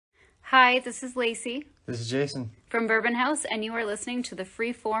Hi, this is Lacey This is Jason from Bourbon House, and you are listening to the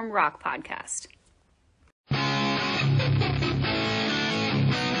Freeform Rock Podcast.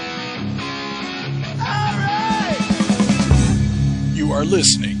 You are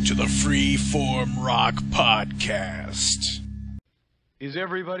listening to the Freeform Rock Podcast. Is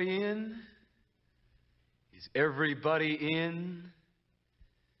everybody in? Is everybody in?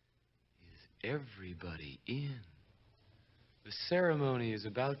 Is everybody in? The ceremony is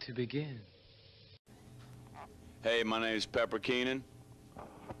about to begin. Hey, my name is Pepper Keenan.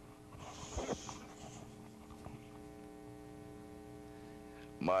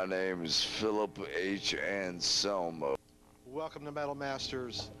 My name is Philip H. Anselmo. Welcome to Metal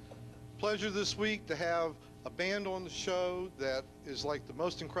Masters. Pleasure this week to have a band on the show that is like the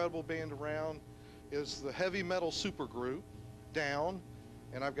most incredible band around. Is the heavy metal supergroup Down,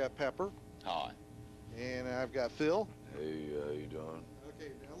 and I've got Pepper. Hi. And I've got Phil. Hey, how you doing?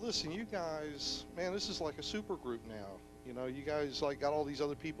 Okay, now listen, you guys, man, this is like a supergroup now. You know, you guys like got all these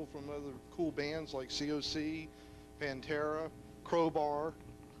other people from other cool bands like COC, Pantera, Crowbar.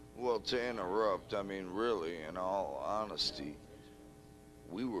 Well, to interrupt, I mean, really, in all honesty,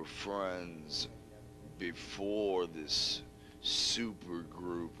 we were friends before this super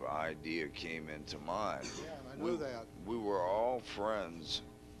group idea came into mind. Yeah, and I know that. We were all friends,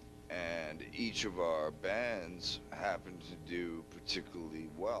 and each of our bands happened to do particularly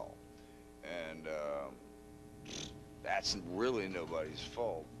well. And that's really nobody's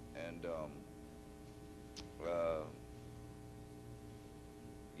fault. And,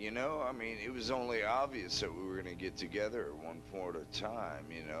 you know, I mean, it was only obvious that we were going to get together at one point of time,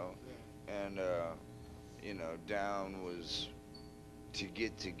 you know. And, you know, Down was to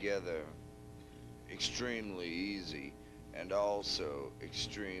get together extremely easy and also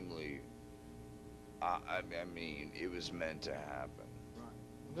extremely, I mean, it was meant to happen. Right.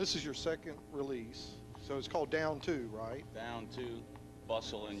 And this is your second release, so it's called Down 2, right? Down to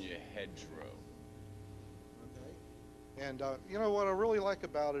Bustle in Your Hedgerow. And you know what I really like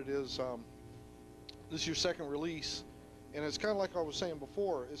about it is this is your second release, and it's kind of like I was saying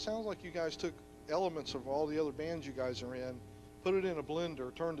before. It sounds like you guys took elements of all the other bands you guys are in, put it in a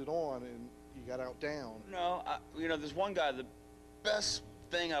blender, turned it on, and you got out Down. No, you know, there's one guy, the best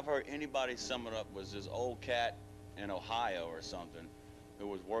thing I've heard anybody sum it up was this old cat in Ohio or something who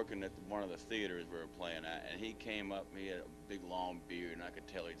was working at one of the theaters we were playing at, and he came up, he had a big long beard, and I could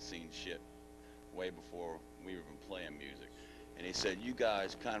tell he'd seen shit way before we were even playing music. And he said, you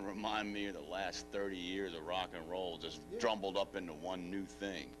guys kind of remind me of the last 30 years of rock and roll just jumbled up into one new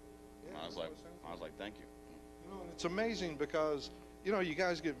thing. And I was like, thank you. You know, and it's amazing because, you know, you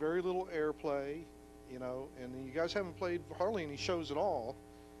guys get very little airplay, you know, and you guys haven't played hardly any shows at all.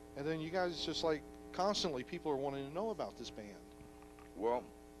 And then you guys just like constantly people are wanting to know about this band. Well,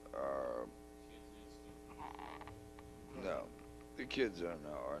 no, the kids are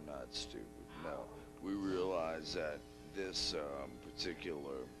not stupid. No, we realize that this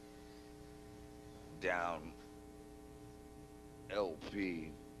particular Down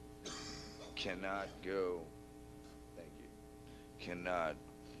LP cannot go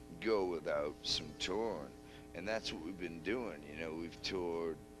without some touring, and that's what we've been doing. You know, we've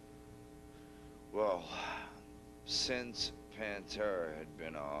toured, well, since Pantera had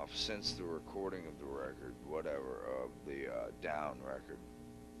been off, since the recording of the record, whatever, of the Down record.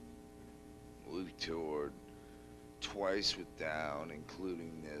 We've toured twice with Down,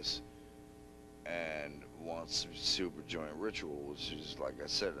 including this, and once with Super Joint Ritual, which is, like I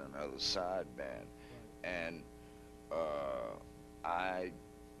said, another side band. And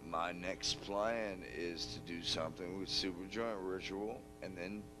my next plan is to do something with Super Joint Ritual, and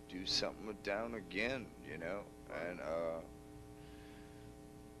then do something with Down again, you know. And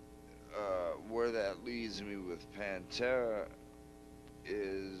where that leads me with Pantera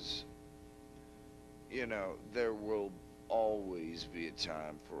is, you know, there will always be a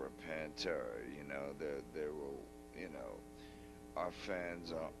time for a Pantera, you know, there will, you know, our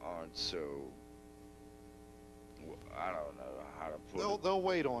fans aren't so, I don't know how to put it. They'll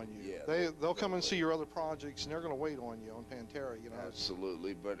wait on you. Yeah, they'll come and see your other projects, and they're going to wait on you on Pantera, you know.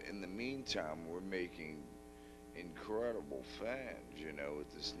 Absolutely, but in the meantime, we're making incredible fans, you know, with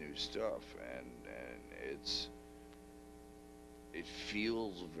this new stuff, and it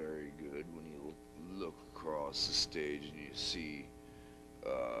feels very good when you look across the stage and you see,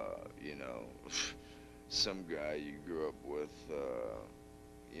 you know, some guy you grew up with,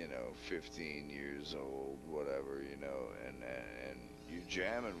 you know, 15 years old, whatever, you know, and you're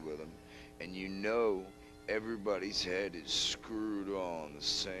jamming with him, and you know everybody's head is screwed on the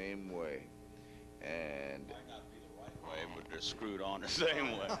same way, and Might not be the right way, but just screwed on the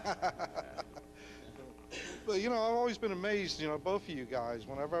same way. But you know, I've always been amazed. You know, both of you guys.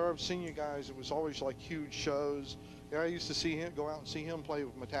 Whenever I've seen you guys, it was always like huge shows. Yeah, I used to see him go out and see him play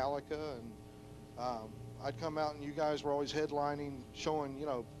with Metallica, and I'd come out and you guys were always headlining, showing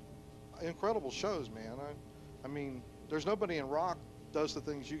incredible shows, man. I mean, there's nobody in rock does the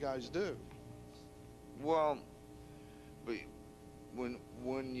things you guys do. Well, but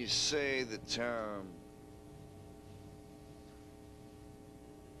when you say the term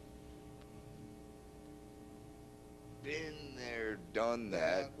been there, done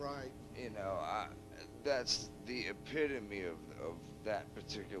that, right? that's the epitome of that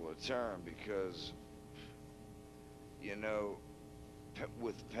particular term, because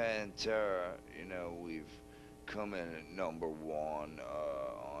with Pantera, we've come in at number 1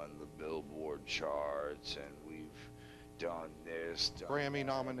 on the Billboard charts, and we've done this, Grammy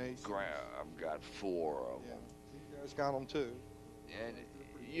nominations. I've got 4 of them. You guys got them too. And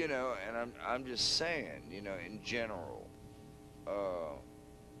and I'm just saying, in general,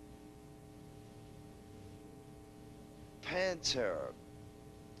 Pantera,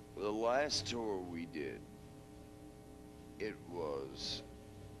 the last tour we did, it was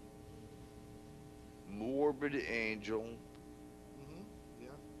Morbid Angel. Yeah.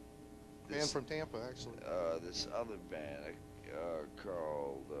 Band from Tampa, actually. This other band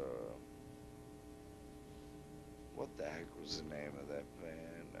called what the heck was the name of that band?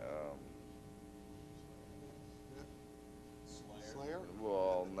 Slayer?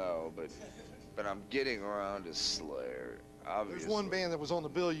 Well, no, but I'm getting around to Slayer. Obviously. There's one band that was on the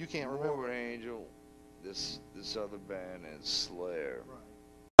bill you can't remember. Morbid Angel, this other band, and Slayer.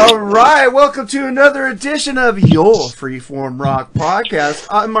 All right, welcome to another edition of your Freeform Rock Podcast.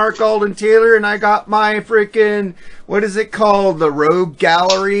 I'm Marc Alden Taylor, and I got my freaking, what is it called, the Rogue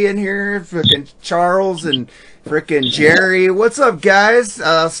Gallery in here, freaking Charles and freaking Jerry. What's up, guys?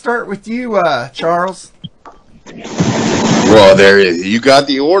 Start with you, Charles. Well, there you got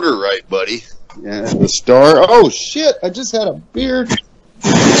the order right, buddy. Yeah, the star. Oh shit! I just had a beer.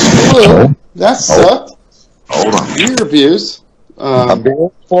 That sucked. Hold on. Beer abuse. A beer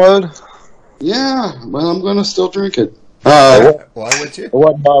explode? Yeah, well, I'm gonna still drink it. Why would you? It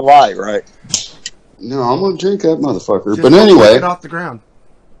wasn't Bud Light, right? No, I'm gonna drink that motherfucker. Just but anyway, get off the ground.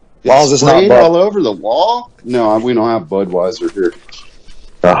 Long as it's not sprayed Bud. all over the wall. No, we don't have Budweiser here.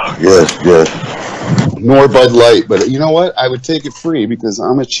 Oh, good. Nor Bud Light, but you know what? I would take it free because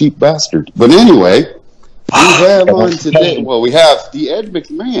I'm a cheap bastard. But anyway, we have on today. Well, we have the Ed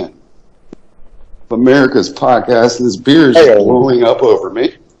McMahon of America's podcast, and this beer is just blowing up over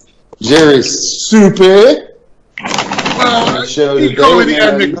me. Jerry Soupy. Show today,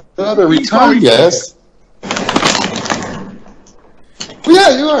 and another return guest.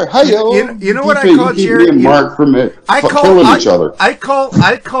 Yeah, you are. Hi, yo. You know what I call Jerry? Me and Marc from it. Killing each other. I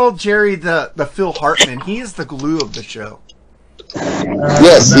call Jerry the Phil Hartman. He is the glue of the show.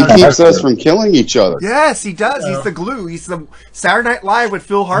 Yes, he keeps us from killing each other. Yes, he does. He's the glue. He's the Saturday Night Live with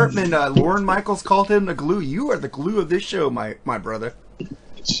Phil Hartman. Lorne Michaels called him the glue. You are the glue of this show, my brother.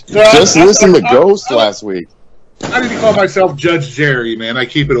 Just listen to Ghost last week. I need to call myself Judge Jerry, man. I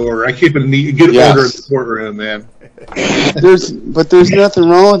keep it order. I keep it neat. Get order in the courtroom, man. There's nothing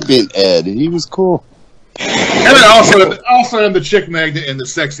wrong with being Ed. He was cool. And I also am the chick magnet and the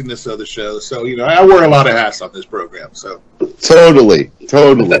sexiness of the show. So, I wear a lot of hats on this program. So Totally.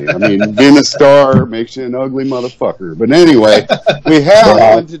 I mean, being a star makes you an ugly motherfucker. But anyway, we have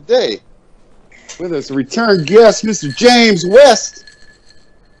on today with us a return guest, Mr. James West.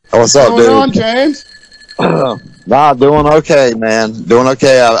 What's up, dude? What's going on, James? Nah, doing okay, man. Doing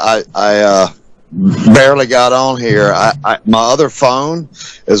okay. I barely got on here. My other phone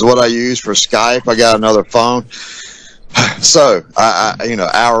is what I use for Skype. I got another phone. So,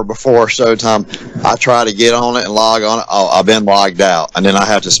 hour before showtime, I try to get on it and log on it. Oh, I've been logged out. And then I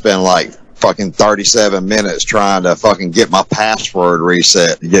have to spend like fucking 37 minutes trying to fucking get my password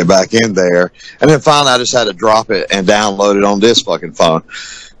reset to get back in there. And then finally I just had to drop it and download it on this fucking phone.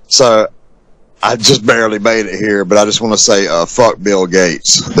 So, I just barely made it here, but I just want to say, fuck Bill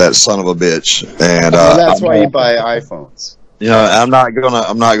Gates, that son of a bitch. And that's why you buy iPhones. I'm not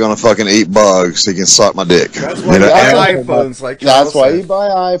gonna fucking eat bugs. He can suck my dick. That's why you buy iPhones, like that's why you buy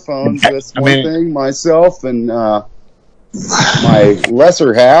iPhones. That's one thing. Myself and my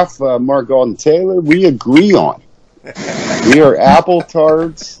lesser half, Marc Alden Taylor, we agree on. We are Apple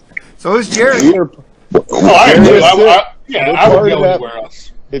tards. So is Jerry. I would go anywhere else.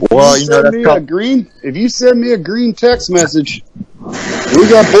 If you send me a green text message, we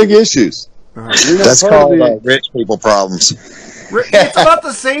got big issues. That's called rich people problems. It's about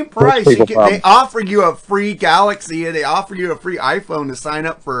the same price. People They offer you a free Galaxy and they offer you a free iPhone to sign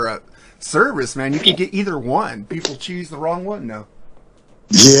up for a service, man. You can get either one. People choose the wrong one, though.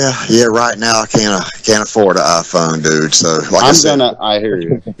 Yeah. Right now, I can't afford an iPhone, dude. So, like I hear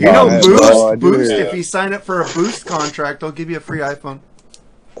you. You know, Boost. Boost. If you sign up for a Boost contract, they'll give you a free iPhone.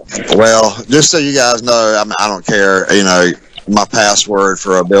 Well, just so you guys know, I mean, I don't care. You know, my password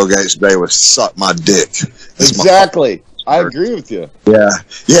for a Bill Gates Day was "suck my dick." Exactly. I agree with you. Yeah.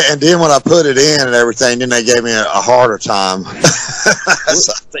 And then when I put it in and everything, then they gave me a harder time.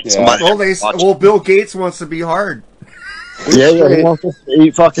 So I think Well, Bill Gates wants to be hard. Yeah, he wants us to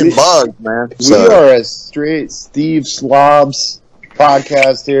eat fucking bugs, man. We are a straight Steve Slobs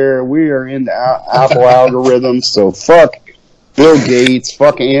podcast here. We are in the Apple algorithm, so fuck Bill Gates,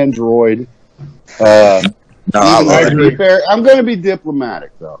 fuck Android. I'm going to be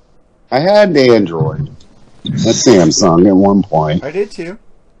diplomatic, though. I had an Android, a Samsung at one point. I did, too.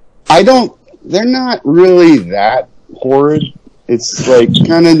 They're not really that horrid. It's like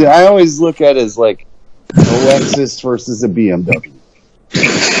kind of, I always look at it as like a Lexus versus a BMW.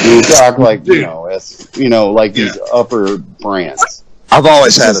 You talk like, like these upper brands. I've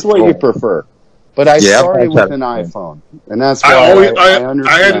always had That's what you prefer. But I started with an iPhone, and that's why I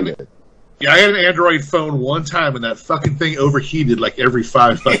understand it. Yeah, I had an Android phone one time, and that fucking thing overheated like every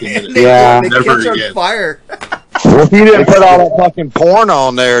 5 fucking minutes. They never catch again. on fire. Well, if you didn't put all that fucking porn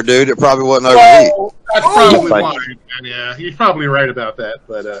on there, dude, it probably wouldn't overheat. That's probably why. Yeah, he's probably right about that.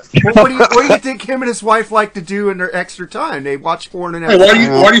 But what do you think him and his wife like to do in their extra time? They watch porn and hey, what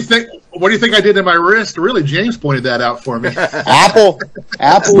do you think I did in my wrist? Really, James pointed that out for me. Apple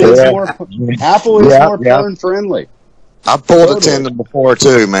is more porn friendly. I've pulled a tendon before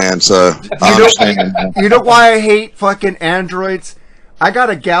too, man. So you know why I hate fucking Androids? I got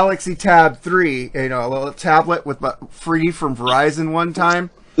a Galaxy Tab 3, a little tablet with free from Verizon one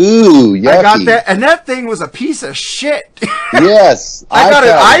time. Ooh, yucky. I got that, and that thing was a piece of shit. Yes, I got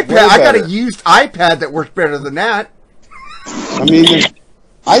an iPad. I got a used iPad that worked better than that. I mean,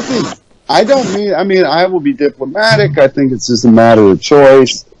 I will be diplomatic. I think it's just a matter of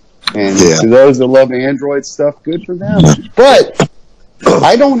choice. And to those that love Android stuff, good for them. But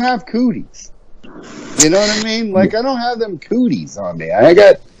I don't have cooties. You know what I mean? Like, I don't have them cooties on me. I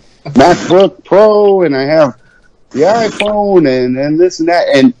got MacBook Pro, and I have the iPhone, and this and that.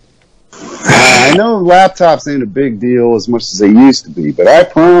 And I know laptops ain't a big deal as much as they used to be, but I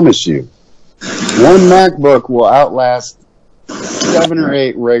promise you, one MacBook will outlast 7 or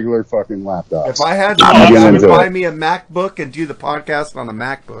 8 regular fucking laptops. If I had money, I would buy me a MacBook and do the podcast on a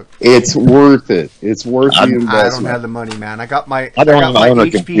MacBook. It's worth it. It's worth the investment. I don't have the money, man. I got my own a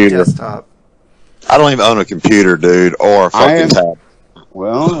HP computer. desktop. I don't even own a computer, dude, or a fucking tab.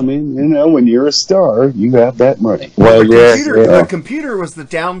 Well, I mean, when you're a star, you have that money. Well, the computer was the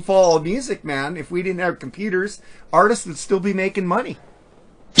downfall of music, man. If we didn't have computers, artists would still be making money.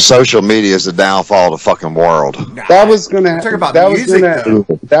 Social media is the downfall of the fucking world. That was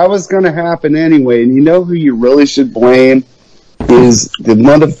going to happen anyway. And you know who you really should blame is the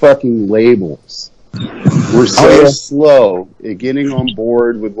motherfucking labels. We're so slow at getting on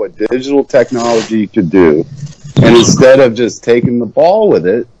board with what digital technology could do. And instead of just taking the ball with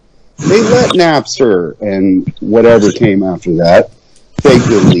it, they let Napster and whatever came after that take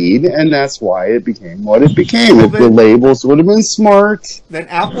the lead, and that's why it became what it became. If the labels would have been smart. Then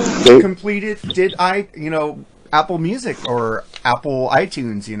Apple Apple Music or Apple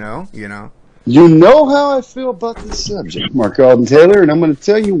iTunes, you know. You know how I feel about this subject, Marc Alden Taylor, and I'm going to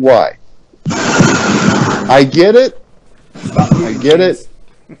tell you why. I get it.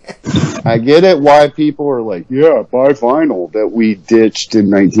 I get it why people are like, yeah, buy vinyl that we ditched in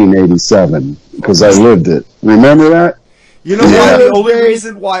 1987 because I lived it. Remember that? You know why the only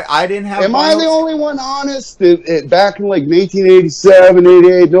reason why I didn't have Am I the only one honest? Back in like 1987,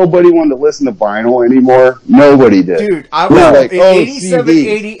 88, nobody wanted to listen to vinyl anymore. Nobody did. Dude, I was like, 87, CDs.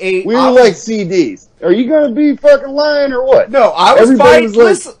 88. We were like CDs. Are you going to be fucking lying or what? No, I was buying.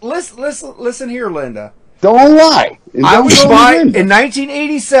 Like, listen here, Linda. Don't lie. I was buying in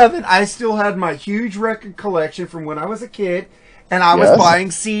 1987. I still had my huge record collection from when I was a kid, and I was buying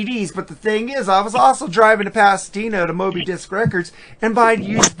CDs. But the thing is, I was also driving to Pasadena to Moby Disc Records and buying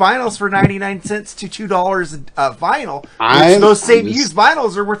used vinyls for 99 cents to $2 a vinyl. Those same used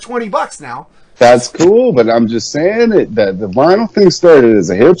vinyls are worth $20 now. That's cool, but I'm just saying that the vinyl thing started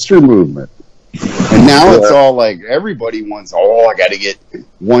as a hipster movement. And now it's all like everybody wants, I got to get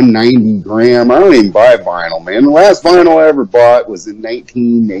 190 gram. I don't even buy vinyl, man. The last vinyl I ever bought was in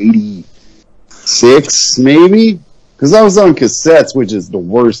 1986, maybe. Because I was on cassettes, which is the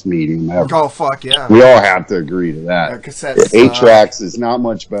worst medium ever. Oh, fuck yeah. We all have to agree to that. Cassettes. 8 tracks is not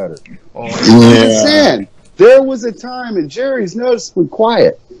much better. Oh, I'm just saying, there was a time, and Jerry's noticeably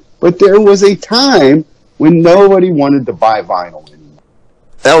quiet, but there was a time when nobody wanted to buy vinyl anymore.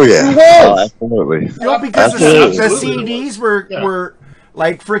 Hell yeah. Absolutely. You know, because the CDs were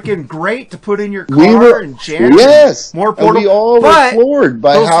like freaking great to put in your car and jam. Yes. More portable. And we all were floored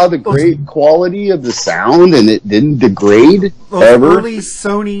by how the great quality of the sound, and it didn't degrade those ever. early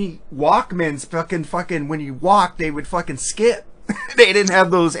Sony Walkmans fucking when you walked, they would fucking skip. They didn't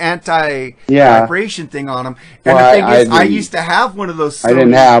have those anti-vibration thing on them. And the thing is, I used to have one of those. I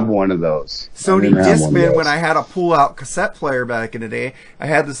didn't have one of those. Sony Discman when I had a pull-out cassette player back in the day. I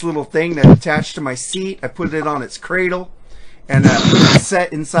had this little thing that attached to my seat. I put it on its cradle, and I put a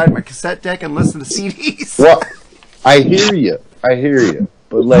cassette inside my cassette deck and listened to CDs. Well, I hear you.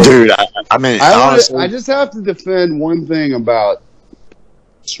 But like, dude, I mean, honestly, I just have to defend one thing about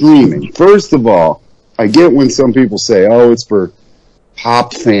streaming. First of all, I get when some people say, "Oh, it's for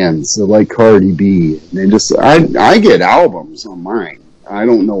pop fans that like Cardi B." And they just, I get albums on mine. I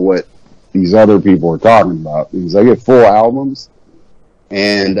don't know what these other people are talking about, because I get full albums.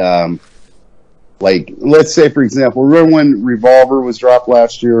 And like, let's say for example, remember when Revolver was dropped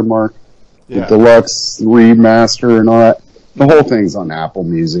last year, Mark? The deluxe remaster and all that. The whole thing's on Apple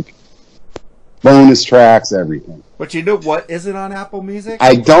Music. Bonus tracks, everything. But you know what isn't on Apple Music?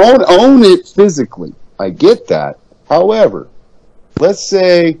 I don't own it physically. I get that. However, let's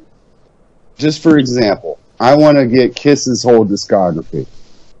say, just for example, I want to get Kiss's whole discography.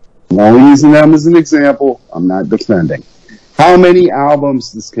 I'm only using them as an example. I'm not defending. How many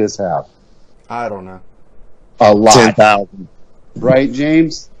albums does Kiss have? I don't know. A lot. 10,000. Right,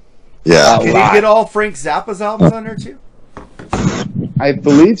 James? Yeah. Can you get all Frank Zappa's albums on there too? I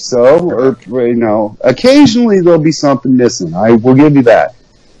believe so. Or, you know, occasionally there'll be something missing. I will give you that.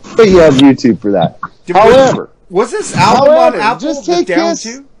 But you have YouTube for that. However, was this album on Apple? Just take down Kiss.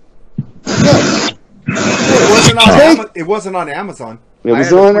 too? Yes. It wasn't on Amazon. It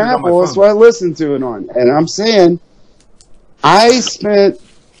was on Apple. That's what I listened to it on. And I'm saying, I spent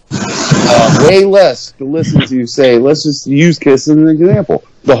way less to listen to, say, let's just use Kiss as an example.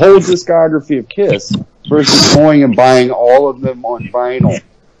 The whole discography of Kiss versus going and buying all of them on vinyl.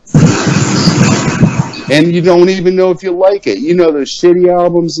 And you don't even know if you like it. You know those shitty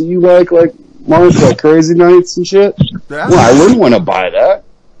albums that you like Marc, like Crazy Nights and shit? Yeah. Well, I wouldn't want to buy that.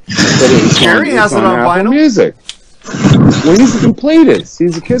 But Jerry has it on Apple vinyl. Music. Well, he's a completist.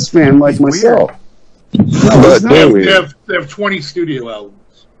 He's a Kiss fan like myself. No, they have 20 studio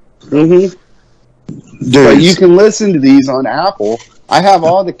albums. Mm-hmm. Dude, but you can listen to these on Apple. I have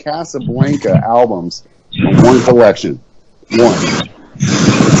all the Casablanca albums in one collection. One.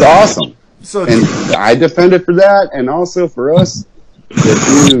 It's awesome. And I defend it for that, and also for us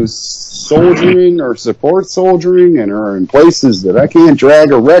that do soldiering or support soldiering and are in places that I can't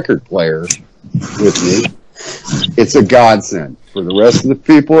drag a record player with me. It's a godsend. For the rest of the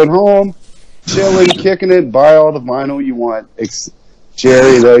people at home, chilling, kicking it, buy all the vinyl you want.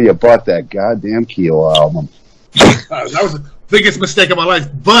 Jerry, though, you bought that goddamn Keel album. That was the biggest mistake of my life.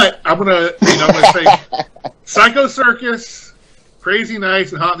 But I'm gonna say, Psycho Circus, Crazy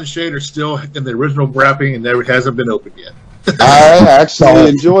Nights, and Hot in the Shade are still in the original wrapping, and never hasn't been opened yet. I actually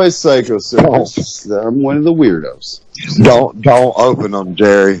enjoy Psycho Circus. I'm one of the weirdos. Don't open them,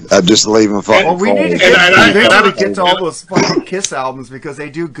 Jerry. Just leave them. Well, we need to get to all those fucking Kiss albums because they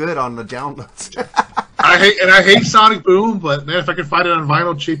do good on the downloads. I hate Sonic Boom, but man, if I could find it on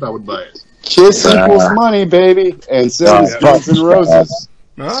vinyl cheap, I would buy it. Kiss equals money, baby, and so does Guns N' Roses.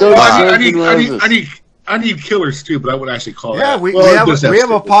 I need Killers too, but I would actually call that. Yeah, we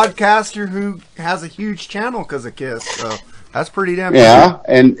have a podcaster who has a huge channel because of Kiss, so that's pretty damn. Yeah,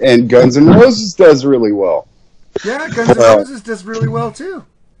 and Guns N' Roses does really well. Yeah, Guns N' Roses does really well too.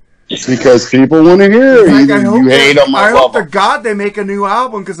 Because people want to hear you hate them. I hope to God they make a new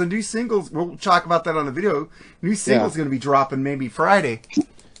album because the new singles. We'll talk about that on the video. New singles going to be dropping maybe Friday.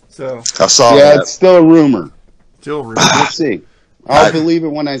 So I saw. Yeah, it's still a rumor. Still a rumor. We'll see. I'll believe it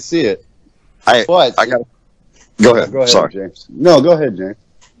when I see it. I got. Go ahead. Go ahead, sorry, James. No, go ahead, James.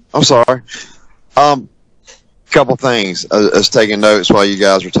 I'm sorry. Couple things. I was taking notes while you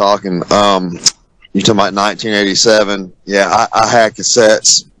guys were talking. You talking about 1987? Yeah, I had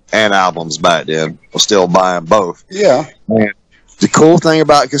cassettes and albums back then. I was still buying both. Yeah. And the cool thing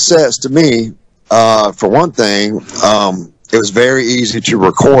about cassettes to me, for one thing, it was very easy to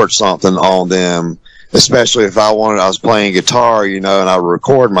record something on them, especially if I was playing guitar, and I would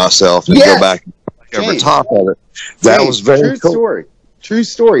record myself and go back over top of it. That was very true cool. True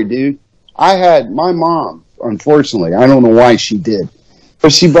story, dude. I had my mom, unfortunately. I don't know why she did.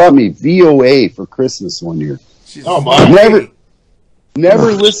 But she bought me VOA for Christmas one year.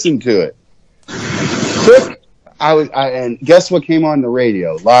 Never listened to it. And guess what came on the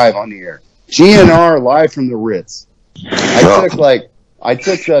radio, live on the air? GNR live from the Ritz. I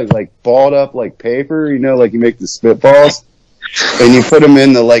took balled up like paper, you know, like you make the spitballs, and you put them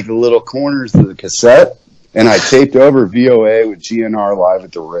in the little corners of the cassette, and I taped over VOA with GNR live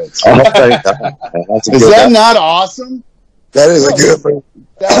at the Ritz. Is that not awesome? That is a good.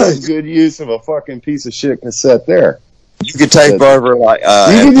 That was good use of a fucking piece of shit cassette there. You could tape over you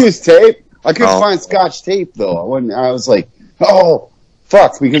can use tape. I couldn't find Scotch tape though. I was like, oh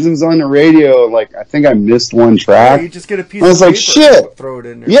fuck, because it was on the radio. Like I think I missed one track. Yeah, you just get a piece. I was of like, paper shit. Throw it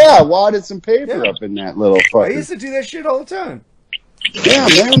in there. Yeah, wadded some paper up in that little fucking. I used to do that shit all the time. Yeah,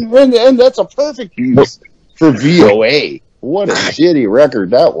 man, and that's a perfect use for VOA. What a shitty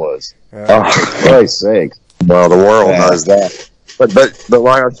record that was. Oh, for Christ's sake. Well, the world knows that. But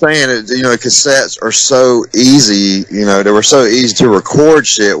like I'm saying, cassettes are so easy. They were so easy to record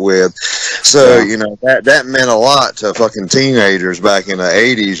shit with. So that meant a lot to fucking teenagers back in the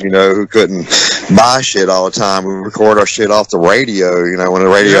 '80s. Who couldn't buy shit all the time. We record our shit off the radio. When the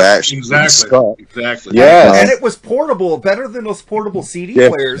radio actually exactly. Yeah, and it was portable, better than those portable CD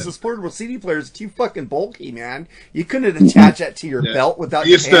players. Those portable CD players are too fucking bulky, man. You couldn't attach that to your belt without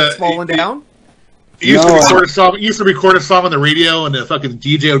your pants falling down. You used to record a song on the radio, and the fucking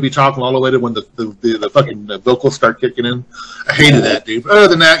DJ would be talking all the way to when the fucking vocals start kicking in. I hated that, dude. Other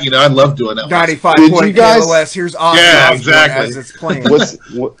than that, I love doing that. 95.0 KLOS. Here's Ozzy yeah, exactly. As it's playing.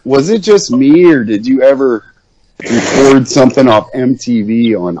 Was it just me, or did you ever record something off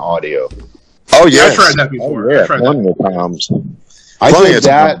MTV on audio? Oh yeah, I tried that before. I tried plenty of times.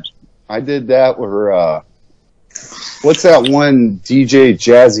 I did that with what's that one DJ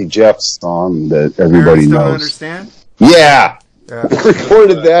Jazzy Jeff song that everybody knows? Don't understand? Yeah.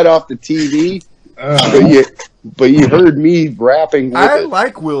 Recorded that off the TV, but you heard me rapping with I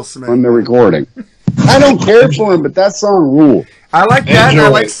like Will Smith on the recording. I don't care for him, but that song rule. I like that, and I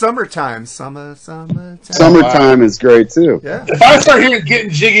like Summertime. Summertime. Summertime is great too. Yeah. If I start hearing getting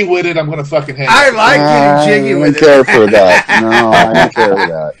jiggy with it, I'm gonna fucking hate it. I like getting jiggy with it. I don't care for that. No, I don't care for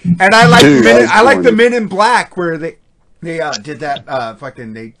that. And I like the Men in Black where they did that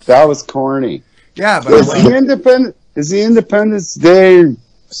That was corny. Yeah, but is the Independence Day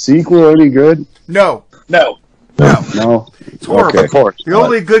sequel any good? No. It's horrible. Okay. Of course. The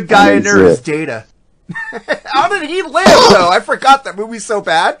only good guy in there is Data. How did he live, though? I forgot that movie's so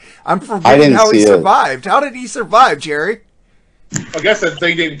bad. I'm forgetting how he survived. How did he survive, Jerry? I guess that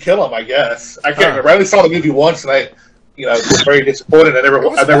thing didn't kill him. I guess I can't remember. I only saw the movie once, and I was very disappointed. I never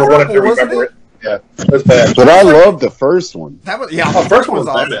wanted to remember it. Yeah, it was bad. But I loved the first one. The first one was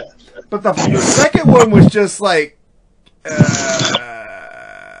awesome. Bad. But the second one was just like,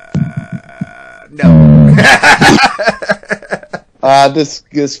 no.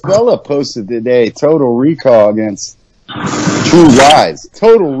 This fella posted today Total Recall against True Lies.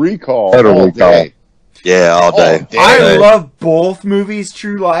 Total Recall. Day. Yeah, all day. I love both movies.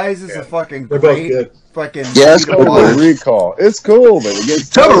 True Lies is a fucking great fucking. Yeah, it's Total Recall. It's cool, but it gets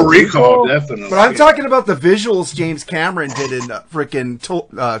Total Recall definitely. But I'm talking about the visuals James Cameron did in freaking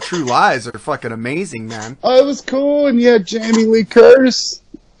True Lies are fucking amazing, man. Oh, it was cool, and you had Jamie Lee Curtis.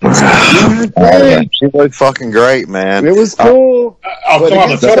 She was fucking great, man. It was cool.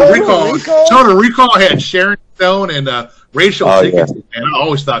 Total Recall had Sharon Stone and Rachel Dickinson. Man, I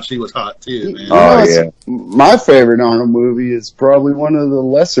always thought she was hot too, man. My favorite Arnold movie is probably one of the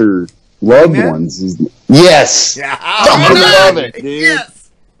lesser loved ones. Yes. Yeah. I love it, dude. Yes.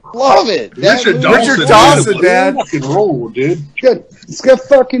 Love it. Richard Dawson, man. Fucking roll, dude. It's got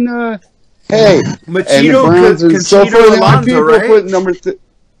fucking hey. Machito, so Alonso, right? Put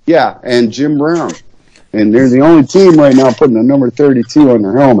yeah, and Jim Brown. And they're the only team right now putting the number 32 on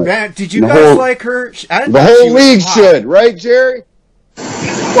their helmet. Man, did you guys like her? The whole league should, right, Jerry?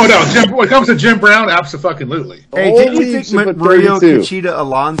 Well, no, when it comes to Jim Brown, absolutely. Hey, did you think Maria Conchita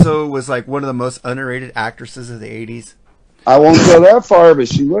Alonso was like one of the most underrated actresses of the 80s? I won't go that far, but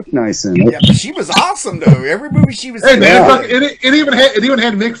she looked nice in it. Yeah, but she was awesome though. Every movie she was in. Man, it even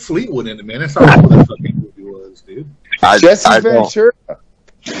had Mick Fleetwood in it, man. That's how cool that fucking movie was, dude. Jesse Ventura.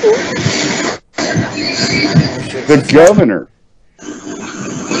 The governor.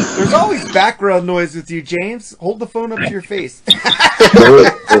 There's always background noise with you, James. Hold the phone up to your face.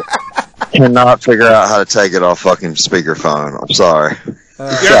 Cannot figure out how to take it off fucking speakerphone. I'm sorry.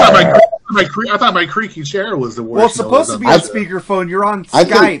 I thought my creaky chair was the worst. Well, it's supposed to be on speakerphone. You're on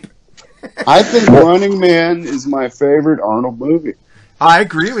Skype. I think Running Man is my favorite Arnold movie. I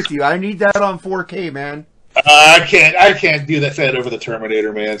agree with you. I need that on 4K, man. I can't do that fed over the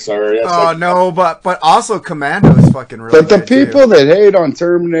Terminator, man. Sorry. That's no, but also Commando is fucking really But the good, people that hate on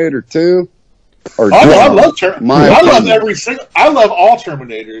Terminator 2 are I love I love all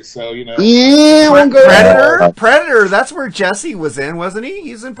Terminators, so you know. Yeah, Predator. That's where Jesse was in, wasn't he?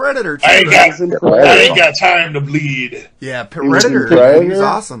 He's in Predator too. I ain't got time to bleed. Yeah, Predator. He's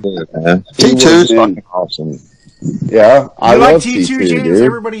awesome. T2 is fucking awesome. Yeah, I like love T2, T2, James. dude.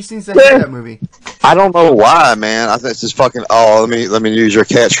 Everybody seems to hate that movie. I don't know why, man. I think it's just fucking. Oh, let me use your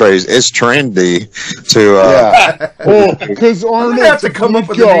catchphrase. It's trendy to. Well, because I'm Arnold's gonna have to come up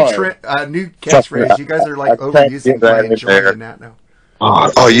with a new catchphrase. You guys are like overusing it. I'm enjoying that now.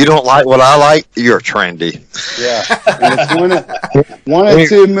 Oh, you don't like what I like? You're trendy. Yeah, and it's one of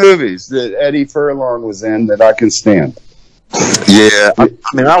two movies that Eddie Furlong was in that I can stand. Yeah, I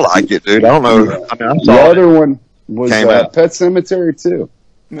mean, I like it, dude. I don't know. I mean, the other one was Pet Cemetery too.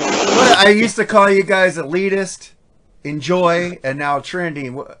 I used to call you guys elitist, enjoy, and now trendy.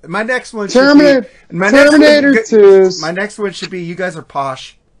 My next one should be Terminator 2. My next one should be you guys are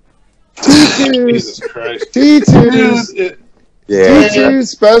posh. Jesus Christ. T2's T2's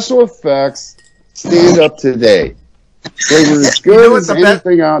special effects stand up today. They were as good as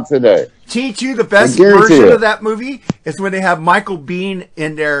anything out today. T2, the best version of that movie is when they have Michael Biehn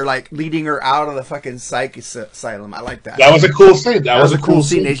in there, like, leading her out of the fucking psych asylum. I like that. That was a cool scene. That was a cool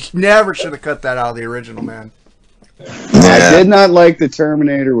scene. They never should have cut that out of the original, man. I did not like the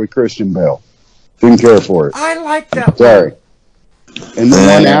Terminator with Christian Bale. Didn't care for it. I like that. Sorry. And the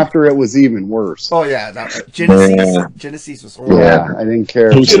one after it was even worse. Oh, yeah. Genesis was horrible. Yeah, I didn't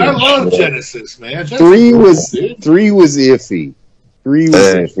care. Dude, I love Genesis, man. Three was iffy. 3 was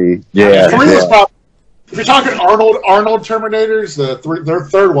iffy. Yeah. 3 was probably, if you're talking Arnold Terminators, their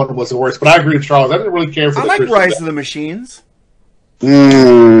third one was the worst. But I agree with Charles. I didn't really care for I like Rise of the Machines.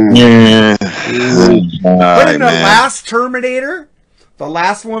 Yeah. But in the last Terminator, the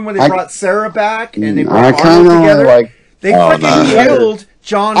last one when they brought Sarah back and they brought Arnold together, they fucking killed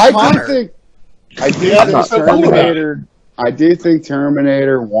John Connor. I do think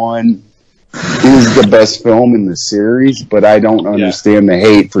Terminator 1 is the best film in the series, but I don't understand the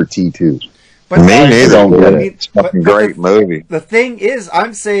hate for T2. But me neither. It's a fucking great movie. The thing is,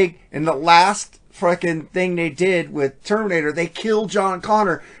 I'm saying in the last fucking thing they did with Terminator, they killed John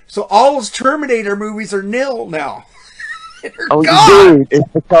Connor. So all those Terminator movies are nil now. Dude,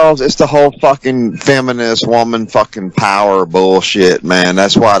 it's because it's the whole fucking feminist woman fucking power bullshit, man.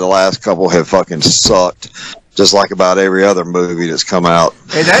 That's why the last couple have fucking sucked. Just like about every other movie that's come out.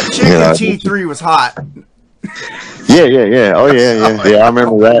 Hey, that chick in T3 was hot. Yeah. Oh, yeah. I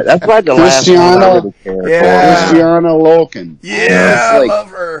remember that. That's like the last one I really cared for. Christiana Loken. Yeah, I love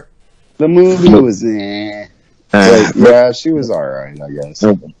her. The movie was yeah, she was alright, I guess.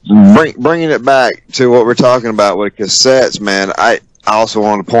 Bringing it back to what we're talking about with cassettes, man, I also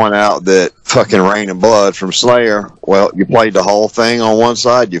want to point out that fucking Rain and Blood from Slayer, well, you played the whole thing on one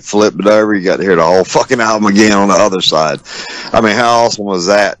side, you flipped it over, you got to hear the whole fucking album again on the other side. I mean, how awesome was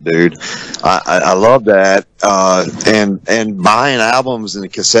that, dude? I love that. And buying albums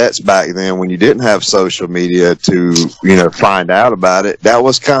and cassettes back then when you didn't have social media to, find out about it, that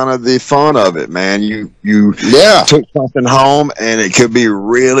was kind of the fun of it, man. You took something home and it could be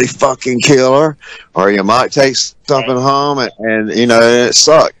really fucking killer, or you might take something home and it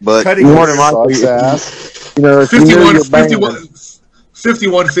sucked, but more than likely,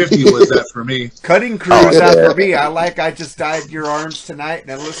 5150 was that for me. Cutting Crew was that for me. I Just Died Your Arms Tonight,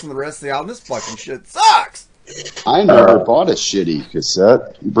 and I listened to the rest of the album. This fucking shit sucks. I never bought a shitty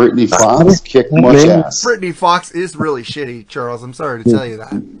cassette. Brittany Fox kicked much ass. Brittany Fox is really shitty, Charles. I'm sorry to tell you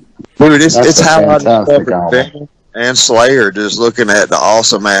that. Dude, it's how I discovered and Slayer, just looking at the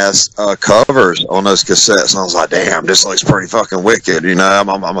awesome ass covers on those cassettes. I was like, damn, this looks pretty fucking wicked. I'm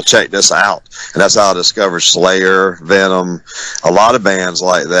gonna check this out. And that's how I discovered Slayer, Venom, a lot of bands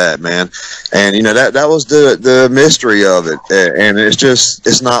like that, man. And that was the mystery of it. And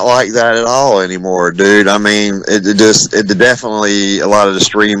it's not like that at all anymore, dude. I mean, it definitely a lot of the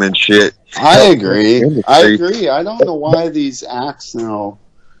streaming shit. I agree. I don't know why these acts now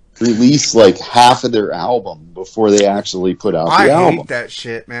release like half of their album before they actually put out the album. I hate that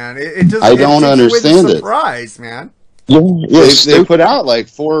shit, man. I don't understand it. Surprise, man. They put out like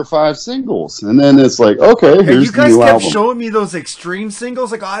 4 or 5 singles, and then it's like, okay, here's the new album. You guys kept showing me those extreme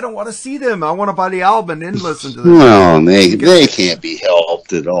singles. Like, I don't want to see them. I want to buy the album and then listen to them. No, they can't be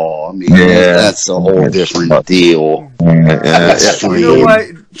helped at all. I mean, that's a whole different deal. You know what,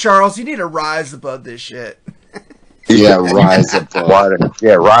 Charles? You need to rise above this shit. Yeah, rise above.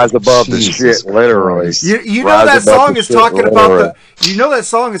 Rise above the Jesus shit, literally. You know Rise that above song the is shit, talking about literally. that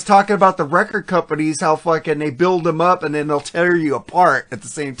song is talking about the record companies, how fucking they build them up and then they'll tear you apart at the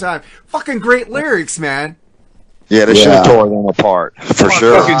same time. Fucking great lyrics, man. Yeah, they should have tore them apart for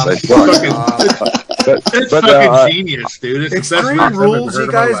sure. It's genius, dude. It's the best Extreme lyrics I've ever Rules, heard you in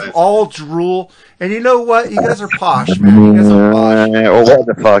my guys life. all drool. And you know what? You guys are posh, man. You guys are posh. Well, what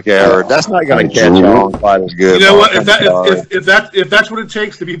the fuck ever. That's not going to catch on quite as good. You know what? Mark, I'm sorry. If that's what it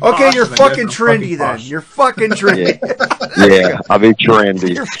takes to be Okay, posh, you're then fucking yes, I'm fucking trendy then. posh. You're fucking trendy. Yeah, I'll be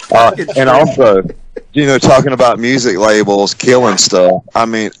trendy. You're fucking And also, talking about music labels killing stuff. I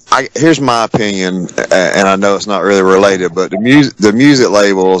mean, here's my opinion, and I know it's not really related, but the music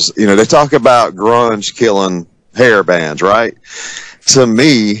labels, they talk about grunge killing hair bands, right? To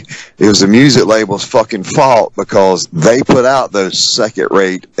me, it was the music label's fucking fault because they put out those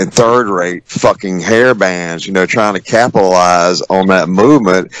second-rate and third-rate fucking hair bands, trying to capitalize on that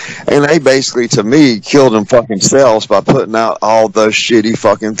movement. And they basically, to me, killed them fucking selves by putting out all those shitty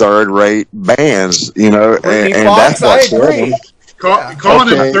fucking third-rate bands, and that's what killed them.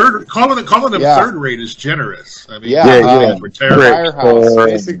 Calling them third rate is generous. I mean, Yeah. we're terrible. Firehouse,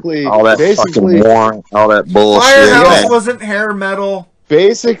 basically, all that fucking warrant, all that bullshit. Firehouse wasn't hair metal.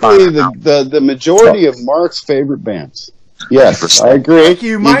 Basically, the majority of Mark's favorite bands. Yes, I agree. Thank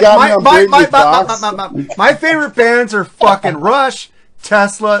you. My favorite bands are fucking Rush,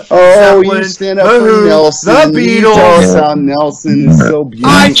 Tesla, Zeppelin, you stand The up for Who, Nelson. The You tell us Beatles. how Nelson is so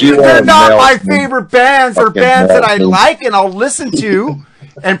beautiful. They're not my favorite bands. They're bands that I like and I'll listen to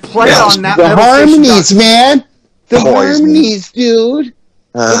and play on that. The metal harmonies, station. man. The Poison. harmonies, dude.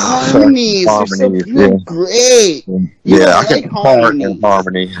 The harmonies are so great. I can fart in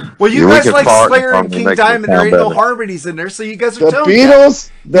harmony. Well, you guys can like fart in Slayer and harmony, King makes it Diamond. There sound ain't no better. harmonies in there, so you guys are The tone Beatles,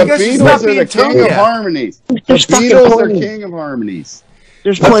 deaf. the You guys just Beatles not are the being tone king of deaf. harmonies. The There's fucking Beatles are plenty. king of harmonies.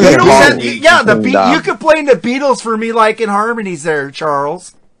 There's The plenty of Beatles, harmony. you could blame the Beatles for me liking harmonies there,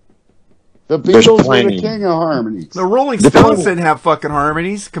 Charles. The There's Beatles are plenty. the king of harmonies. The Rolling Stones didn't have fucking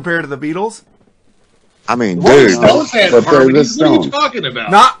harmonies compared to the Beatles. I mean, Rolling dude. Stones had but they're the harmonies. What are you Stones. talking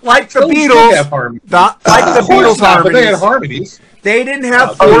about? Not like the Stones did Beatles. have harmonies. Not like the Of course Beatles not, but they had harmonies. harmonies. They didn't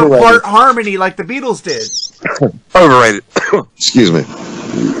have Overrated. four-part harmony like the Beatles did. Overrated. Excuse me.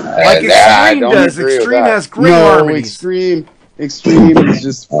 Like Extreme don't does. agree with Extreme that. has great No, harmonies. Extreme is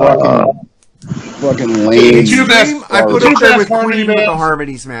just fucking lame. The two best- Extreme, I put two up there best with harmony Queen with the bands.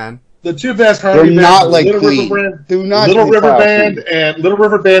 harmonies, man. The two best They're harmony bands not are like Little Queen. River Band, Do not Little River defile Band, Queen. and Little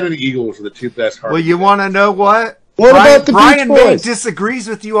River Band and the Eagles are the two best Well, harmony. you want to know what? What Brian, about the Brian Beach May Boys? disagrees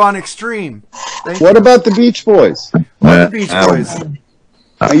with you on Extreme. What about the Beach Boys? The Beach Boys?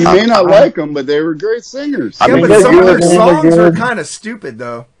 Now, you may not like them, but they were great singers. Yeah, mean, but they're some of their good, they're songs are good. kind of stupid,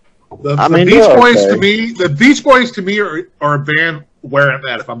 though. The mean, Beach they're Boys okay. the Beach Boys to me are a band where I'm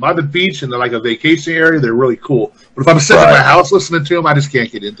at. If I'm by the beach in like a vacation area, they're really cool. But if I'm sitting in my house listening to them, I just can't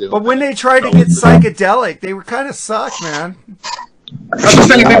get into them. But when they tried to get psychedelic, they were kind of suck, man. That's the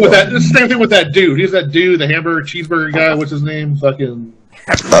same thing with that. It's the same thing with that dude. He's that dude, the hamburger cheeseburger guy. What's his name? Fucking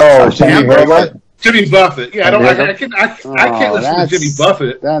Oh, Jimmy Buffett. Jimmy Buffett. Yeah, I can't listen to Jimmy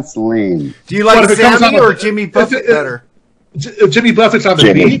Buffett. That's lame. Do you like But if it comes Sammy on or the- Jimmy if Buffett it- better? If Jimmy Buffett's on the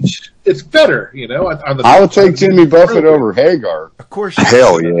Jimmy. beach, it's better, you know. On the I would beach. take Jimmy Buffett over Hagar. Of course you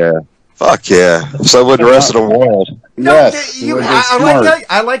Hell yeah. Fuck yeah. So would the rest of the world. No, Yes, you, we're I, just I like smart.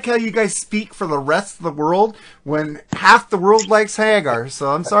 how, I like how you guys speak for the rest of the world when half the world likes Hagar.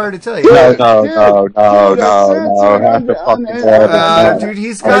 So I'm sorry to tell you. No, Dude, no. that's Half the fucking world. Dude,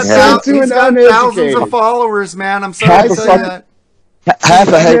 he's I got, said to he's an got thousands uneducated. of followers, man. I'm sorry to I tell said- you that. Half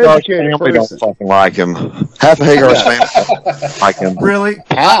of Hagar's Educated family don't person. fucking like him. Half of Hagar's family don't like him. Really?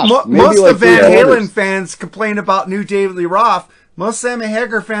 Half, maybe Most like of Van 3 Halen quarters. fans complain about new David Lee Roth. Most Sammy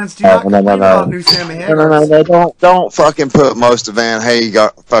Hagar fans do No, not no, no, complain no. about new Sammy Hagar. No. Don't fucking put most of Van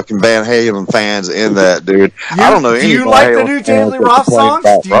Halen fans in that, dude. I don't know Do any you Van like the Halen new fans David Lee that Roth complain songs?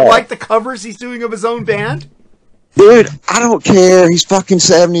 about Do you rock. like the covers he's doing of his own band? Dude, I don't care. He's fucking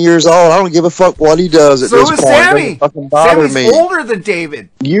 70 years old. I don't give a fuck what he does at So this is point. It Sammy. doesn't fucking bother Sammy's me. older than David.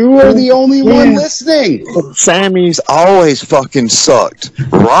 You are the only one listening. Sammy's always fucking sucked.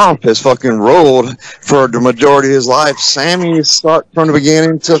 Roth has fucking ruled for the majority of his life. Sammy's sucked from the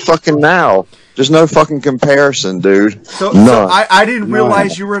beginning to fucking now. There's no fucking comparison, dude. So None. I didn't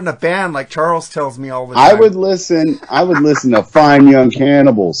realize you were in a band like Charles tells me all the time. I would listen to Fine Young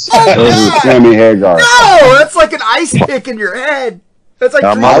Cannibals. Oh, Those are God. Sammy Hagar. No, that's like an ice pick in your head. That's like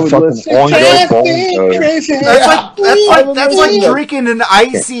that's like drinking an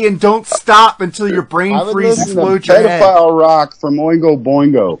icy and don't stop until your brain freezes, explodes your head. Pedophile rock from Oingo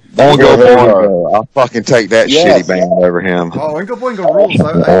Boingo. Oingo Boingo. I'll fucking take that shitty band over him. Oh, Oingo Boingo rules.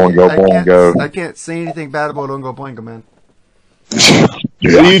 Oingo Boingo. I can't say anything bad about Oingo Boingo, man.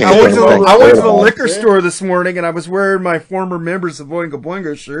 Dude, I went to the liquor store this morning and I was wearing my former members of Oingo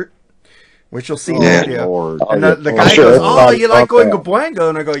Boingo shirt, which you'll see in the video. And the guy goes, "Oh, you like Oingo Boingo?"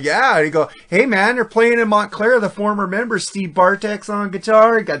 And I go, "Yeah." And he go, "Hey man, they're playing in Montclair. The former members, Steve Bartek's on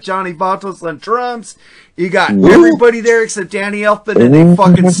guitar. You got Johnny Vatos on drums. You got everybody there except Danny Elfman, and they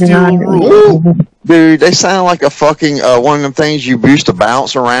fucking still rule." Dude, they sound like a fucking one of them things you used to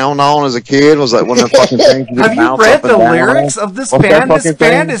bounce around on as a kid. Was like one of the fucking things you Have you read the lyrics of this band? This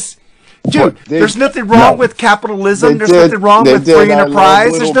band is... Dude, there's nothing wrong with capitalism. There's nothing wrong with free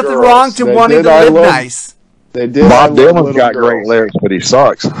enterprise. There's nothing wrong to wanting to live nice. They did. Bob Dylan's got great lyrics, but he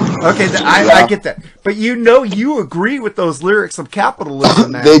sucks. Okay, I get that. But you agree with those lyrics of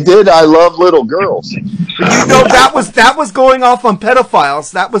capitalism, man. They did. I love little girls. But that was going off on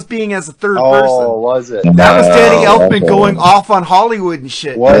pedophiles. That was being as a third person. Oh, was it? That was Danny Elfman going off on Hollywood and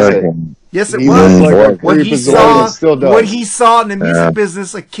shit. Was it? Yes, it He was. like What he saw in the music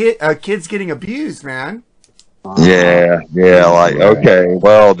business, kids getting abused, man. Yeah, like, okay,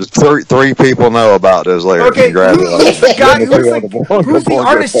 well, just three people know about those lyrics. Okay, who's the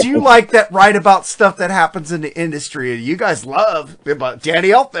artist you like that write about stuff that happens in the industry? You guys love, but Danny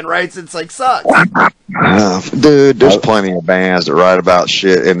Elfman writes, it's like, sucks. Dude, there's plenty of bands that write about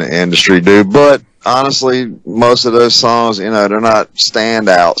shit in the industry, dude, but honestly, most of those songs, they're not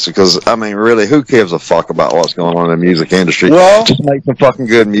standouts because, I mean, really, who gives a fuck about what's going on in the music industry? Well, just make some fucking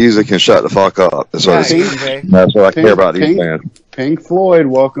good music and shut the fuck up. That's what I care about these bands. Pink Floyd,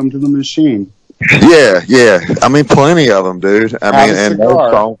 Welcome to the Machine. Yeah. I mean, plenty of them, dude. I mean, and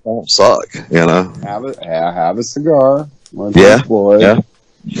those songs don't suck, Have a cigar. Yeah. Floyd. Yeah.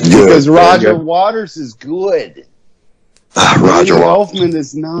 Because Roger Waters is good. Roger Elfman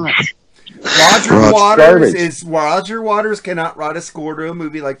is not. Roger Waters cannot write a score to a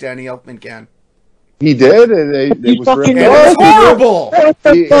movie like Danny Elfman can. He did, and it was horrible.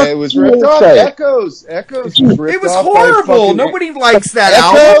 It was ripped off. Echoes. It was horrible. Nobody likes that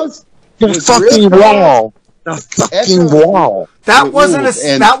album. The fucking wall. That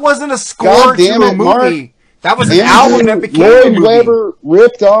wasn't a score to a movie. Mark, that was an album that became a movie. Weber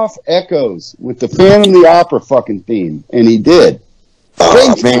ripped off Echoes with the Phantom of the Opera fucking theme, and he did.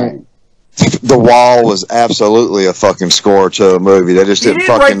 Man. The Wall was absolutely a fucking score to a movie. They just didn't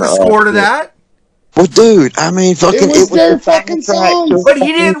write the score to that. Well, dude, I mean, fucking, it was their fucking song. But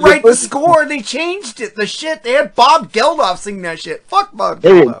he didn't write the score. They changed it. The shit. They had Bob Geldof sing that shit. Fuck Bob Geldof.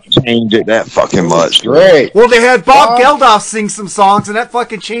 They didn't change it that fucking much. Great. Well, they had Bob Geldof sing some songs, and that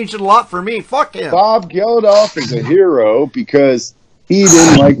fucking changed it a lot for me. Fuck him. Bob Geldof is a hero because he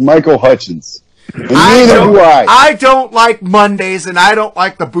didn't like Michael Hutchence. And neither do I. I don't like Mondays, and I don't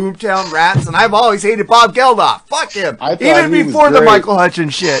like the Boomtown Rats, and I've always hated Bob Geldof. Fuck him. Even before the Michael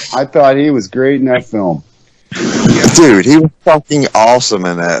Hutchence shit. I thought he was great in that film. Dude, he was fucking awesome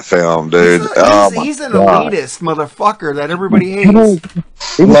in that film, dude. He's an elitist motherfucker that everybody hates.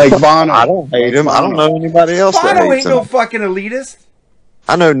 Like Bono. I don't hate him. I don't know anybody else that Bono hates ain't him. no fucking elitist.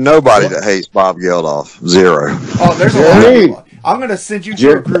 I know nobody that hates Bob Geldof. Zero. Oh, there's a lot of people. I'm going to send you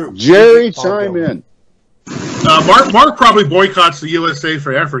to a group. Jerry, chime in. Marc probably boycotts the USA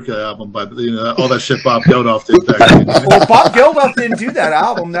for Africa album, but all that shit Bob Geldof did back then. Well, Bob Geldof didn't do that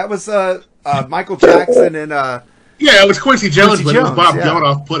album. That was Michael Jackson and... yeah, it was Quincy Jones, but it was Bob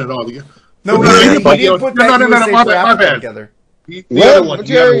Geldof put it all together. No, he didn't put that USA for Africa together. The other one.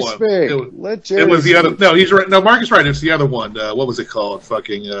 It was the other... No, he's right. No, Mark is right. It's the other one. What was it called?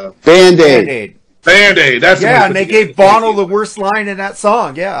 Fucking... Band-Aid. Band-Aid. That's and they gave Bono the worst line in that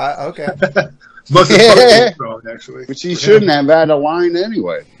song. Yeah, okay. Most important song, actually. Which he shouldn't have had a line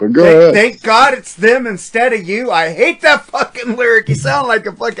anyway. But go ahead. Thank God it's them instead of you. I hate that fucking lyric. You sound like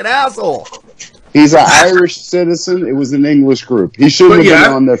a fucking asshole. He's an Irish citizen. It was an English group. He shouldn't have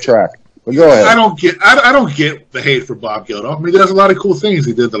been on the track. But go ahead. I don't get the hate for Bob Geldof. I mean, he does a lot of cool things.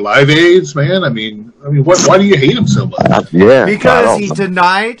 He did the Live Aids, man. I mean, why do you hate him so much? Because he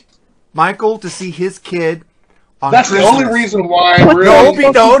denied Michael to see his kid on That's Christmas. the only reason why. No,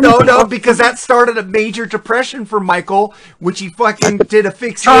 because that started a major depression for Michael, which he fucking did a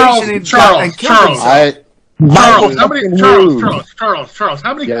fixation and killed himself. Charles,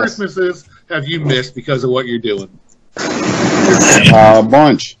 how many Christmases have you missed because of what you're doing? A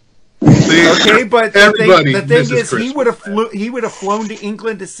bunch. Okay, but the thing is, he would have flown to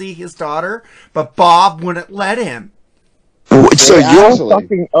England to see his daughter, but Bob wouldn't let him. So They you're actually-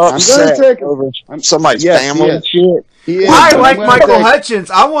 fucking I'm upset gonna take over somebody's Yes, family yes. and shit? He is, I but like I'm gonna Michael take- Hutchins.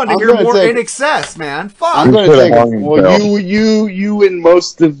 I want to I'm hear gonna more take- In Excess, man. Fuck. I'm going to could've take hung it. Well, himself. you and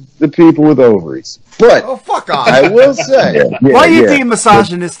most of the people with ovaries. But Oh, fuck off. I will say, Why are you being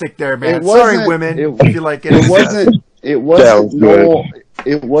misogynistic there, man? It Sorry, wasn't- women. it- if you like it wasn't That Noel. was good.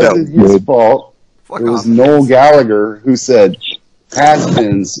 It wasn't That was his good. fault. Fuck It was off. Noel Gallagher who said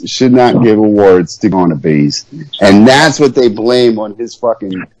has-beens should not give awards to wannabes, and that's what they blame on his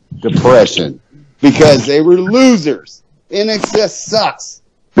fucking depression because they were losers. In Excess sucks.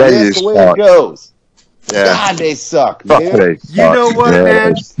 They That's just the way suck. it goes. Yeah. God, they suck, Fuck, man. they You know suck. what, Yeah,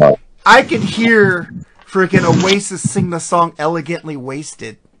 man? they suck. I could hear freaking Oasis sing the song Elegantly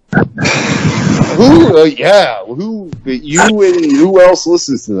Wasted. Who? Yeah. Who? You and who else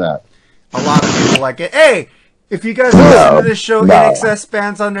listens to that? A lot of people like it. Hey, if you guys listen to this show, In Excess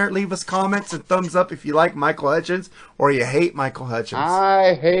fans on there, leave us comments and thumbs up if you like Michael Hutchins or you hate Michael Hutchins.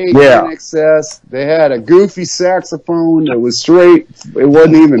 I hate Yeah. In Excess. They had a goofy saxophone that was straight. It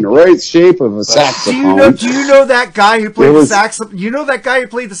wasn't even the right shape of a Do saxophone. you know that guy who played It was- the saxophone? You know that guy who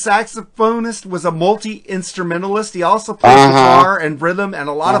played the saxophonist was a multi-instrumentalist. He also played Uh-huh. guitar and rhythm and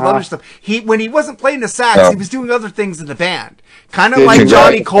a lot of Uh-huh. other stuff. When he wasn't playing the sax, Oh. he was doing other things in the band. Kind of Did like he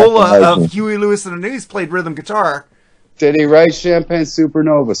Johnny write- Cola of Amazing. Huey Lewis and the News played rhythm guitar. Did he write Champagne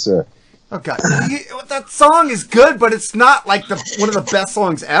Supernova, sir? Oh God, that song is good, but it's not like one of the best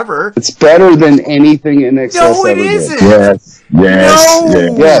songs ever. It's better than anything In Excess No, it ever did. isn't. Yes. Yes. No.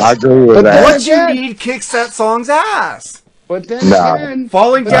 Yes. Yes. I agree with But that. What You again- Need kicks that song's ass. But then No. again,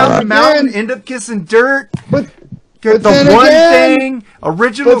 Falling down the again- mountain, end up kissing dirt. But Get the then one again- thing,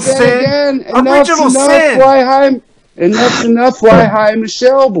 original but then sin, again, original sin. Enough's enough why High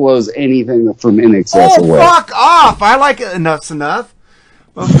Michelle blows anything from In Excess Oh, away. fuck off! I like it. Enough's enough.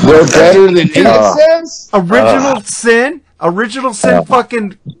 They're better than In Excess? Original sin.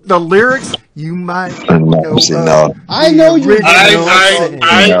 Fucking the lyrics. You might Enough's know. enough. I know you. Original sin.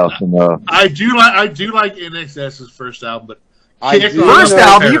 I- Enough. I do like In Excess's first album, but I Kick do on First know-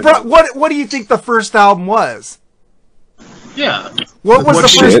 album. What do you think the first album was? yeah. What was What the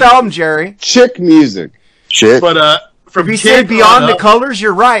first shit? album, Jerry? Chick music. Shit. But from If you say Kick Beyond on the up- Colors,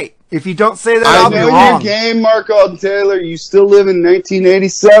 you're right. If you don't say that I album, know you're your wrong. game, Marc Alden Taylor. You still live in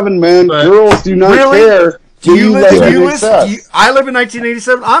 1987, man. But- Girls do not Really? care. Do you like listen? In Do you listen? Excess. I live in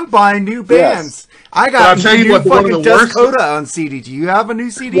 1987. I'm buying new bands. I But got I'll tell you new what, one of fucking the worst- Dust on CD. Do you have a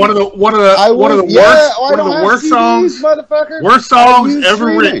new CD? one of the I worst don't one of the have worst CDs, songs motherfucker. worst I songs use ever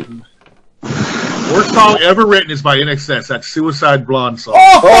streaming. written. Worst song ever written is by In Excess. That Suicide Blonde song.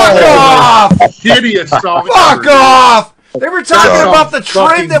 Oh, fuck off! Hideous song. Fuck ever. off! They were talking Yeah. about the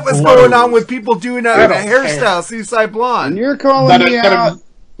Fucking trend that was blows. going on with people doing that I in a don't care. hairstyle, Suicide And Blonde. you're calling That- me that- out.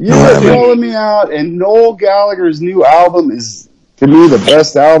 You're calling me out. And Noel Gallagher's new album is, to me, the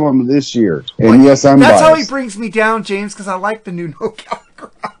best album of this year. And yes, I'm That's how he biased. brings me down, James, because I like the new No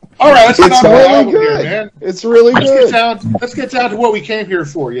Gallagher album. All right, let's get It's down to the really album here, good. man. It's really Let's good. get down to what we came here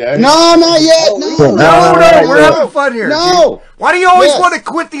for, yeah. No, not yet. No, No, we're having fun here. No. dude. Why do you always Yes. want to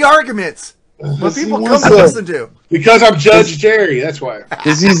quit the arguments? When Because he people come wants to to- listen to. Because I'm Judge Jerry, that's why.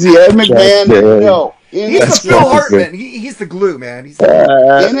 Because he's the Ed McMahon. Jerry. No. He's the Phil Hartman. He's the glue, man. He's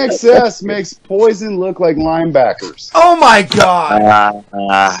In Excess makes Poison look like linebackers. Oh my god!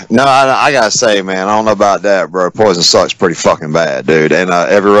 No, I gotta say, man, I don't know about that, bro. Poison sucks pretty fucking bad, dude. And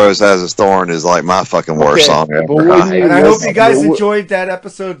Every Rose Has Its Thorn is like my fucking worst Okay, song but ever. wouldn't you- And I hope you guys But- enjoyed that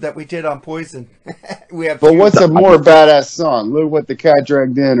episode that we did on Poison. We have. But two. what's a more badass song? Look what the cat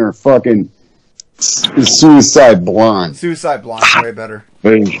dragged in, or fucking Suicide Blonde. Suicide Blonde? Way better.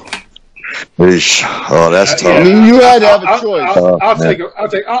 Eesh. Oh, that's I tough. mean, you had to have a choice.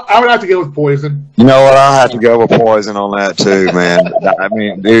 I would have to go with Poison. You know what? I'll have to go with Poison on that too, man. I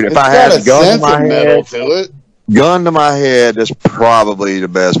mean, dude, if It's I had got a a gun to sense my of metal head, to it. that's probably the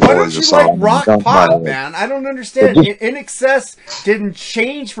best Why don't Poison you song. like rock Gun to my pop, head. man? I don't understand. In Excess didn't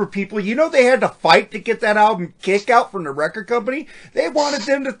change for people. You know they had to fight to get that album kick out from the record company. They wanted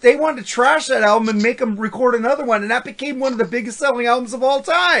to trash that album and make them record another one, and that became one of the biggest selling albums of all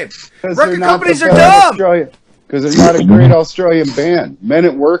time. Record companies are dumb. Because they're not a great Australian band. Men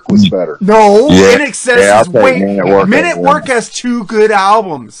at Work was better. No, Yeah. In Excess Yeah, I'll is take way. Men at Work Men over at them. Work has two good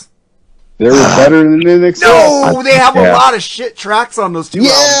albums. They were better than In Excess. No, they have a Yeah. lot of shit tracks on those two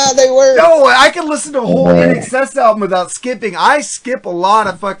Yeah, albums. they were. No, I can listen to a whole In Excess album without skipping. I skip a lot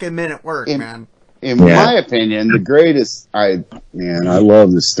of fucking Men at Work, man. In Yeah. my opinion, the greatest. I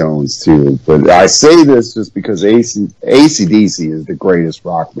love the Stones too, but I say this just because AC/DC is the greatest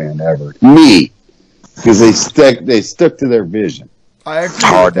rock band ever. Me, because they stuck to their vision. I agree.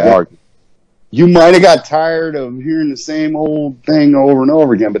 Hard with to that. argue. you might have got tired of hearing the same old thing over and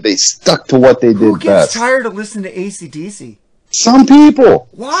over again, but they stuck to what they Who did gets best. tired of listening to AC/DC? Some people.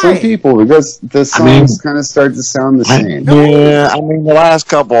 Why? Some people, because the songs kind of start to sound the same. Yeah, I mean, the last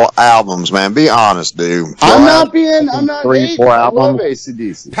couple I'm be honest, dude. I'm not hating. I love albums.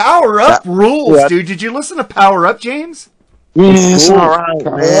 AC/DC. Power Up rules, yeah. dude. Did you listen to Power Up, James? Yeah, it's cool. all right,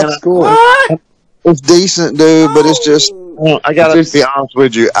 Power man. Up's cool. What? It's decent, dude, but it's just, I gotta be honest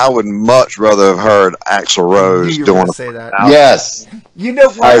with you, I would much rather have heard Axl Rose You were doing gonna a say that. Yes. You know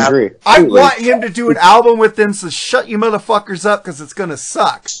what? I agree. I want him to do an album with them, so shut you motherfuckers up, because it's gonna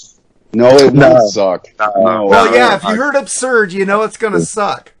suck. No, it won't suck. No. Well, yeah, if you heard Absurd, you know it's gonna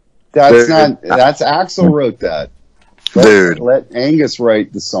suck. That's Axl wrote that. Let Angus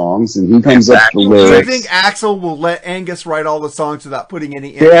write the songs, and he comes up with the Do you lyrics. think Axl will let Angus write all the songs without putting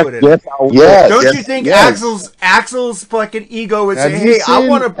any input in it? Yes. Don't you think Axl's fucking ego would say, "Hey, I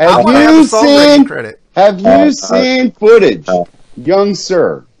want to have have a songwriting credit"? Have you seen footage, young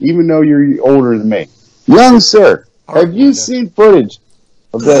sir? Even though you're older than me, young sir, have you seen footage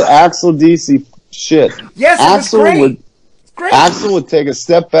of the Axl DC shit? Yes, it was great. Axl would take a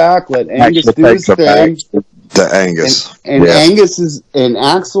step back, let Angus do his thing. To Angus. And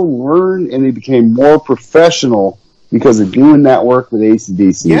Axl learned, and he became more professional because of doing that work with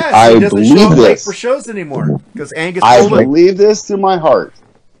AC/DC. Yes, I he doesn't believe show up late this. for shows anymore because Angus I told him. believe this through my heart,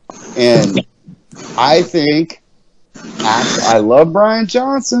 and I think I love Brian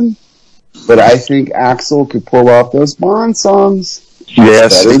Johnson, but I think Axl could pull off those Bond songs.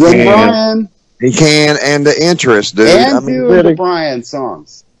 Yes, better he than can. Brian. He can, and the interest, dude. And do the Brian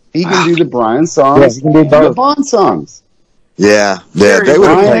songs. He can do the Brian songs he can do and the both. Bond songs. Yeah, Jerry, they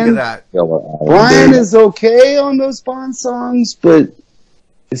what would do you have think of that? Brian is okay on those Bond songs, but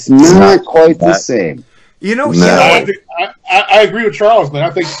it's not quite the same. You know, I agree with Charles, man.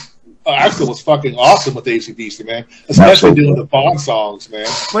 I think Axl was fucking awesome with AC/DC, man. Especially doing the Bond songs, man.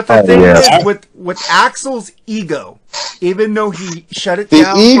 But the thing is, with Axl's ego, even though he shut it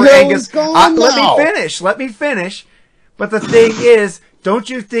down ego for Angus, is gone now. let me finish. But the thing is, don't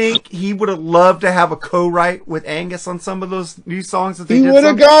you think he would have loved to have a co-write with Angus on some of those new songs that they He did? would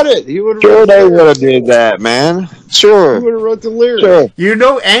have got it. He would have. Sure, they would have did that, man. Sure. He would have wrote the lyrics. Sure. You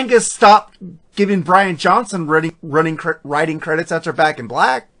know, Angus stopped giving Brian Johnson writing credits after Back in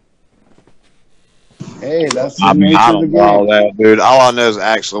Black. Hey, that's the I nature of the don't know all game. that, dude. All I know is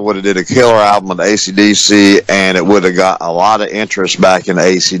Axl would have did a killer album with AC/DC, and it would have got a lot of interest back in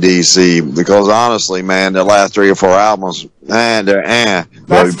AC/DC. Because honestly, man, the last 3 or 4 albums, man, they're That's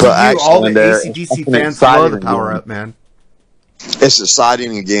put to you, Axl all in the there. AC/DC It's fans exciting love the Power again. Up, man. It's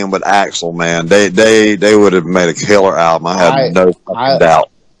exciting again with Axl, man. They would have made a killer album. I have no fucking doubt.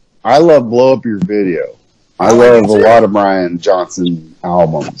 I love Blow Up Your Video. I love a lot of Brian Johnson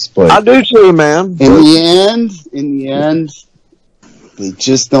albums, but I do too, man. In the end, they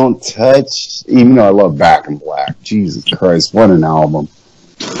just don't touch. Even though I love Back in Black, Jesus Christ, what an album!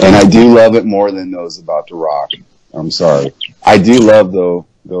 And I do love it more than those About to Rock. I'm sorry, I do love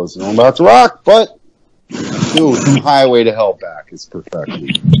those About to Rock, but dude, from Highway to Hell back is perfection.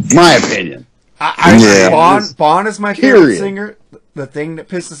 My opinion. Bon is my favorite singer. The thing that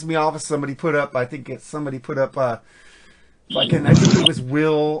pisses me off is somebody put up. I think it was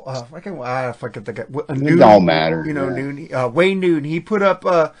Will. It don't matter. You know, Noon. Wayne Noon. He put up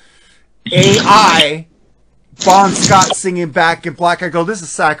AI. Bon Scott singing Back in Black. I go, this is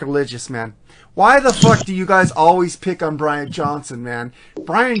sacrilegious, man. Why the fuck do you guys always pick on Brian Johnson, man?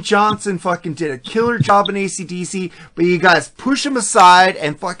 Brian Johnson fucking did a killer job in AC/DC, but you guys push him aside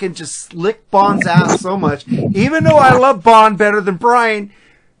and fucking just lick Bond's ass so much. Even though I love Bond better than Brian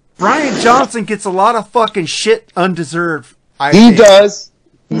Johnson gets a lot of fucking shit undeserved. He does.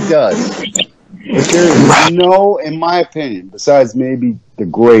 But there is no, in my opinion, besides maybe the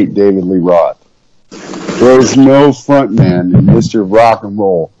great David Lee Roth, there is no frontman in Mr. Rock and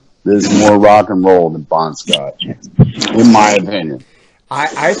Roll. There's more rock and roll than Bon Scott, in my opinion.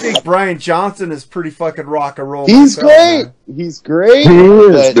 I think Brian Johnson is pretty fucking rock and roll. He's great. He's great. He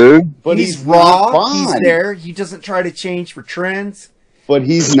is, dude. But he's raw. He's there. He doesn't try to change for trends. But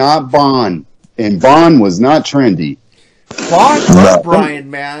he's not Bond. And Bond was not trendy. Bond loved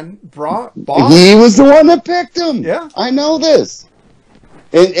Brian, man. Bond. He was the one that picked him. Yeah. I know this.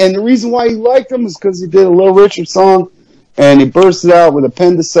 And the reason why he liked him is because he did a Little Richard song. And he bursted out with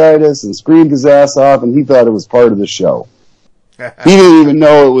appendicitis and screamed his ass off, and he thought it was part of the show. He didn't even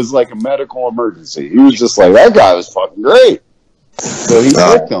know it was like a medical emergency. He was just like, that guy was fucking great. So he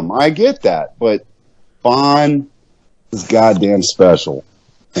picked him. I get that. But Bond is goddamn special.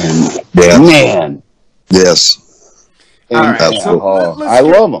 And man. Yes. All right, So, I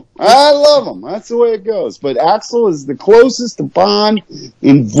love him. I love him. That's the way it goes. But Axl is the closest to Bond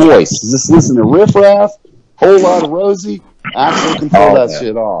in voice. Just listen to Riff Raff, Whole Lot of Rosie. Axl can pull that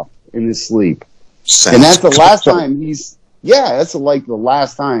shit off in his sleep. And that's the last time that's like the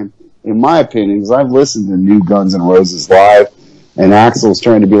last time, in my opinion, because I've listened to new Guns N' Roses live, and Axl's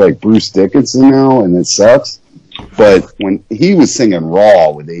trying to be like Bruce Dickinson now, and it sucks. But when he was singing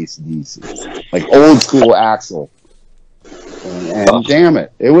Raw with AC/DC, like old school Axl, and damn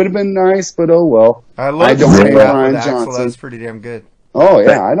it, it would have been nice, but oh well. I don't hate Brian Axl. Johnson. That's pretty damn good. Oh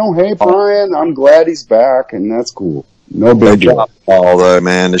yeah, I don't hate Brian. I'm glad he's back, and that's cool. No big deal. Although,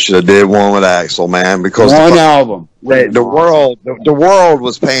 man, they should have did one with Axl, man, because one album. The world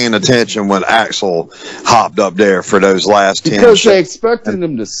was paying attention when Axl hopped up there for those last 10 because they expected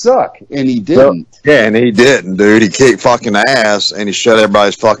him to suck, and he didn't. Yeah, and he didn't, dude. He kicked fucking ass, and he shut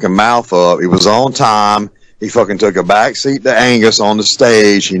everybody's fucking mouth up. He was on time. He fucking took a back seat to Angus on the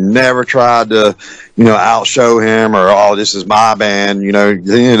stage. He never tried to, outshow him or, oh, this is my band,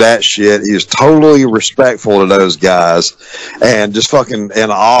 any of that shit. He was totally respectful to those guys and just fucking in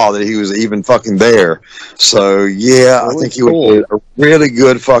awe that he was even fucking there. So, yeah, I think he would do a really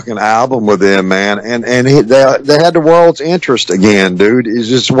good fucking album with him, man. And they had the world's interest again, dude. It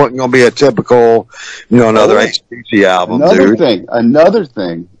just wasn't going to be a typical, another HBC album, dude.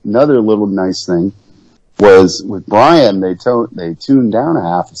 Another little nice thing was with Brian, they tuned down a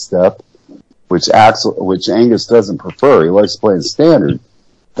half a step, which Angus doesn't prefer. He likes playing standard.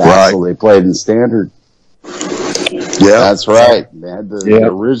 Axl, they played in standard. Yeah, that's right. They had the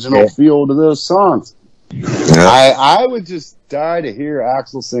original feel to those songs. Yeah. I would just die to hear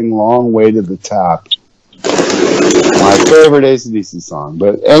Axl sing "Long Way to the Top." My favorite AC/DC song.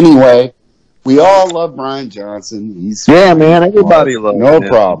 But anyway, we all love Brian Johnson. Man, everybody loves him. No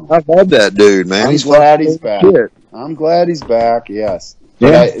problem. I love that dude, man. I'm glad he's back. I'm glad he's back, yes.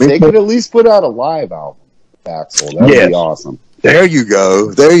 They could at least put out a live album, Axl. That would be awesome. There you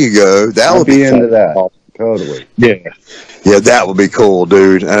go. That would be into that. Totally. Yeah, that would be cool,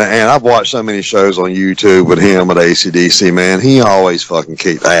 dude. And I've watched so many shows on YouTube with him at AC/DC, man. He always fucking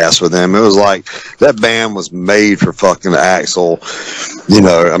kicked ass with them. It was like that band was made for fucking Axl.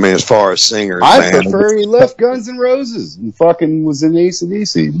 As far as singers, I prefer he left Guns N' Roses and fucking was in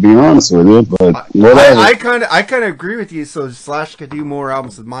AC/DC, to be honest with you. But whatever. I kind of agree with you. So Slash could do more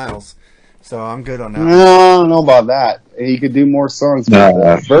albums with Miles. So I'm good on that. No, I don't know about that. He could do more songs with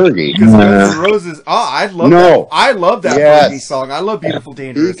Fergie. Because Guns N' Roses. Oh, I love that Fergie song. I love Beautiful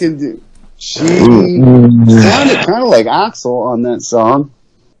Dangerous. He can do. She sounded kind of like Axl on that song,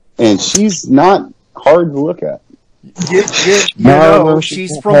 and she's not hard to look at.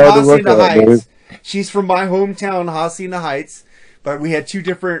 She's from Hacienda Heights. She's from my hometown, Hacienda Heights. But we had two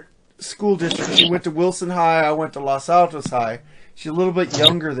different school districts. She went to Wilson High. I went to Los Altos High. She's a little bit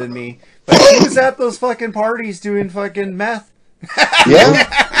younger than me. But she was at those fucking parties doing fucking meth.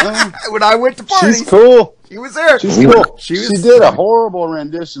 Yeah. When I went to parties. She's cool. She was there. She's cool. She did a horrible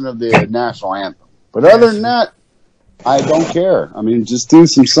rendition of the national anthem. But other than that, I don't care. I mean, just do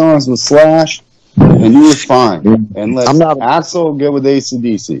some songs with Slash, and you were fine. And let Axl get with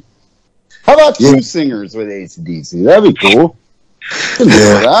AC/DC. How about two singers with AC/DC? That'd be cool. Can do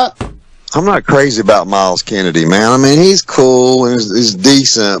that. I'm not crazy about Miles Kennedy, man. I mean, he's cool and he's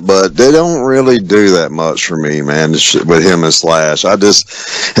decent, but they don't really do that much for me, man, with him and Slash.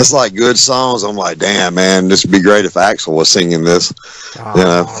 It's like good songs. I'm like, damn, man, this would be great if Axl was singing this.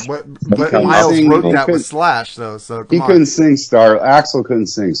 But Miles wrote that with Slash, though, so he couldn't sing Axl couldn't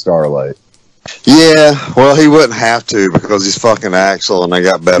sing Starlight. Yeah, well, he wouldn't have to because he's fucking Axl and they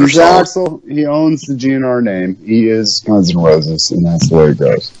got better songs. Axl. He owns the GNR name. He is Guns N' Roses, and that's the way it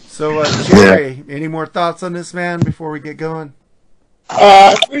goes. So, Jerry, any more thoughts on this, man, before we get going?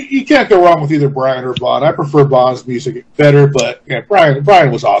 You can't go wrong with either Brian or Bond. I prefer Bond's music better, but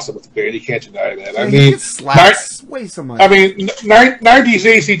Brian was awesome with the band. You can't deny that. I mean, way so much. I mean, 90s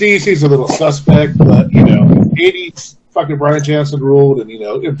AC/DC is a little suspect, but 80s fucking Brian Johnson ruled,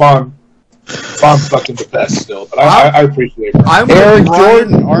 and Bond's fucking the best still. But I appreciate it. I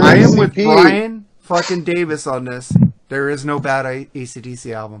am with Brian fucking Davis on this. There is no bad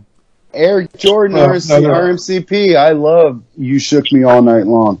AC/DC album. Eric Jordan, RMCP. I love You Shook Me All Night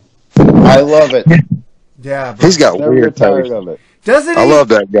Long. I love it. Yeah, he's got weird tired of it. Doesn't he? I love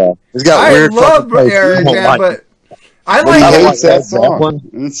that guy. He's got weird. I love Eric, but I like that song.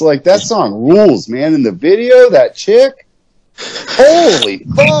 And it's like that song rules, man. In the video, that chick. Holy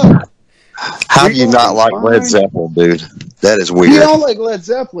fuck! How do you not like Led Zeppelin, dude? That is weird. You don't like Led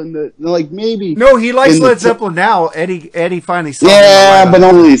Zeppelin, maybe. No, he likes Led Zeppelin now. Eddie finally saw him. Yeah, but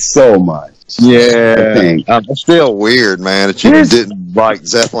only so much. Yeah, I think. it's still weird, man, that you didn't like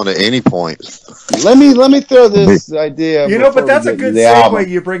Zeppelin at any point. Let me throw this idea. You know, but before that's we a get good into the segue. album.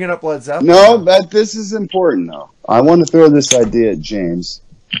 You bringing up Led Zeppelin. No, this is important though. I want to throw this idea at James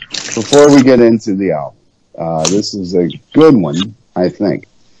before we get into the album. This is a good one, I think.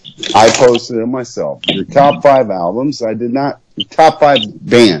 I posted it myself. Your top 5 albums. I did not top 5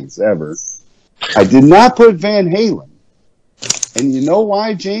 bands ever. I did not put Van Halen. And you know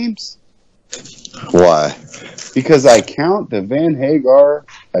why, James? Why? Because I count the Van Hagar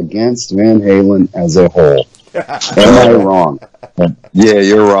against Van Halen as a whole. Am I wrong? Yeah,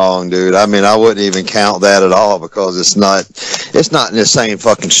 you're wrong, dude. I mean, I wouldn't even count that at all because it's not in the same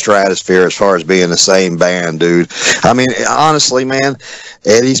fucking stratosphere as far as being the same band, dude. I mean, honestly, man,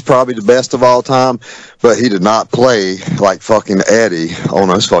 Eddie's probably the best of all time, but he did not play like fucking Eddie on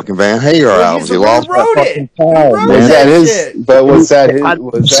those fucking Van Hagar albums. He lost wrote that it. fucking time, Wrote man. Was that his? shit. But was that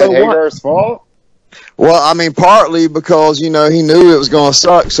So what? Hagar's fault? Well, I mean, partly because, he knew it was going to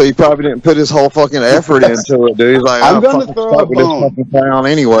suck, so he probably didn't put his whole fucking effort into it, dude. He's like, I'm I'm gonna fucking throw stuck a with this bone. fucking clown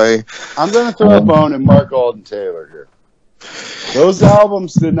anyway. I'm going to throw a bone at Marc Alden Taylor here. Those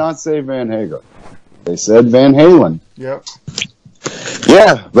albums did not say Van Hagar. They said Van Halen. Yep.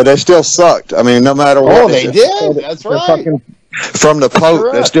 Yeah, but they still sucked. I mean, no matter what. Oh, they did? That's they're right. fucking, from the Pope,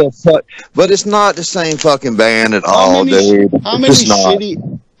 they correct. still suck. But it's not the same fucking band at all, dude. How It's many just not.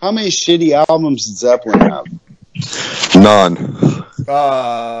 shitty albums did Zeppelin have? None.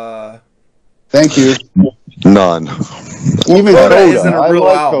 Thank you. None. Even Coda Coda. isn't a I real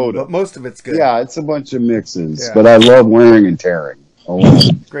like album, Coda. but most of it's good. Yeah, it's a bunch of mixes, Yeah. but I love Wearing and Tearing.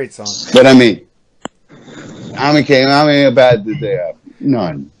 Great song. But I mean, how many bad did they have?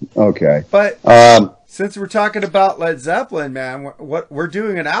 None. Okay. But Um, since we're talking about Led Zeppelin, man, we're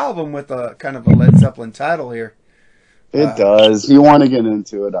doing an album with a kind of a Led Zeppelin title here. it does. You want to get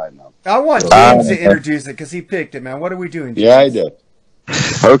into it? I know. I want James to introduce it because he picked it, man. What are we doing, James? Yeah, I did.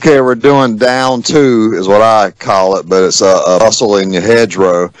 Okay, we're doing Down 2 is what I call it, but it's a Bustle in Your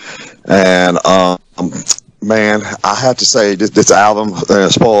Hedgerow. And, man, I have to say, this album,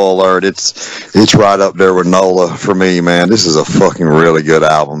 spoiler alert, it's right up there with NOLA for me, man. This is a fucking really good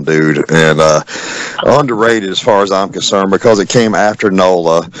album, dude. And underrated as far as I'm concerned because it came after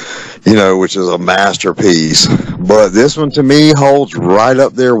NOLA, which is a masterpiece. But this one, to me, holds right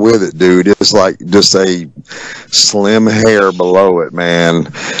up there with it, dude. It's like just a slim hair below it, man,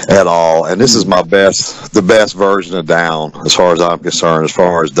 at all. And this is the best version of Down as far as I'm concerned, as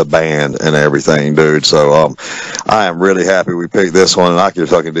far as the band and everything, dude. So I am really happy we picked this one, and I could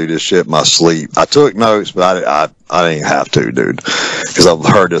fucking do this shit in my sleep. I took notes, but I didn't have to, dude, because I've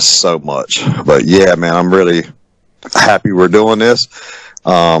heard this so much. But yeah, man, I'm really happy we're doing this,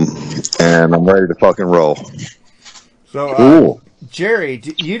 and I'm ready to fucking roll. So, Cool. Jerry,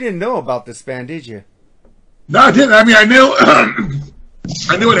 you didn't know about this band, did you? No, I didn't. I mean, I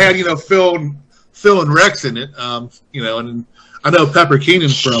knew it had Phil and Rex in it. And I know Pepper Keenan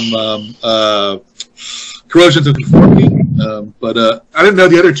from Corrosion to Conformity, but I didn't know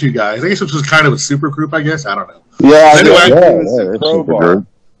the other two guys. I guess it was kind of a super group. I guess I don't know. Yeah, Anyway, it's Crowbar.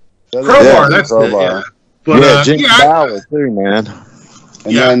 Crowbar, that's it. Yeah. But Jim Bauer too, man.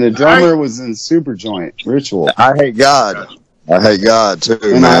 And then the drummer was in Superjoint, Ritual. I Hate God. I Hate God too,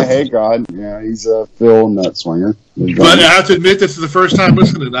 And man. I Hate God. Yeah, he's a Phil Nutswinger. But I have to admit, this is the first time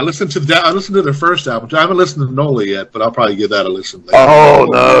listening. I listened to their first album. I haven't listened to NOLA yet, but I'll probably give that a listen later. Oh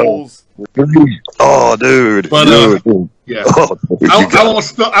no! Oh, dude. But dude. yeah, Oh, dude,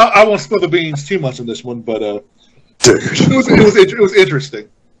 I won't spill the beans too much on this one, but dude, it was interesting.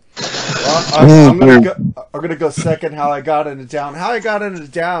 Well, I'm gonna go second. How I got into Down. How I got into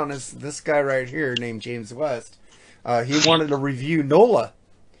Down is this guy right here named James West. He wanted to review NOLA,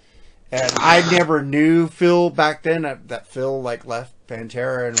 and I never knew Phil back then. That Phil left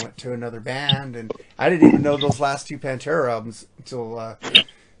Pantera and went to another band, and I didn't even know those last 2 Pantera albums until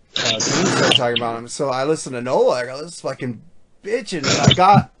James started talking about them. So I listened to NOLA. I go, this is fucking bitchin', and I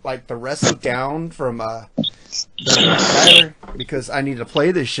got the rest of Down from Tyler because I need to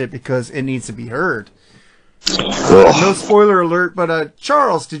play this shit because it needs to be heard. No spoiler alert, but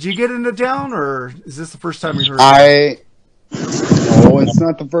Charles, did you get into Down, or is this the first time you heard it? It's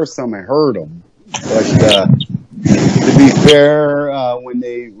not the first time I heard them. But to be fair, when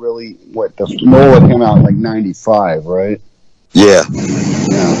they really, the NOLA came out in 95, right? Yeah.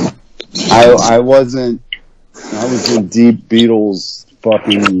 Yeah. I was in deep Beatles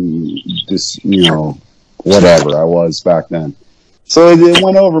fucking, just, whatever I was back then. So it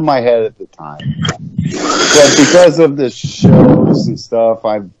went over my head at the time. But because of the shows and stuff,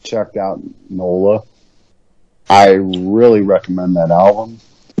 I've checked out NOLA. I really recommend that album.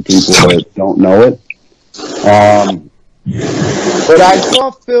 for people that don't know it. But I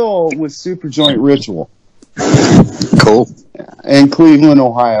saw Phil with Superjoint Ritual. Cool. In Cleveland,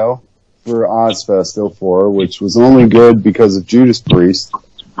 Ohio, for Ozfest 04, which was only good because of Judas Priest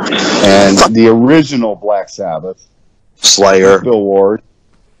and the original Black Sabbath. Slayer. Bill Ward.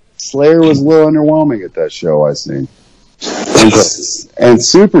 Slayer was a little underwhelming at that show, I seen. And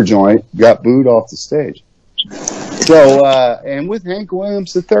Superjoint got booed off the stage. So, and with Hank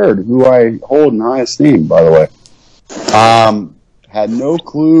Williams III, who I hold in high esteem, by the way, had no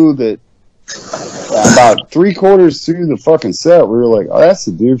clue that about 3/4 through the fucking set, we were like, oh, that's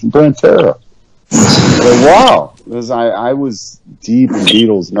the dude from Pantera. Like, wow. Because I was deep in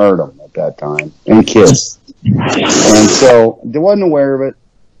Beatles nerdom at that time, and Kiss. And so, I wasn't aware of it.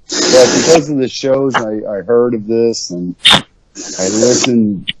 But because of the shows, I heard of this, and I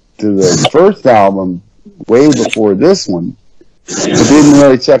listened to the first album way before this one, but didn't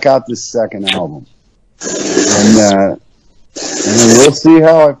really check out this second album. And we'll see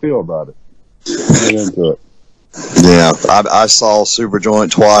how I feel about it. Get into it. Yeah, I saw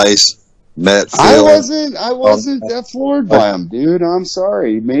Superjoint twice. Met Phil. I wasn't that floored by him, dude. I'm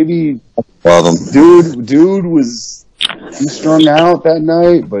sorry. Maybe love him. Dude was strung out that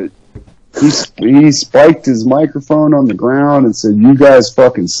night, but he spiked his microphone on the ground and said, "You guys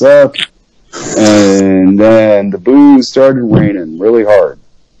fucking suck." And then the boos started raining really hard.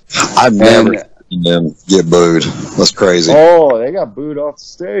 I've never seen them get booed. That's crazy. Oh, they got booed off the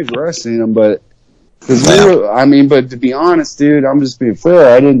stage where I seen them, but but to be honest, dude, I'm just being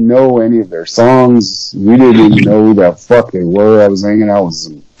fair. I didn't know any of their songs. We didn't even know who the fuck they were. I was hanging out with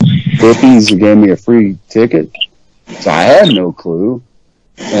some hippies who gave me a free ticket, so I had no clue.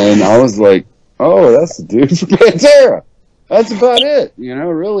 And I was like, "Oh, that's the dude from Pantera." That's about it,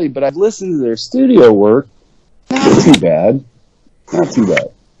 really. But I've listened to their studio work. Not too bad.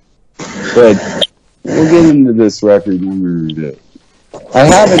 But we'll get into this record when we review it. I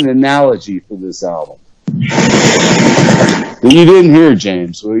have an analogy for this album that you didn't hear,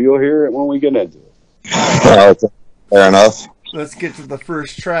 James. So you'll hear it when we get into it. Fair enough. Let's get to the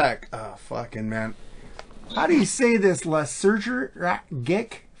first track. Oh, fucking man. How do you say this? Lysergic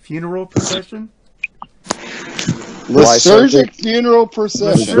funeral procession? Lysergic funeral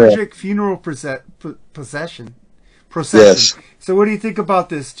procession. Lysergic funeral procession. Yes. So what do you think about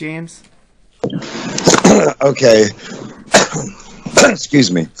this, James? Okay.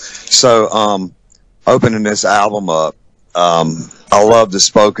 Excuse me. So, opening this album up, I love the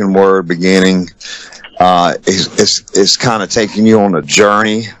spoken word beginning. It's kind of taking you on a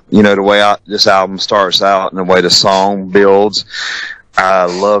journey, the way this album starts out and the way the song builds. I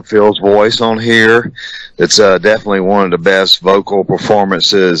love Phil's voice on here. It's definitely one of the best vocal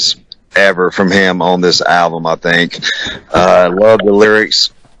performances ever from him on this album, I think. I love the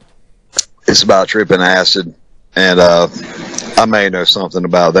lyrics. It's about tripping acid, and I may know something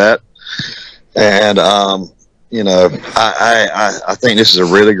about that. And I think this is a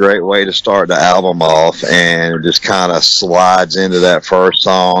really great way to start the album off, and it just kind of slides into that first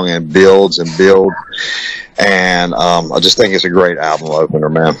song and builds and builds. And I just think it's a great album opener,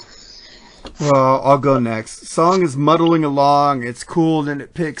 man. Well, I'll go next. Song is muddling along. It's cool, then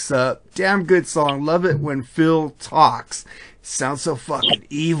it picks up. Damn good song. Love it when Phil talks. Sounds so fucking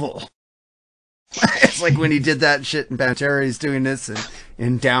evil. It's like when he did that shit in Pantera, he's doing this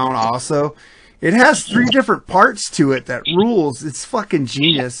in Down also. It has 3 different parts to it that rules. It's fucking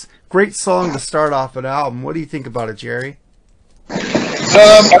genius. Great song to start off an album. What do you think about it, Jerry?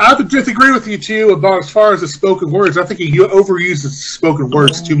 I would disagree with you, too, about as far as the spoken words. I think he overuses spoken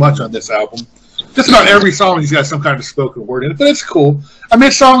words too much on this album. Just about every song he's got some kind of spoken word in it, but it's cool. I mean,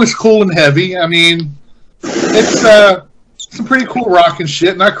 this song is cool and heavy. I mean, it's some pretty cool rock and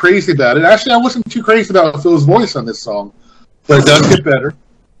shit. Not crazy about it. Actually, I wasn't too crazy about Phil's voice on this song, but it does get better.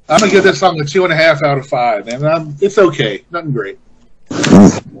 I'm going to give this song a 2.5 out of 5, man. It's okay. Nothing great. Damn.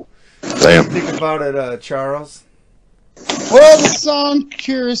 What do you think about it, Charles? Well, the song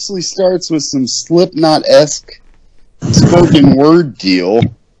curiously starts with some Slipknot-esque spoken word deal,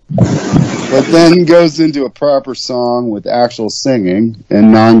 but then goes into a proper song with actual singing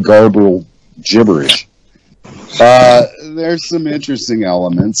and non-garbled gibberish. There's some interesting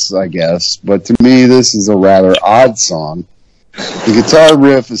elements, I guess, but to me, this is a rather odd song. The guitar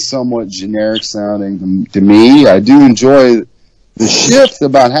riff is somewhat generic sounding to me. I do enjoy the shift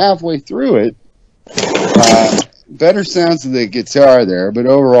about halfway through it. Better sounds of the guitar there, but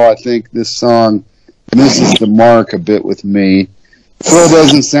overall I think this song misses the mark a bit with me. Phil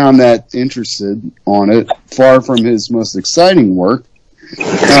doesn't sound that interested on it, far from his most exciting work.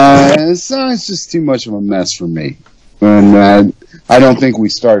 The song is just too much of a mess for me. And I don't think we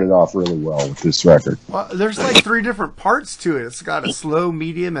started off really well with this record. Well, there's like 3 different parts to it. It's got a slow,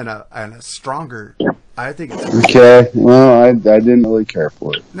 medium, and a stronger. I think it's okay. Well, I didn't really care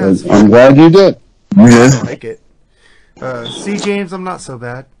for it. No, I'm glad you did. I like it. See, James, I'm not so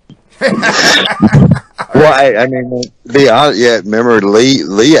bad. Well, I mean, to be honest, remember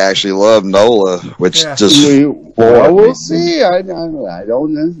Lee actually loved Nola, which just. Well, we'll see. I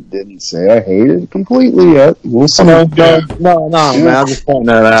didn't say I hated it completely yet. We'll see. No, man. I'm just pointing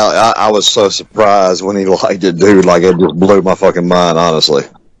that out. I was so surprised when he liked it, dude. Like, it just blew my fucking mind, honestly.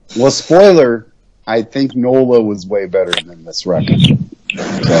 Well, spoiler, I think Nola was way better than this record.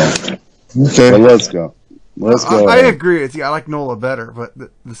 So, okay. Let's go. I agree with you. I like Nola better, but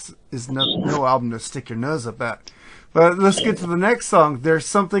this is no album to stick your nose up at. But let's get to the next song. There's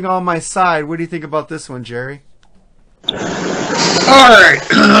Something on My Side. What do you think about this one, Jerry? All right.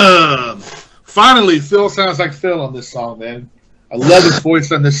 Finally, Phil sounds like Phil on this song, man. I love his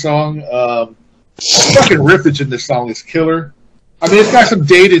voice on this song. Fucking riffage in this song is killer. I mean, it's got some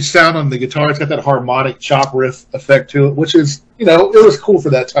dated sound on the guitar. It's got that harmonic chop riff effect to it, which is, it was cool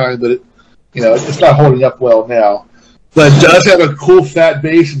for that time, but it's not holding up well now. But it does have a cool fat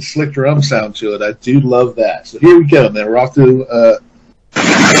bass and slick drum sound to it. I do love that. So here we go, man. We're off to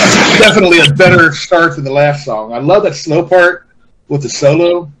definitely a better start than the last song. I love that slow part with the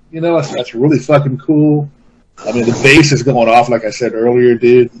solo. That's really fucking cool. I mean, the bass is going off, like I said earlier,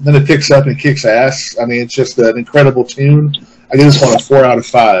 dude. Then it picks up and kicks ass. I mean, it's just an incredible tune. I give this one a 4 out of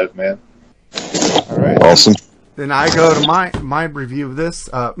 5, man. All right. Awesome. Then I go to my review of this.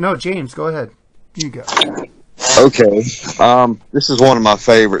 No, James, go ahead. You go. Okay. This is one of my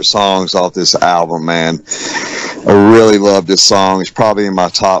favorite songs off this album, man. I really love this song. It's probably in my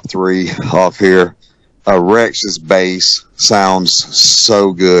top 3 off here. Rex's bass sounds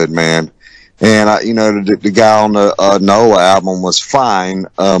so good, man. And the guy on the Nola album was fine,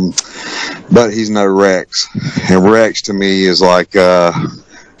 but he's no Rex. And Rex to me is like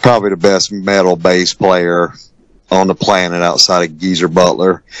probably the best metal bass player on the planet outside of Geezer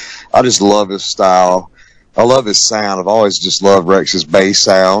Butler. I just love his style. I love his sound. I've always just loved Rex's bass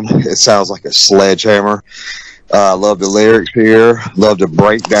sound. It sounds like a sledgehammer. I love the lyrics here. Love the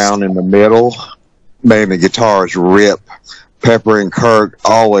breakdown in the middle. Man, the guitars rip. Pepper and Kirk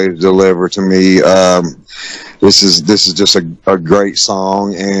always deliver to me. This is just a great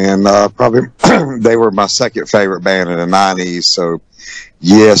song, and probably they were my second favorite band in the 90s. So,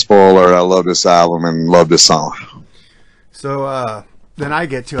 yeah, spoiler alert, I love this album and love this song. So then I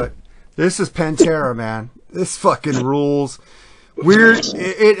get to it. This is Pantera, man. This fucking rules. Weird.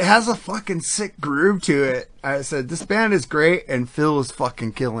 It has a fucking sick groove to it. I said, this band is great, and Phil is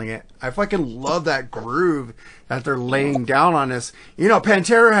fucking killing it. I fucking love that groove that they're laying down on this.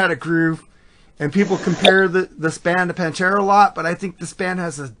 Pantera had a groove, and people compare this band to Pantera a lot, but I think this band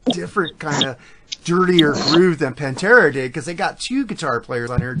has a different kind of dirtier groove than Pantera did, because they got 2 guitar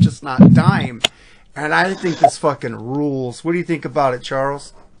players on here, just not Dime. And I think this fucking rules. What do you think about it,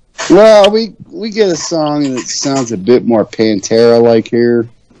 Charles? Well, we get a song that sounds a bit more Pantera-like here.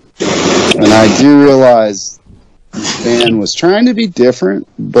 And I do realize the band was trying to be different,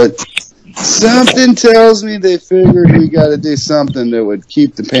 but something tells me they figured we got to do something that would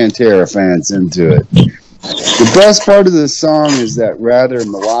keep the Pantera fans into it. The best part of this song is that rather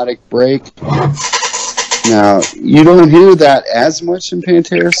melodic break. Now, you don't hear that as much in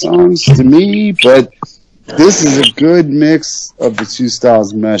Pantera songs to me, but this is a good mix of the 2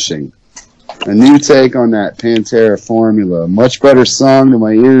 styles meshing. A new take on that Pantera formula. Much better song to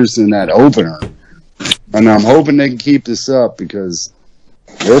my ears than that opener. And I'm hoping they can keep this up, because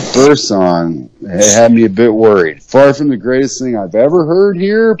their first song had me a bit worried. Far from the greatest thing I've ever heard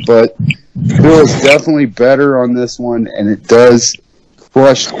here, but Phil is definitely better on this one, and it does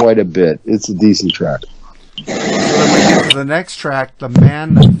crush quite a bit. It's a decent track. So then we get to the next track, The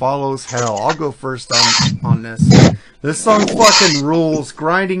Man That Follows Hell. I'll go first on this. This song fucking rules.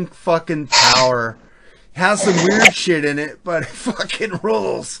 Grinding fucking power. Has some weird shit in it, but it fucking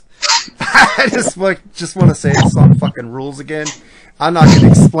rules. I just want to say this song fucking rules again. I'm not going to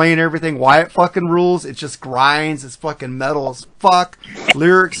explain everything, why it fucking rules. It just grinds. It's fucking metal as fuck.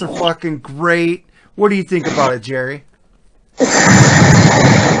 Lyrics are fucking great. What do you think about it, Jerry?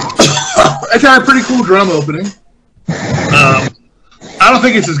 It's got a pretty cool drum opening. I don't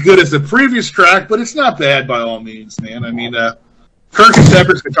think it's as good as the previous track, but it's not bad by all means, man. I mean, Kirk and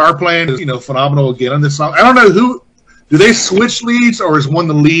Shepard's guitar playing is, phenomenal again on this song. I don't know do they switch leads, or is one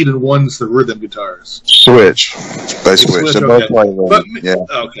the lead and one's the rhythm guitars? Switch. They switch. They both play but, yeah.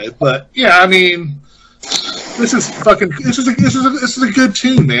 Okay, but yeah, I mean, this is a good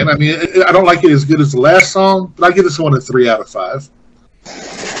tune, man. I mean, I don't like it as good as the last song, but I give this one a 3 out of 5.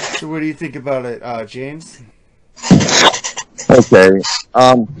 So what do you think about it, James? Okay.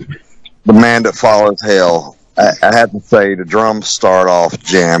 The Man That Follows Hell. I have to say the drums start off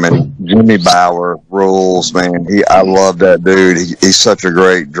jamming. Jimmy Bower rules, man. I love that dude. He's such a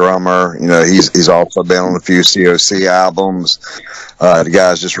great drummer. You know, he's also been on a few COC albums. The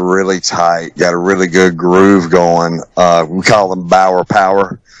guy's just really tight. Got a really good groove going. We call them Bower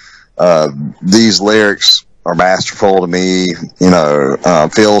Power. These lyrics are masterful to me. You know,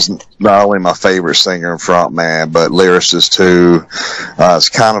 Phil's not only my favorite singer and frontman, but lyricist too. It's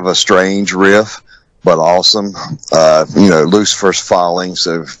kind of a strange riff, but awesome. You know, Lucifer's Falling,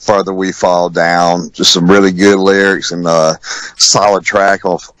 so Further We Fall Down. Just some really good lyrics and solid track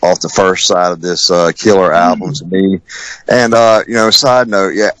off the first side of this killer album to me. And you know, side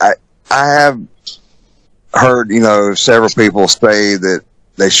note, yeah, I have heard, you know, several people say that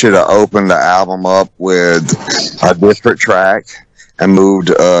they should have opened the album up with a different track and moved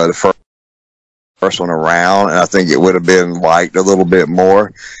the first one around, and I think it would have been liked a little bit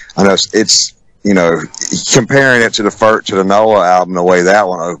more. I know it's you know, comparing it to the Noah album, the way that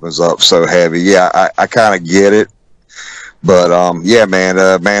one opens up so heavy. Yeah, I kind of get it, but yeah, man,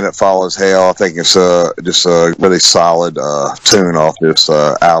 Man That Follows Hell. I think it's just a really solid tune off this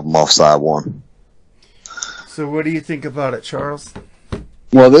album off side one. So what do you think about it, Charles?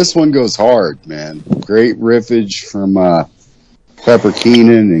 Well, this one goes hard, man. Great riffage from Pepper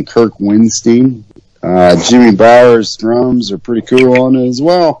Keenan and Kirk Winstein. Jimmy Bower's drums are pretty cool on it as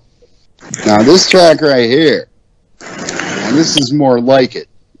well. Now, this track right here, and this is more like it.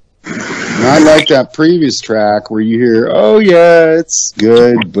 And I like that previous track where you hear, oh, yeah, it's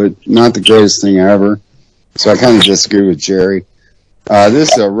good, but not the greatest thing ever. So I kind of disagree with Jerry.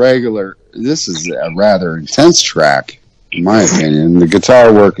 This is a rather intense track, in my opinion. The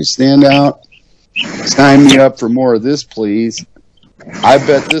guitar work is standout. Sign me up for more of this, please. I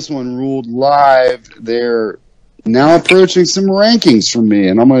bet this one ruled live. They're now approaching some rankings from me,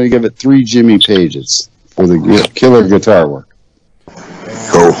 and I'm going to give it 3 Jimmy Pages for the killer guitar work.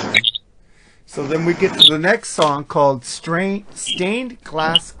 Cool. So then we get to the next song called Stained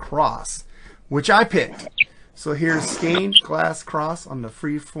Glass Cross, which I picked. So here's Stained Glass Cross on the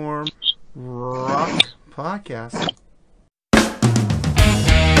Freeform Rock Podcast.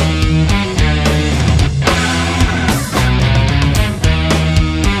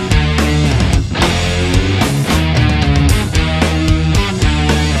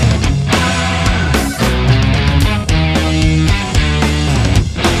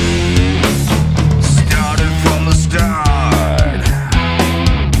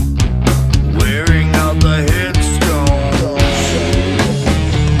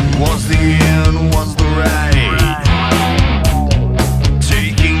 Was the end, was the right?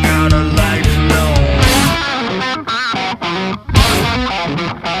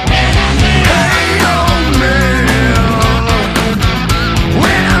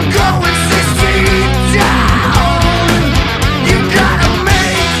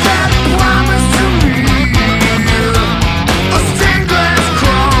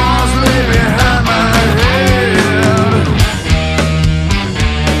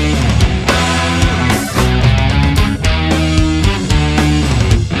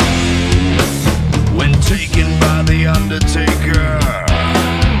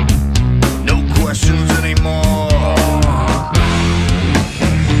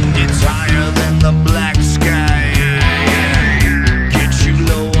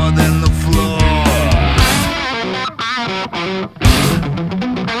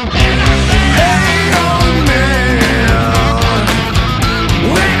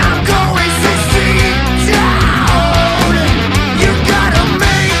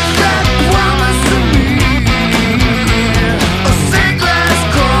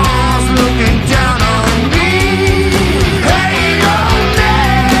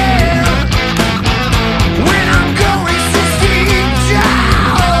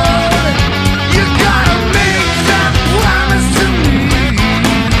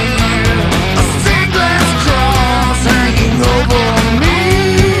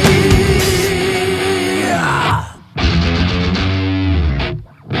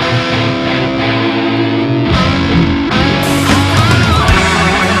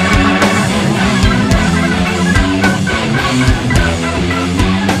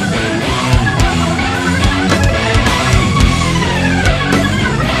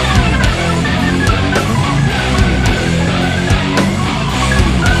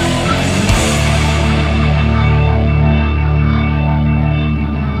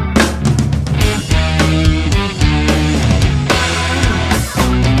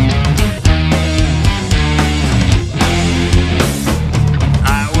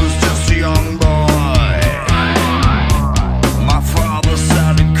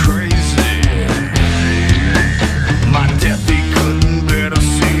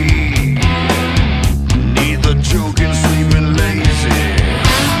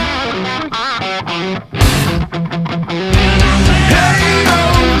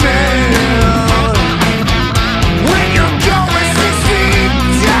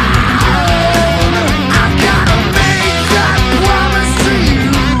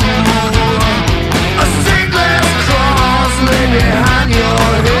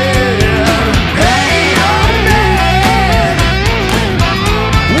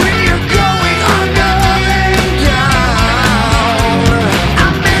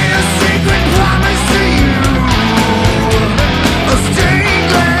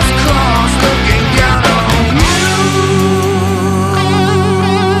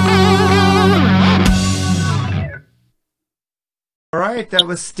 right, that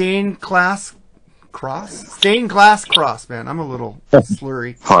was Stained Glass Cross, man. I'm a little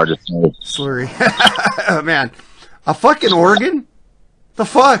slurry. Hard to say. Slurry. Man, a fucking organ? The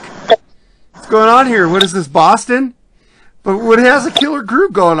fuck? What's going on here? What is this, Boston? But what has a killer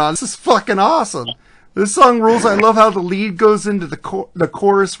groove going on? This is fucking awesome. This song rules. I love how the lead goes into the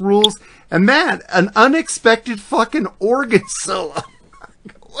chorus rules. And man, an unexpected fucking organ solo.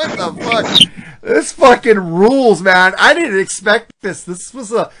 What the fuck? This fucking rules, man. I didn't expect this. This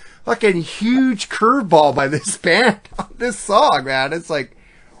was a fucking huge curveball by this band on this song, man. It's like,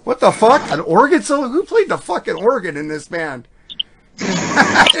 what the fuck? An organ solo? Who played the fucking organ in this band?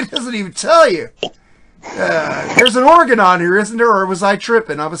 It doesn't even tell you. There's an organ on here, isn't there? Or was I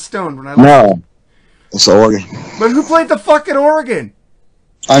tripping? I was stoned when I listened. No. It's the organ. But who played the fucking organ?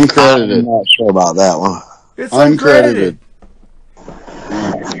 Uncredited. I'm not sure about that one. It's uncredited.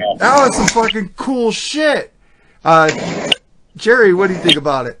 That was some fucking cool shit. Jerry, what do you think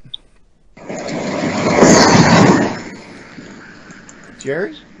about it?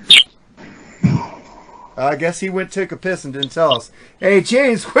 Jerry? I guess he took a piss and didn't tell us. Hey,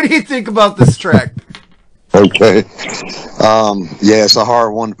 James, what do you think about this track? Okay. Yeah, it's a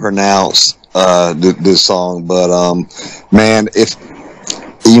hard one to pronounce, this song, but, man, if,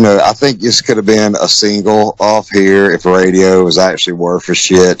 I think this could have been a single off here if radio was actually worth a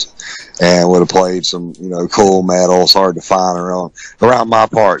shit and would have played some, cool metal. It's hard to find around my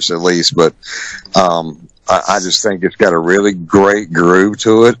parts at least, but, I just think it's got a really great groove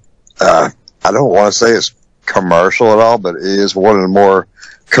to it. I don't want to say it's commercial at all, but it is one of the more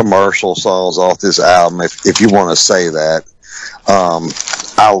commercial songs off this album, if you want to say that.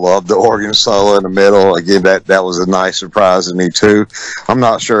 I love the organ solo in the middle. Again, that was a nice surprise to me too. I'm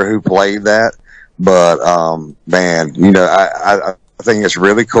not sure who played that, but man, I think it's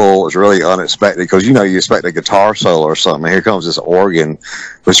really cool. It's really unexpected because you expect a guitar solo or something. And here comes this organ,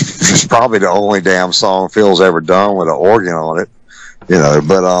 which is probably the only damn song Phil's ever done with an organ on it.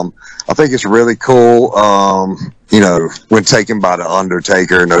 But I think it's really cool. When taken by the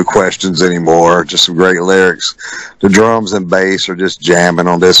Undertaker, no questions anymore. Just some great lyrics. The drums and bass are just jamming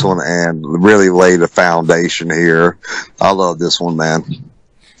on this one and really laid a foundation here. I love this one, man.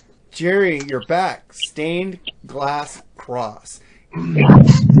 Jerry, you're back. Stained Glass Cross.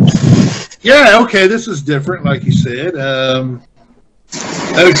 Yeah, okay, this is different, like you said.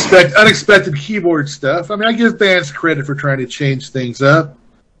 Unexpected keyboard stuff. I mean, I give bands credit for trying to change things up.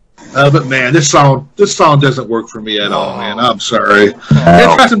 But man, this song doesn't work for me at all, man. I'm sorry.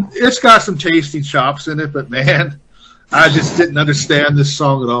 It's got some tasty chops in it, but man, I just didn't understand this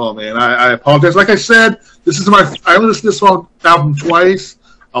song at all, man. I apologize. Like I said, I listened to this album twice.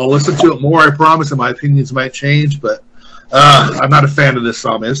 I'll listen to it more, I promise, and my opinions might change, but I'm not a fan of this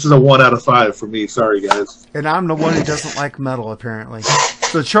song, man. This is a 1 out of 5 for me. Sorry, guys. And I'm the one who doesn't like metal, apparently.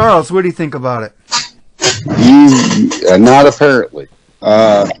 So, Charles, what do you think about it? Not apparently.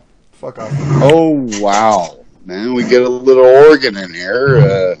 Fuck off. Oh, wow. Man, we get a little organ in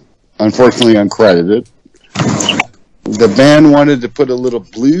here. Unfortunately, uncredited. The band wanted to put a little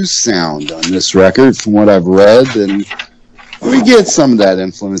blues sound on this record, from what I've read, and we get some of that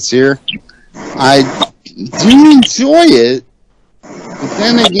influence here. I do enjoy it, but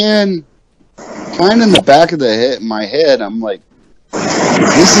then again, kind of in the back of my head, I'm like,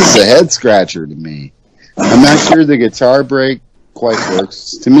 this is a head scratcher to me. I'm not sure the guitar break quite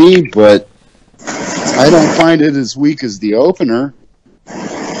works to me, but I don't find it as weak as the opener.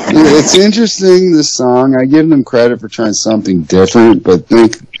 It's interesting, this song. I give them credit for trying something different, but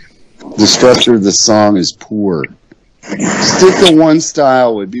think the structure of the song is poor. Stick to one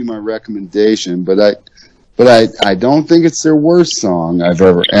style would be my recommendation, but I don't think it's their worst song I've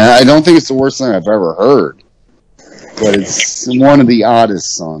ever, and I don't think it's the worst song I've ever heard, but it's one of the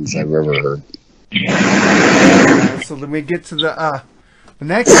oddest songs I've ever heard. So then we get to the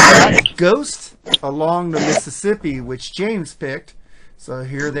next track, Ghost Along the Mississippi, which James picked. So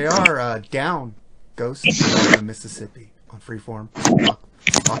here they are, Down, Ghost Along the Mississippi on Freeform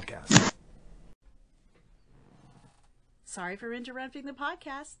Podcast. Sorry for interrupting the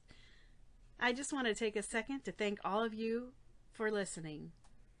podcast. I just want to take a second to thank all of you for listening.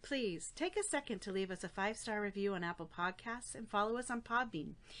 Please take a second to leave us a 5-star review on Apple Podcasts and follow us on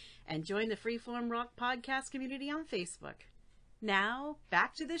Podbean. And join the Freeform Rock Podcast community on Facebook. Now,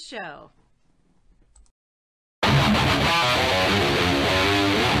 back to the show.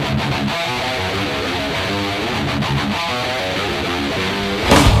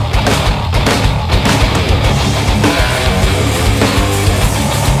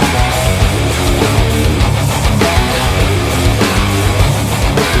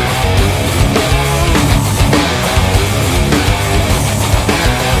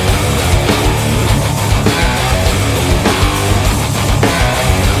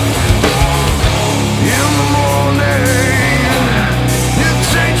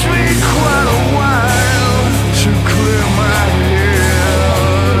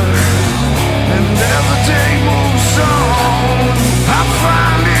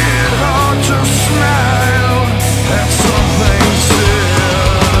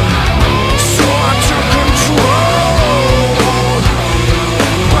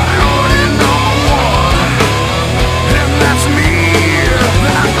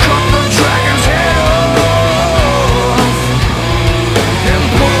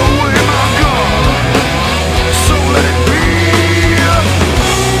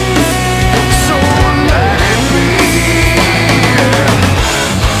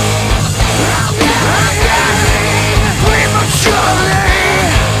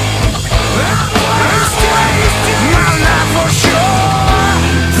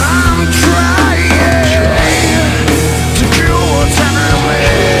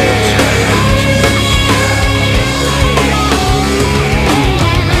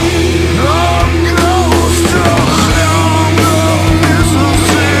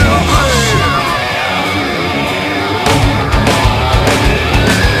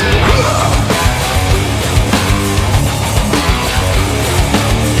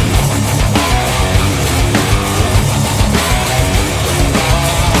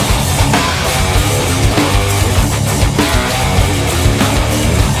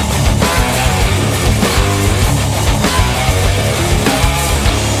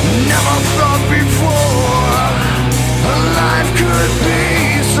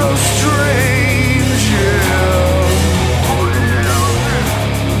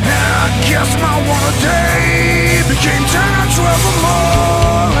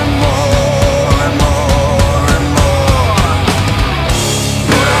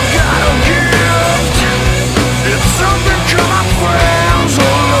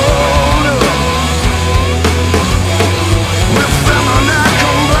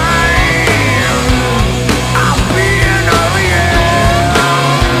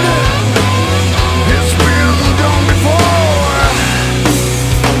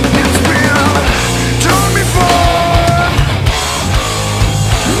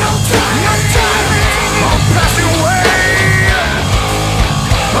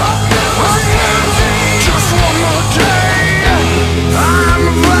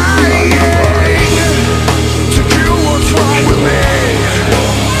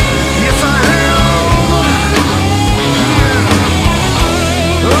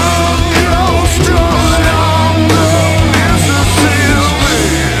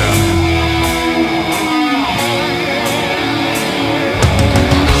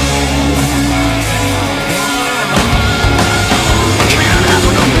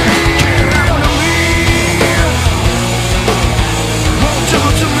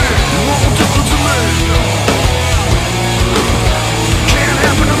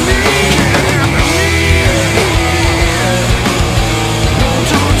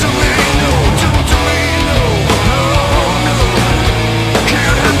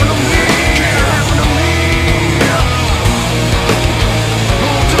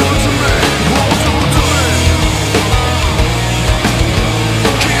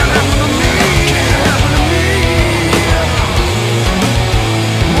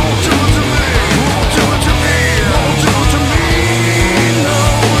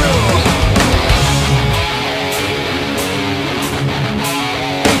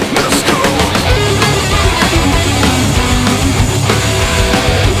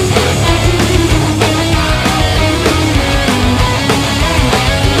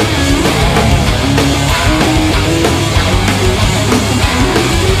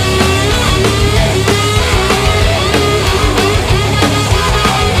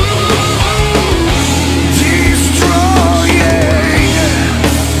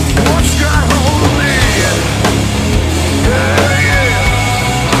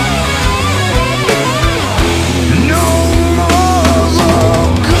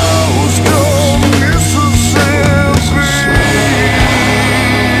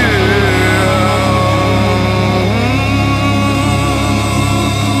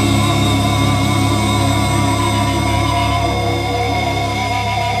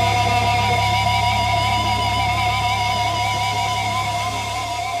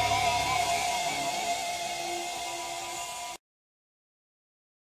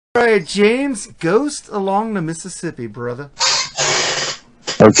 right, James, Ghost Along the Mississippi, brother.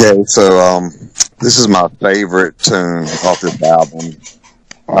 Okay, so this is my favorite tune off this album.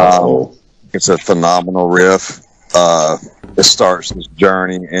 It's a phenomenal riff. It starts this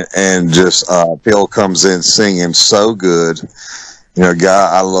journey, and just Phil comes in singing so good. You know,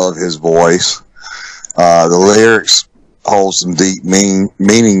 guy, I love his voice. The lyrics hold some deep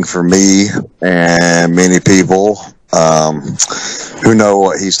meaning for me and many people who know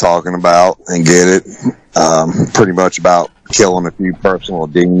what he's talking about and get it. Pretty much about killing a few personal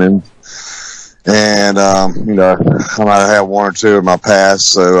demons. And, you know, I might have one or two in my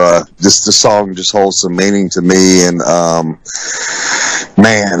past, so just the song just holds some meaning to me. And,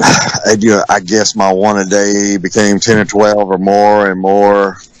 man, I guess my one a day became 10 or 12 or more and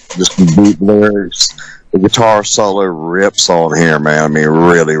more. Just the deep lyrics. The guitar solo rips on here, man. I mean,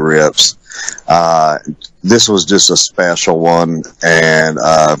 really rips. This was just a special one, and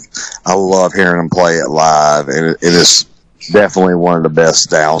I love hearing him play it live, and it is definitely one of the best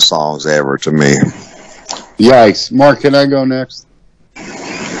Down songs ever to me. Yikes. Mark, can I go next?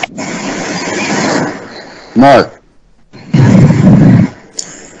 Mark. I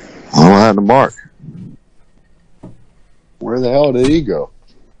don't have to Mark. Where the hell did he go?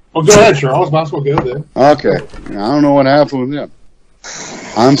 Well, go ahead, Charles. Might as well go then. Okay. I don't know what happened with him.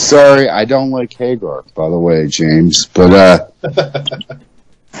 I'm sorry. I don't like Hagar, by the way, James. But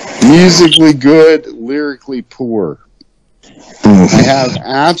musically good, lyrically poor. I have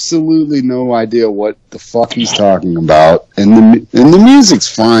absolutely no idea what the fuck he's talking about, and the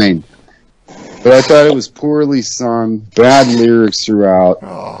music's fine, but I thought it was poorly sung, bad lyrics throughout.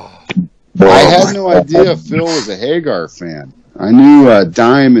 I had no idea Phil was a Hagar fan. I knew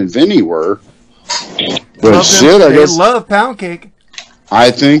Dime and Vinny were, but shit, I guess they love Pound Cake. I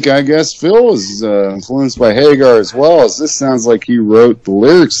guess Phil was influenced by Hagar as well, as this sounds like he wrote the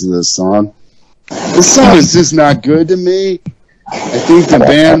lyrics of this song. This song is just not good to me. I think the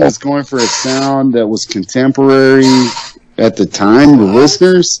band was going for a sound that was contemporary at the time, the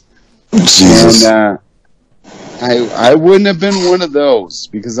listeners. Jesus. And I wouldn't have been one of those,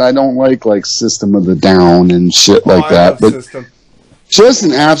 because I don't like System of the Down and shit like that. But System. Just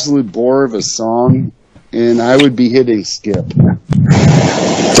an absolute bore of a song, and I would be hitting skip.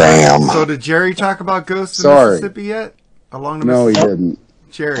 Damn. So did Jerry talk about Ghost in Mississippi yet? No, he didn't.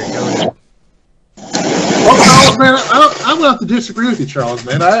 Jerry, go ahead. Well, Charles, man, I'm going to have to disagree with you, Charles,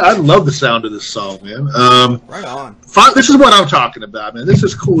 man. I love the sound of this song, man. Right on. This is what I'm talking about, man. This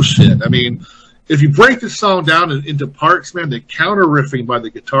is cool shit. I mean, if you break this song down into parts, man, the counter riffing by the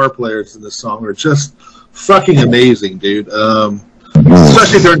guitar players in this song are just fucking amazing, dude.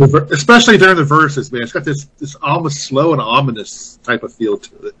 Especially during the verses, man. It's got this almost slow and ominous type of feel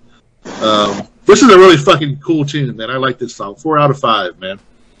to it. This is a really fucking cool tune, man. I like this song. 4 out of 5, man.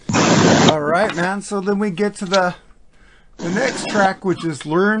 All right, man. So then we get to the next track, which is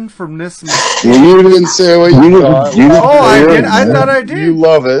Learn from This Mistake. Well, you didn't say what you thought. I did. I thought I did. You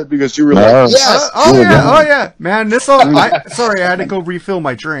love it because you were like, yes. Oh yeah. Man, this song. Sorry, I had to go refill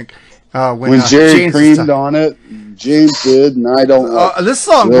my drink. When Jerry James creamed on it, James did, and I don't. This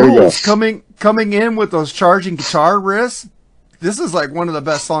song rules. Coming in with those charging guitar riffs. This is like one of the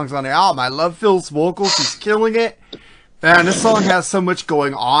best songs on the album. I love Phil's vocals. He's killing it. Man, this song has so much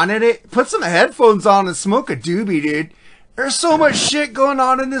going on in it. Put some headphones on and smoke a doobie, dude. There's so much shit going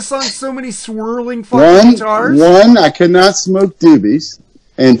on in this song. So many swirling fucking guitars. One, I could not smoke doobies.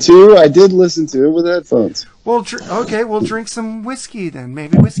 And two, I did listen to it with headphones. Well, we'll drink some whiskey then.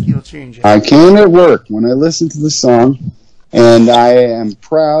 Maybe whiskey will change it. I can at work when I listen to the song, and I am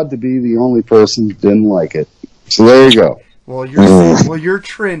proud to be the only person who didn't like it. So there you go. Well, you're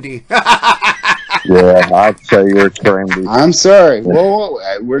trendy. Yeah, I'd say you're trendy. I'm sorry. Whoa,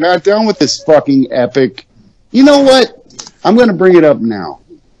 we're not done with this fucking epic. You know what? I'm going to bring it up now.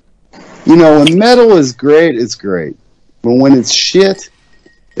 You know, when metal is great, it's great. But when it's shit,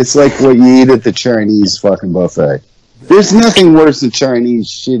 it's like what you eat at the Chinese fucking buffet. There's nothing worse than Chinese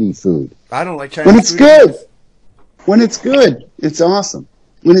shitty food. I don't like Chinese food. When it's food good. either. When it's good, it's awesome.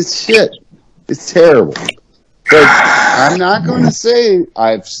 When it's shit, it's terrible. But I'm not going to say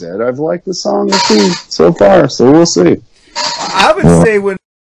I've said I've liked the song or two so far, so we'll see. I would say when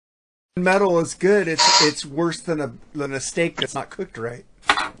metal is good, it's worse than a steak that's not cooked right.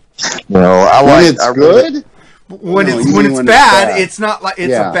 No, when it's good. When it's bad, it's not like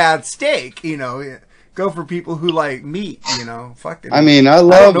it's a bad steak. You know, go for people who like meat. You know, fucking. I mean, I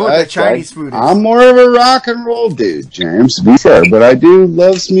don't know what the Chinese food is. I'm more of a rock and roll dude, James, to be fair, but I do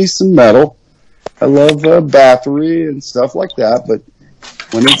love me some metal. I love Bathory and stuff like that, but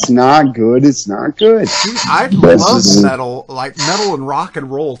When it's not good, it's not good. Dude, I That's love just- metal. Like, metal and rock and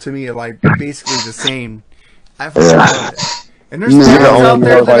roll to me are like basically the same. I fucking love it. And there's No, bands out no,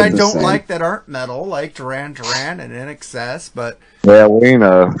 there that quite I the don't same. like that aren't metal, like Duran Duran and NXS, but Yeah, we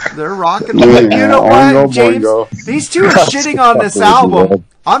know. they're rock and Yeah, roll. You know what, Oingo James? Boingo. These two are shitting on this album.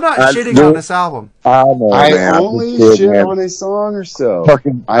 I'm not shitting on this album. I know, I man. only just shit man. on a song or so.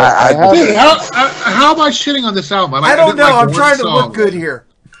 Fucking, I Dude, haven't. how am I shitting on this album? I don't didn't know. like I'm one trying to song. look good here.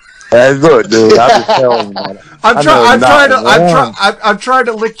 Hey, look, dude, I'm just telling you, man. I'm trying I'm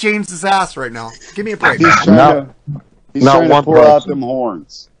to lick James's ass right now. Give me a break. He's trying not to one pull out person. them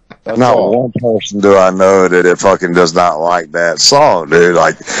horns. That's Not all. one person do I know that it fucking does not like that song, dude.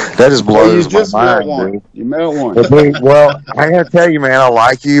 Like, that just Well, you blows just my met mind, one. dude. You met one. But, dude, well, I gotta tell you, man, I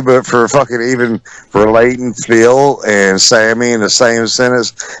like you, but for fucking even relating Phil and Sammy in the same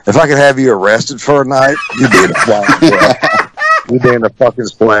sentence, if I could have you arrested for a night, you'd be in the flat. You'd be in the fucking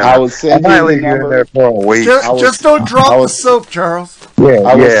splat. I would send I might you the leave you in number. there for a week. Just don't drop the soap, Charles. Yeah,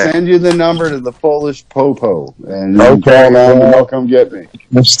 I will yeah. send you the number to the Polish Popo, and you Okay, can call them and well, they'll come get me.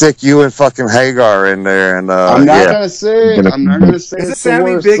 We'll stick you and fucking Hagar in there, and I'm not yeah. gonna say. I'm not gonna say Is it it's the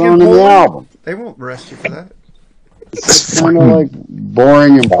Sammy worst Big song and in the Poland? album. They won't arrest you for that. It's kind of like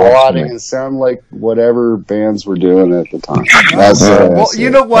boring and plodding and sound like whatever bands were doing at the time. That's Well, you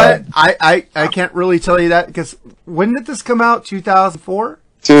know what? I can't really tell you that because when did this come out? 2004?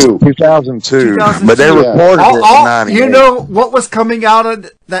 2002, but they 2002. recorded it in 98. You know what was coming out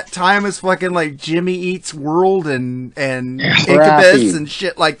at that time is fucking like Jimmy Eats World and Incubus and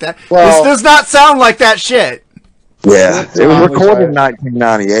shit like that. Well- this does not sound like that shit. Yeah, it was Which recorded I- in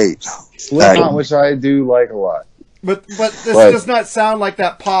 1998. Slipknot, which I do like a lot. But this But- does not sound like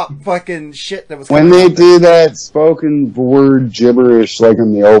that pop fucking shit that was When coming they out do that spoken word gibberish like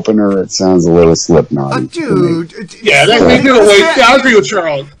in the opener, it sounds a little Slipknot. dude. Yeah, they do it way. Yeah, I agree with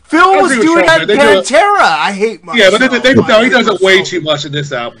Charles. Phil I was agree with doing Charles, that man. in They do it- Pantera. I hate myself. Yeah, but no, he does it way myself. too much in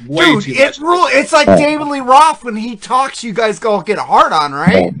this album. Way Dude, too it's much. it's like David Lee Roth when he talks. You guys go get a hard on,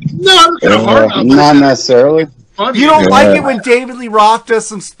 right? No, I'm not gonna hard on. Not necessarily. Funny. You don't like it when David Lee Roth does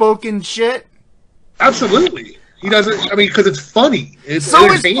some spoken shit? Absolutely. He doesn't. I mean, because it's funny. It's So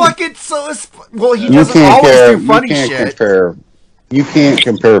it's entertaining. fucking well. He You doesn't can't always compare. do funny You can't shit. compare. You can't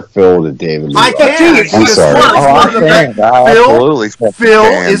compare Phil to David Lee I Roth. can. I'm because sorry. Phil is Oh, one I of the can. best. I absolutely fucking Phil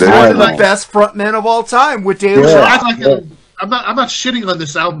can, is dude. one of the I know. best frontmen of all time with David Lee Yeah. Roth. I'm not shitting on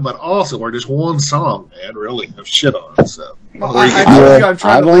this album at all. So we're just one song, man. Really, I've shit on it. So Well, Where you I get- told you I'm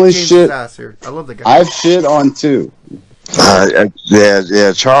trying I've to only lick James' shit- ass here. I love the guy. I've shit on two.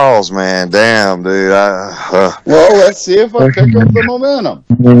 Yeah, Charles, man, damn, dude. Well, let's see if I pick up the momentum.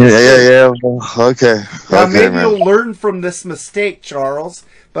 Yeah. Okay. Maybe man. you'll learn from this mistake, Charles.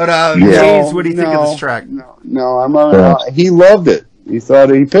 But Yeah. James, what do you think of this track? No, he loved it. He thought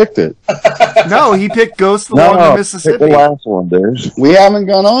he picked it. No, he picked Ghost along the pick Mississippi. the last one, dude. We haven't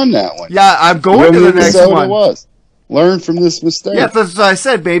gone on that one. Yeah, I'm going What to the next episode it one. was. Learn from this mistake. Yeah, that's what I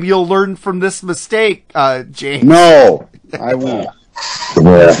said. Maybe you'll learn from this mistake, James. No, I won't.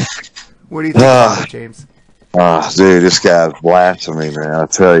 Yeah. What do you think about it, James? Dude, this guy's blasphemy, man. I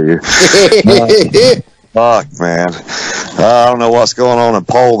tell you. Fuck, man. I don't know what's going on in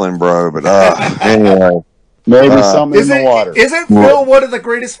Poland, bro, but anyway. Maybe something in the Isn't water. Phil one of the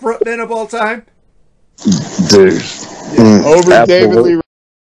greatest frontmen of all time? Dude. Over David Lee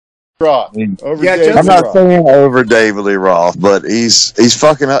Roth. Over Yeah, David I'm Lee not Roth. saying over David Lee Roth, but he's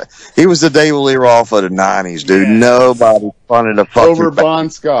fucking up. He was the David Lee Roth of the 90s, dude. Yes. Nobody funded a fucking Over Bon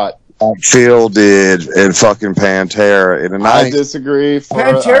Scott. like Phil did in fucking Pantera in the I 90s. disagree.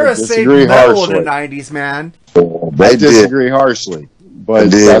 Pantera saved disagree metal harshly. in the 90s, man. I disagree harshly, but They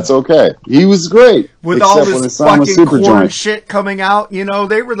did. that's okay. He was great. With except all when this his son was fucking super corn joint. shit coming out, you know,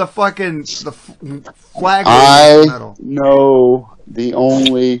 they were the fucking flag I of metal. know the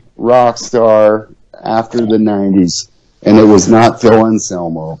only rock star after the 90s, and it was not Phil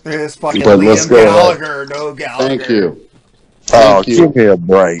Anselmo. It's fucking But let's Liam go ahead. Gallagher, no Gallagher. Thank you. Oh, Thank you. give me a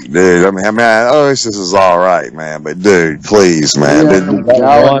break, dude. I mean, Oasis is all right, man, but dude, please, man. Liam That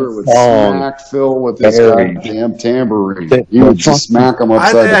Gallagher one would song, smack Phil with his Very. goddamn tambourine. He would just smack him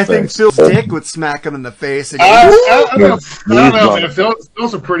upside I the think face. Phil's dick would smack him in the face. And I don't know, Yeah. man.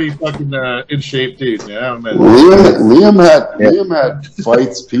 Phil's a pretty fucking in shape dude, man. I don't know. Liam had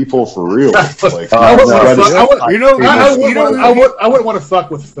fights people for real. Like, I wouldn't no. want to fuck. You know, I wouldn't want to fuck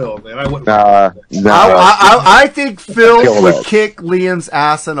with Phil, man. I wouldn't. no. I think Phil Kill would that kick Liam's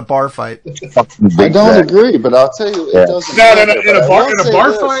ass in a bar fight. I don't agree, but I'll tell you, it doesn't. In a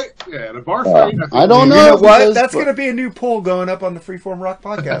bar fight. Yeah, in a bar fight. I don't know. You know what? That's going to be a new poll going up on the Freeform Rock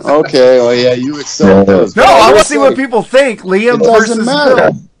podcast. Okay, well, yeah, you accept those. No, I want to see what people think. Liam versus matter.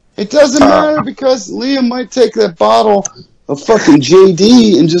 Bill. It doesn't matter because Liam might take that bottle of fucking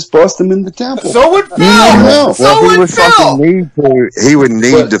JD and just bust him in the temple. So would Phil. Well, he would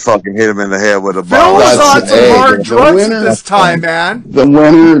need to fucking hit him in the head with a Phil bottle. was on some hard drugs at this time, man. The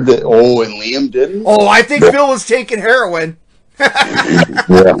winner and Liam didn't? Oh, I think Phil was taking heroin.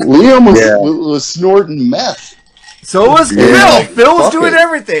 Liam was snorting meth. So was Phil. Phil was doing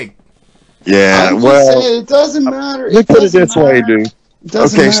everything. Yeah, it doesn't matter. Let's put it this way, dude. It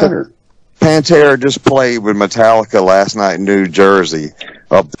doesn't matter. So Pantera just played with Metallica last night in New Jersey,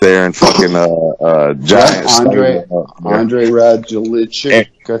 up there in fucking Giants. Andre Radulicic,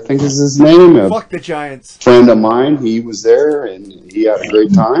 I think is his name. Fuck the Giants. Friend of mine, he was there and he had a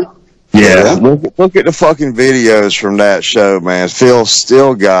great time. Yeah, look at the fucking videos from that show, man. Phil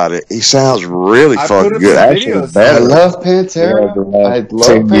still got it. He sounds really fucking good. Actually, I love Pantera. I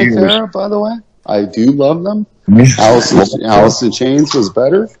love Pantera, by the way. I do love them. Alice in Chains was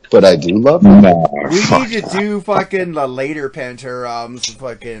better, but I do love them. We need to do fucking the later Pantera albums.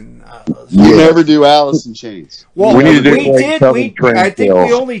 Fucking. You never do Alice in Chains. Well, we need to do I think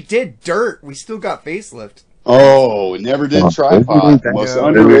we only did Dirt. We still got Facelift. Oh, never did Tripod. The most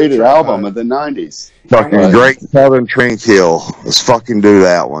underrated album of the 90s. Fucking Great Southern Tranquil. Let's fucking do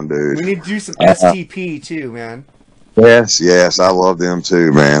that one, dude. We need to do some STP too, man. Yes, I love them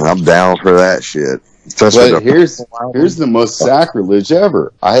too, man. I'm down for that shit. But here's the most sacrilege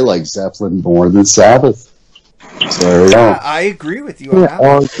ever. I like Zeppelin more than Sabbath. So there you go. I agree with you on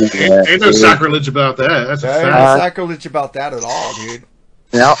that. Ain't no sacrilege about that. That's Ain't no sacrilege about that at all, dude.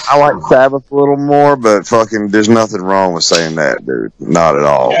 Yeah, I like Sabbath a little more, but fucking, there's nothing wrong with saying that, dude. Not at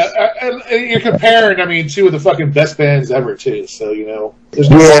all. Yeah, and you're comparing, two of the fucking best bands ever, too. So, there's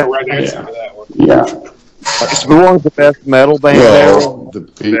no right answer to that one. Yeah. It's one of the best metal band ever,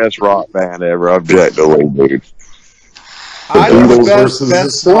 the best rock band ever, objectively, dude. I think the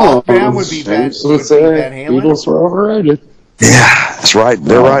best rock band would be Van Halen. Beatles were overrated. Yeah, that's right.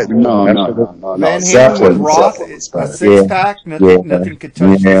 They're right. No. Van Halen with Roth, a six-pack, nothing could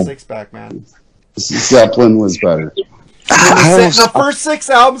touch the six-pack, man. Zeppelin was better. The first 6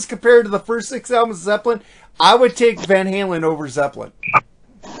 albums compared to the first 6 albums of Zeppelin, I would take Van Halen over Zeppelin.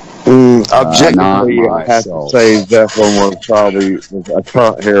 Objectively, I have to say Zeppelin was probably a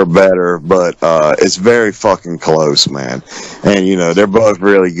cut hair better, but it's very fucking close, man. And, they're both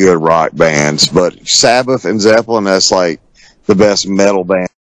really good rock bands. But Sabbath and Zeppelin, that's like the best metal band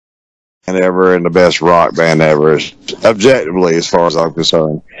ever and the best rock band ever, objectively, as far as I'm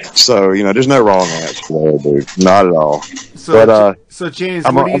concerned. So, there's no wrong answer there, dude. Not at all. So James,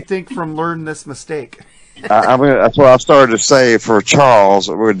 what do you think from learning this mistake? That's what I started to say for Charles.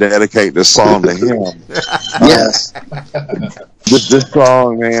 We're going to dedicate this song to him. Yes. This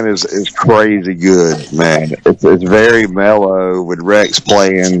song, man, is crazy good, man. It's very mellow with Rex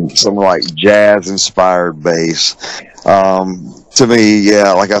playing some like jazz-inspired bass. To me,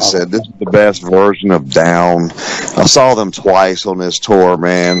 yeah, like I said, this is the best version of Down. I saw them twice on this tour,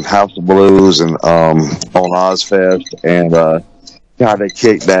 man. House of Blues and on Ozfest, and God, they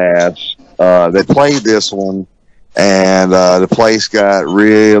kicked ass. They played this one, and the place got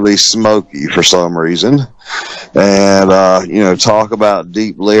really smoky for some reason. And talk about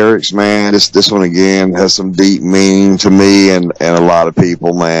deep lyrics, man. This one again has some deep meaning to me and a lot of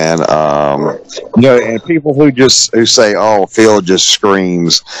people, man. And people who say, "Oh, Phil just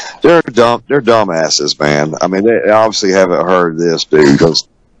screams," they're dumbasses, man. I mean, they obviously haven't heard this, dude, because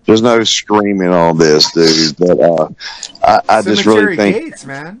there's no screaming on this, dude. But I just really think, Gates,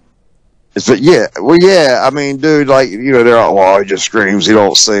 man. I mean, dude, they're all, well, he just screams, he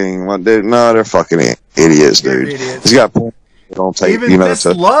don't sing. Well, dude, no, they're fucking idiots, dude. He's got don't take, even this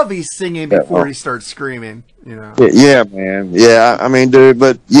love he's singing before he starts screaming, Yeah, man. Yeah, I mean, dude,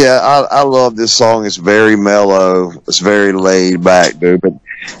 but yeah, I love this song. It's very mellow. It's very laid back, dude. But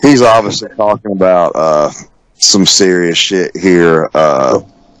he's obviously talking about some serious shit here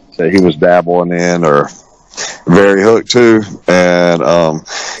that he was dabbling in or very hooked to, and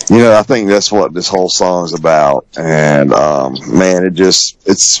I think that's what this whole song is about. And man,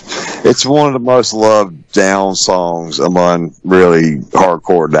 it's one of the most loved Down songs among really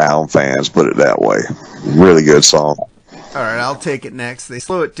hardcore Down fans, put it that way. Really good song. Alright, I'll take it next. They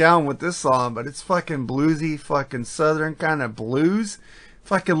slow it down with this song, but it's fucking bluesy, fucking southern kind of blues.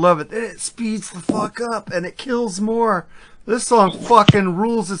 Fucking love it. Then it speeds the fuck up and it kills more. This song fucking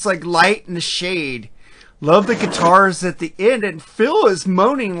rules. It's like light in the shade. Love the guitars at the end, and Phil is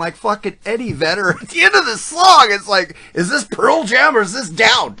moaning like fucking Eddie Vedder at the end of the song. It's like, is this Pearl Jam or is this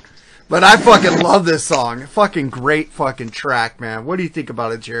Down? But I fucking love this song. Fucking great fucking track, man. What do you think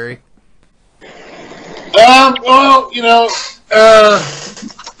about it, Jerry? Well,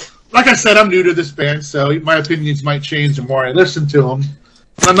 like I said, I'm new to this band, so my opinions might change the more I listen to them.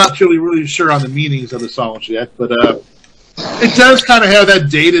 I'm not really sure on the meanings of the songs yet, but it does kind of have that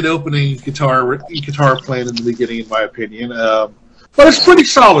dated opening guitar playing in the beginning, in my opinion. But it's pretty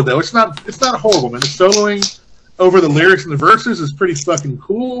solid, though. It's not horrible, man. The soloing over the lyrics and the verses is pretty fucking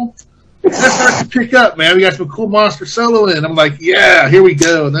cool. That starts to pick up, man. We got some cool monster soloing. I'm like, yeah, here we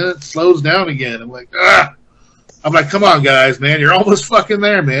go. And then it slows down again. I'm like, come on, guys, man. You're almost fucking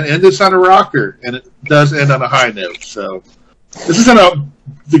there, man. End this on a rocker. And it does end on a high note. So this isn't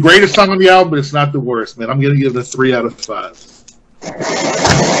the greatest song on the album, but it's not the worst, man. I'm going to give it a 3 out of 5.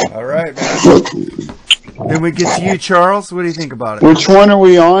 All right, man. Then we get to you, Charles. What do you think about it? Which one are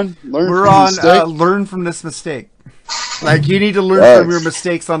we on? We're on Learn from This Mistake. Like, you need to learn from your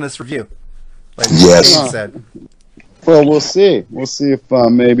mistakes on this review. Like yes. Said. Well, we'll see. We'll see if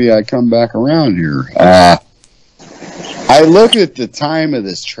maybe I come back around here. I look at the time of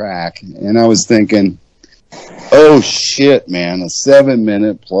this track, and I was thinking, oh, shit, man, a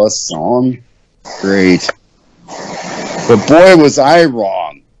 7-minute plus song? Great. But boy, was I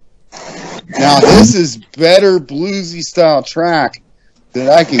wrong. Now, this is better bluesy style track that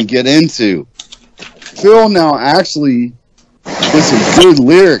I can get into. Phil now actually with some good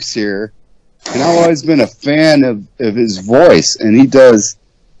lyrics here, and I've always been a fan of his voice, and he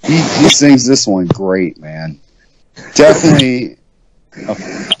sings this one great, man. Definitely,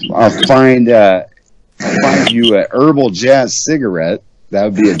 I'll find you a herbal jazz cigarette. That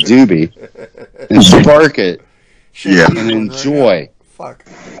would be a doobie, and spark it, and enjoy. Fuck.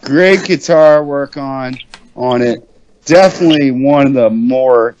 Great guitar work on it. Definitely one of the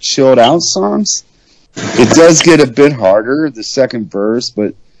more chilled out songs. It does get a bit harder, the second verse,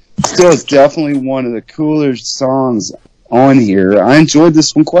 but still it's definitely one of the cooler songs on here. I enjoyed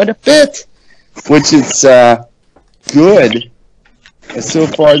this one quite a bit, which is good. So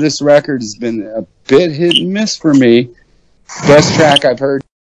far, this record has been a bit hit and miss for me. Best track I've heard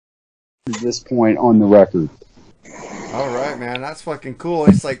at this point on the record. All right, man. That's fucking cool.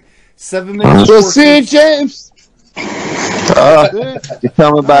 It's like 7 minutes. We'll see you, James. You're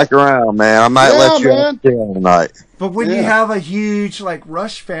coming back around, man. I might let you on tonight. But when you have a huge like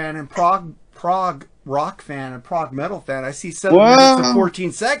Rush fan and prog rock fan and prog metal fan, I see 7 minutes and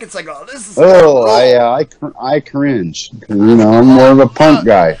 14 seconds. I go, this is I cringe. I'm more of a punk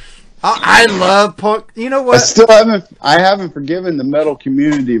guy. I love punk. You know what? I haven't forgiven the metal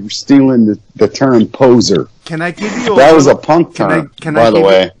community for stealing the term poser. Can I give you was a punk term, by the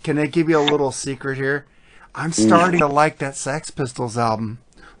way. Can I give you a little secret here? I'm starting to like that Sex Pistols album.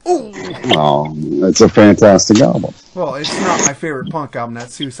 Ooh. Oh, it's a fantastic album. Well, it's not my favorite punk album.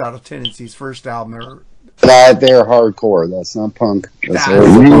 That's Suicidal Tendencies' first album. They're hardcore. That's not punk.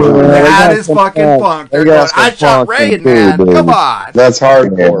 That is fucking punk. I Shot Ray, man. Dude. Come on. That's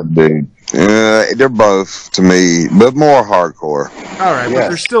hardcore, dude. They're both, to me, but more hardcore. All right, but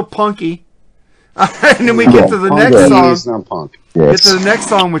they're still punky. And then we get to the next song. It's not punk. Get to the next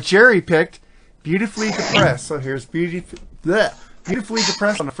song, which Jerry picked, Beautifully Depressed. So here's Beautifully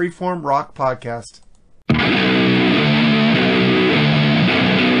Depressed on the Freeform Rock Podcast.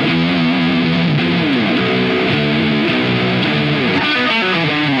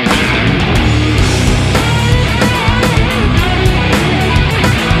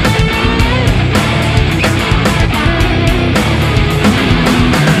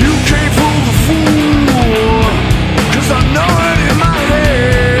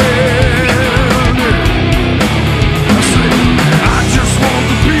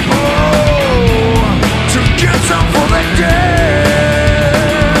 Get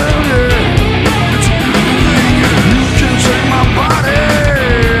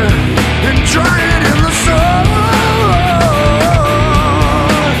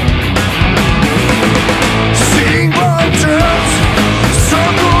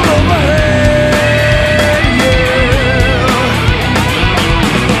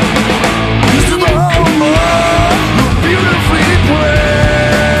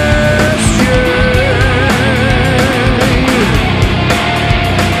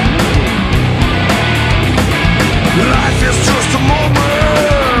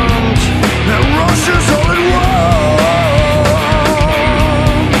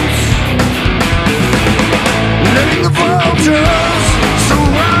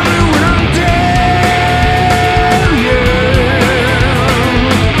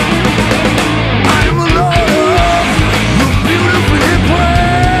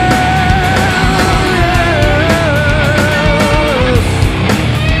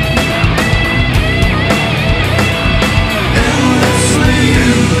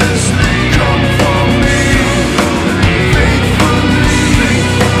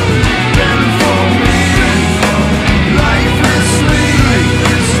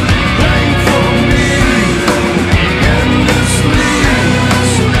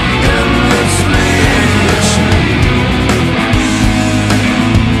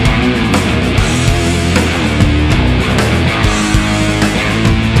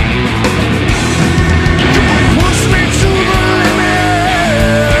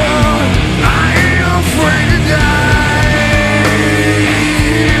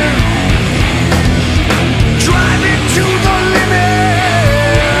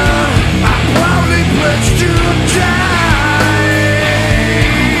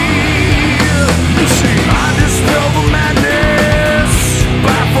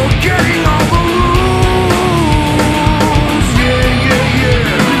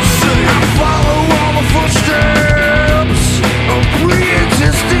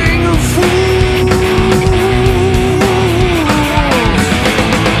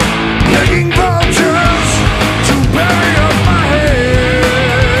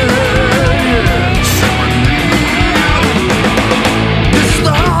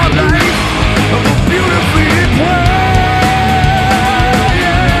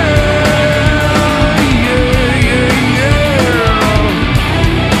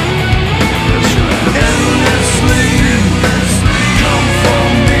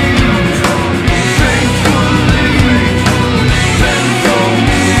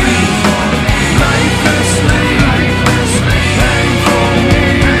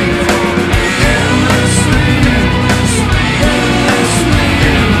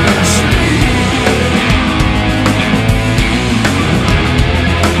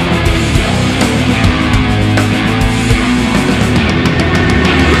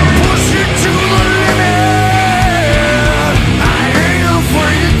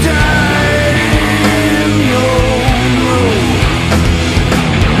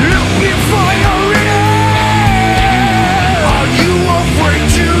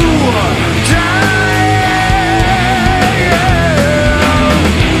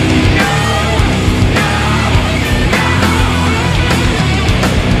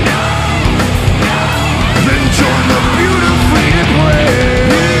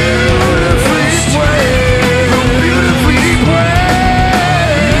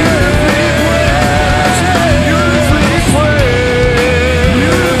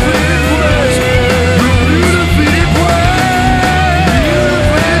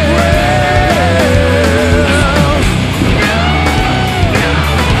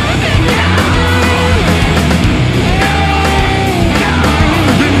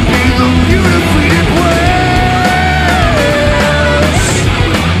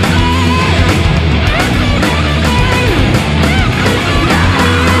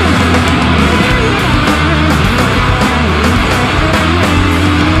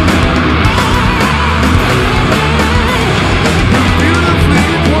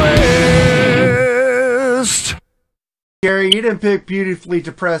Gary, you didn't pick Beautifully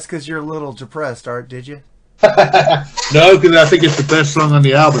Depressed because you're a little depressed, Art, did you? No, because I think it's the best song on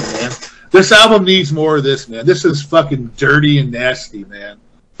the album, man. This album needs more of this, man. This is fucking dirty and nasty, man.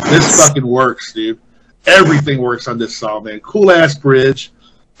 This fucking works, dude. Everything works on this song, man. Cool-ass bridge.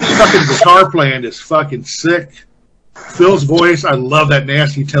 Fucking guitar playing is fucking sick. Phil's voice, I love that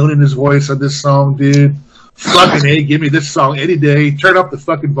nasty tone in his voice on this song, dude. Fucking A, give me this song any day. Turn up the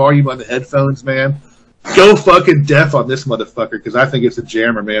fucking volume on the headphones, man. Go fucking deaf on this motherfucker, because I think it's a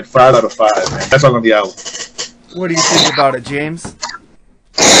jammer, man. 5 out of 5, man. That's all on the album. What do you think about it, James?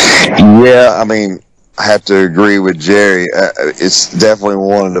 Yeah, I mean, I have to agree with Jerry. It's definitely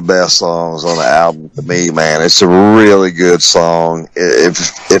one of the best songs on the album to me, man. It's a really good song.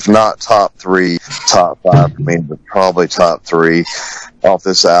 If not top 3, top 5 for me, but probably top 3 off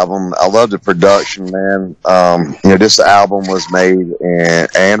this album. I love the production, man. This album was made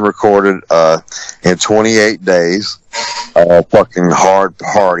and recorded in 28 days. Fucking hard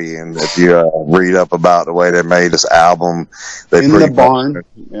party, and if you read up about the way they made this album, they in the barn.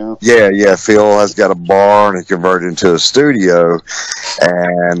 Yeah. Phil has got a barn and converted into a studio,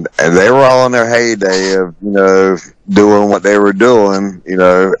 and they were all in their heyday of doing what they were doing,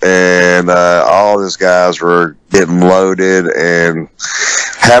 and all these guys were getting loaded and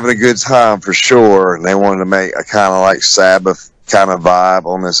having a good time for sure. And they wanted to make a kind of like Sabbath kind of vibe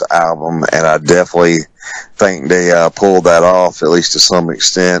on this album, and I definitely think they pulled that off, at least to some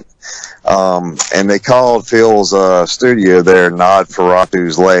extent. And they called Phil's studio there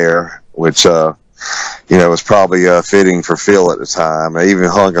Nosferatu's Lair, which was probably fitting for Phil at the time. They even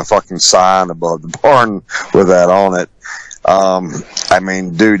hung a fucking sign above the barn with that on it. I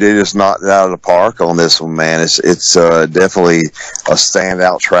mean, dude, they just knocked it out of the park on this one, man. It's definitely a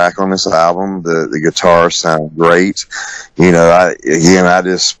standout track on this album. The guitars sound great.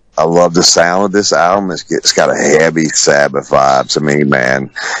 I love the sound of this album. It's got a heavy Sabbath vibe to me, man.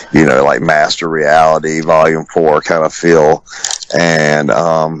 Like Master Reality, Volume 4 kind of feel. And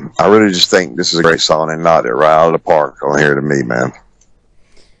I really just think this is a great song and knocked it right out of the park on here to me, man.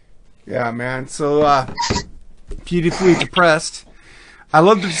 Yeah, man. So, Beautifully Depressed. I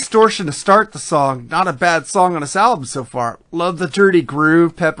love the distortion to start the song. Not a bad song on this album so far. Love the dirty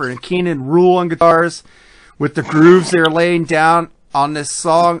groove. Pepper and Keenan rule on guitars. With the grooves they're laying down on this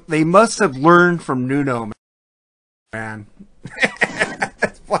song, they must have learned from Nuno, man.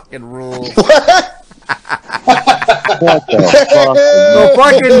 That's fucking rules. What the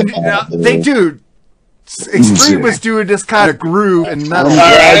fuck? They do. Extreme was doing this kind of groove and metal.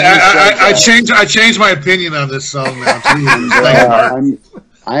 I changed my opinion on this song now.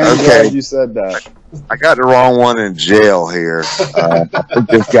 I'm glad you said that. I got the wrong one in jail here. I think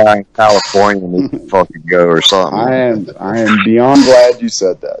this guy in California needs to fucking go or something. I am beyond glad you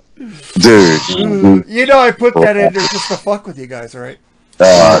said that, dude. I put that in there just to fuck with you guys, right?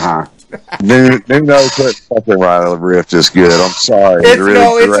 Nuno couldn't fucking write a riff this good. I'm sorry.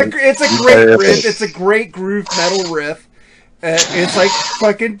 It's a great riff. It's a great groove metal riff. It's like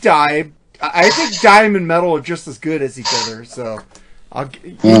fucking Dime. I think Dime and metal are just as good as each other. So,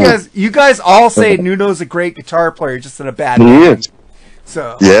 you guys all say Nuno's a great guitar player, just in a bad band.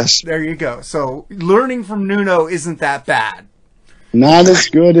 So yes, there you go. So learning from Nuno isn't that bad. Not as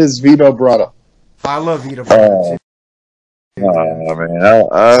good as Vito Bratta. I love Vito Bratta too. Oh man,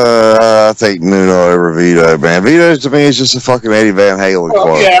 I think Nuno over Vito, man. Vito to me is just a fucking Eddie Van Halen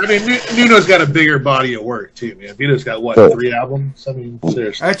quote. Yeah, I mean Nuno's got a bigger body of work too, man. Vito's got 3 albums? I mean,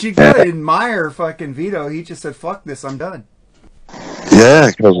 seriously. Actually, you gotta admire fucking Vito. He just said, "Fuck this, I'm done." Yeah,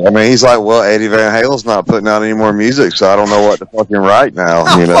 because he's like, well, Eddie Van Halen's not putting out any more music, so I don't know what to fucking write now.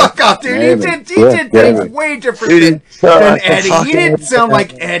 Fuck off, dude! He did things way different than Eddie. He didn't sound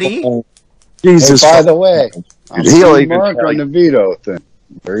like Eddie. Jesus. Hey, by the way. He'll even Marc on the Vito thing.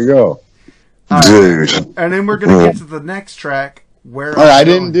 There you go. Dude. And then we're going to get to the next track. I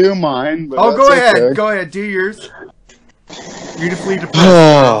didn't do mine. But go ahead. Okay. Go ahead. Do yours. Beautifully Depressed.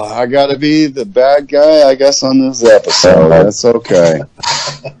 I got to be the bad guy, I guess, on this episode. That's okay.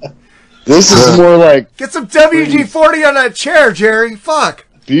 This is more like... Get some WD-40 on that chair, Jerry. Fuck.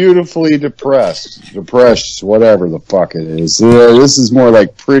 Beautifully Depressed. Depressed, whatever the fuck it is. This is more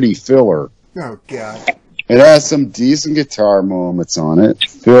like Pretty Filler. Oh, God. It has some decent guitar moments on it.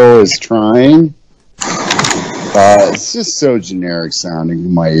 Phil is trying. It's just so generic sounding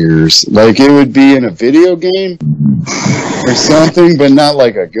in my ears. Like it would be in a video game or something, but not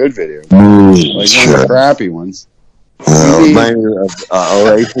like a good video game. Like one of the crappy ones.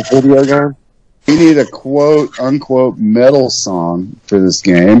 Oasis video game? You need a quote-unquote metal song for this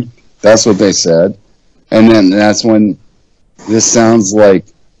game. That's what they said. And then that's when this sounds like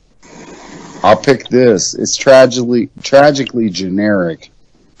I'll pick this. It's tragically generic.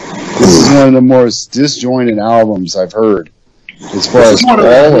 This is one of the most disjointed albums I've heard as far as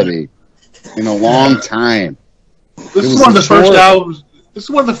quality in a long time. This is one of the first albums. This is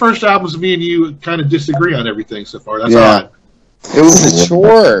one of the first albums me and you kind of disagree on everything so far. That's odd. It was a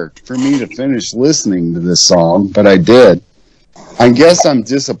chore for me to finish listening to this song, but I did. I guess I'm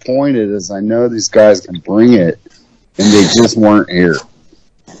disappointed as I know these guys can bring it, and they just weren't here.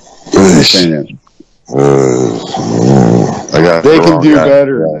 They can do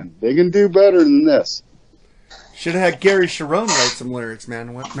better. They can do better than this. Should have had Gary Sharon write some lyrics,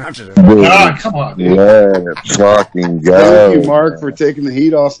 man. What? No, come on, dude. Yeah, fucking go. Thank you, Mark, for taking the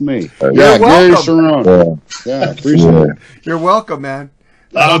heat off me. You're Gary welcome. Sharon. Yeah, appreciate it. You're welcome, man.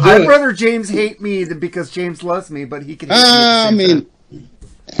 I'd rather James hate me than because James loves me, but he can hate me at the same time.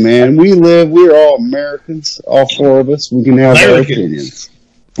 Man, we're all Americans, all four of us. We can have our opinions.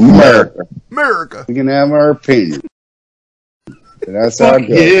 America. We can have our opinion. That's how it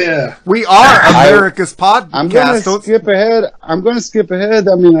goes. Yeah. We are America's podcast. I'm going to skip ahead.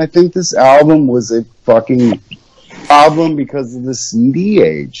 I mean, I think this album was a fucking problem because of the CD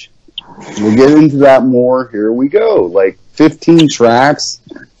age. We'll get into that more. Here we go. Like 15 tracks,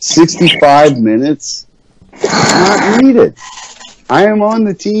 65 minutes. Not needed. I am on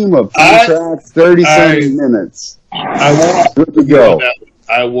the team of 10 tracks, 37 minutes. Good to go.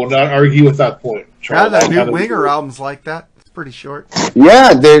 I will not argue with that point. Yeah, that new Winger album's like that. It's pretty short.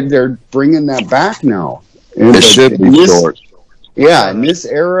 Yeah, they're bringing that back now. It should be short. Yeah, in this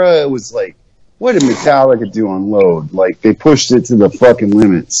era, it was like, what did Metallica do on Load? Like, they pushed it to the fucking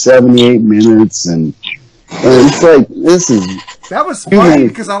limit. 78 minutes, and it's like, this is... That was funny,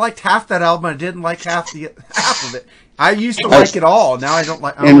 because I liked half that album, and I didn't like half of it. I used to like it all. Now I don't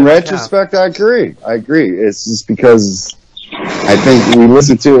like. In retrospect, I agree. It's just because I think we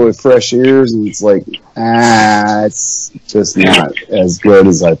listen to it with fresh ears, and it's like, it's just not as good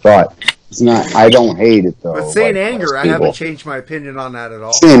as I thought. It's not. I don't hate it though. But Saint Anger, I haven't changed my opinion on that at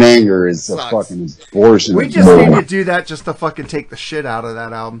all. Saint Anger is a fucking abortion. We just need to do that just to fucking take the shit out of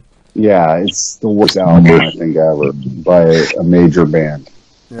that album. Yeah, it's the worst album I think ever by a major band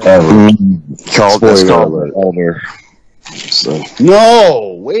ever. That's called Elder. So.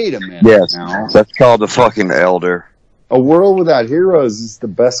 No, wait a minute. Yes, now. That's called the fucking Elder. A World Without Heroes is the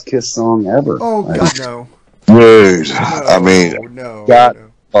best Kiss song ever. Oh God, no. Dude, I mean,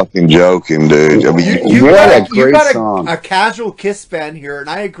 fucking joking, dude. I mean, you got a casual Kiss fan here, and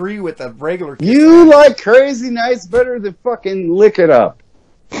I agree with a regular Kiss fan. Like Crazy Nights better than fucking Lick It Up.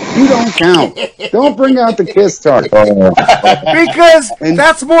 You don't count. Don't bring out the Kiss talk. Because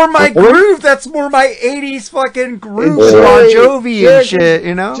that's more my groove. That's more my 80s fucking groove. Bon Jovi and shit,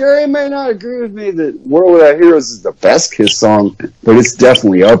 you know? Jerry may not agree with me that World Without Heroes is the best Kiss song, but it's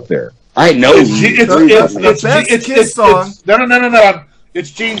definitely up there. I know. It's the best Kiss song. No. It's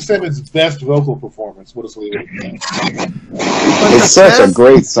Gene Simmons' best vocal performance. What is it? It's such a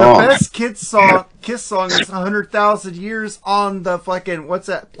great song. The best Kiss song is 100,000 Years on the fucking, what's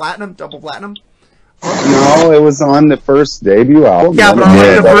that, platinum? Double platinum? No, it was on the first debut album. Yeah, but I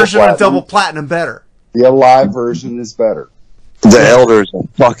like the version of Double Platinum better. The live version is better. The Elder is a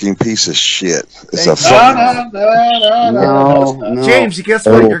fucking piece of shit. It's a fucking... No. James, guess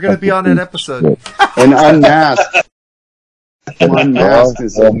what? You're going to be on that episode. And Unmasked. Unmasked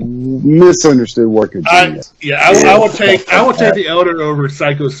is a misunderstood work of genius. I would take the Elder over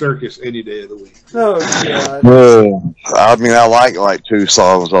Psycho Circus any day of the week. Oh God. I mean, I like two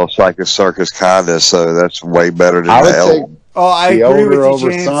songs on Psycho Circus, kinda, so that's way better than the Elder. I agree with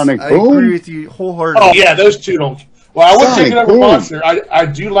you, James. I agree with you wholeheartedly. Oh yeah, those two don't. Well, I would take it over Monster. I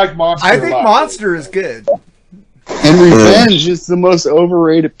do like Monster. I think Monster is good. And Revenge is the most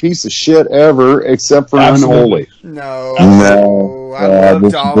overrated piece of shit ever, except for Unholy. No. I love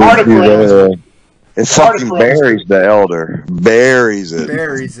Dom. It fucking buries the Elder. Buries it.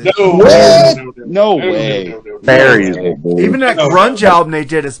 No way. Buries it. Even that grunge album they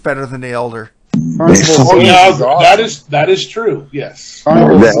did is better than the Elder. That is true. Yes. How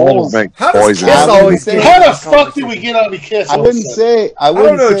does Kiss always get? How the fuck did we get on the Kiss? I wouldn't say it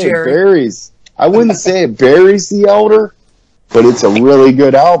buries. I wouldn't say it buries the Elder, but it's a really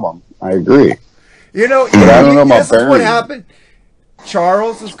good album. I agree. You know, I don't know about this is what happened.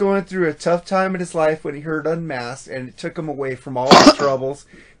 Charles was going through a tough time in his life when he heard Unmasked, and it took him away from all his troubles.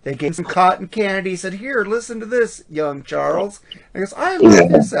 They gave him some cotton candy. He said, "Here, listen to this, young Charles." And he goes, "I love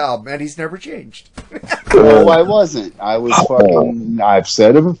this album," and he's never changed. No, I wasn't. I was fucking. I've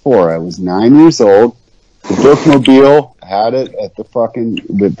said it before. I was 9 years old. The bookmobile had it at the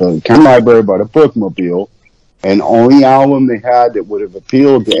county library, bought a bookmobile, and only album they had that would have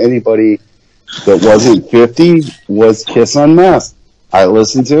appealed to anybody that wasn't 50 was Kiss Unmasked. I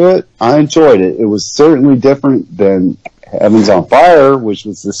listened to it. I enjoyed it. It was certainly different than Heaven's on Fire, which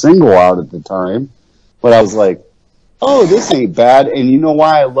was the single out at the time. But I was like, oh, this ain't bad. And you know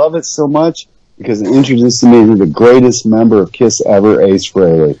why I love it so much? Because it introduced me to the greatest member of Kiss ever, Ace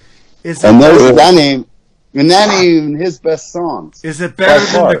Frehley. That ain't even his best songs. Is it better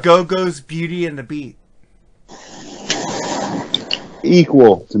than the Go-Go's Beauty and the Beat?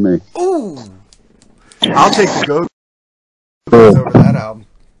 Equal to me. Ooh. I'll take the Go-Go's over that album.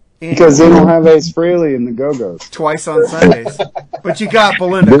 Because they don't have Ace Frehley in the Go-Go's. Twice on Sundays. But you got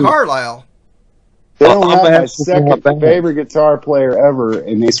Belinda Carlisle. They don't have my second favorite guitar player ever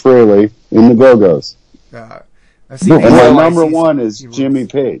in Ace Frehley in the Go-Go's. And my number one is Jimmy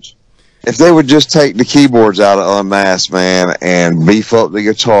Page. If they would just take the keyboards out of Unmasked, man, and beef up the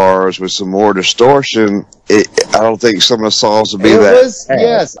guitars with some more distortion, I don't think some of the songs would be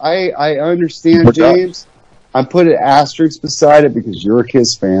Yes, I understand, James. I put an asterisk beside it because you're a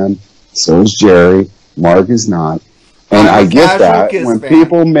Kiss fan. So is Jerry. Mark is not. And I get that. When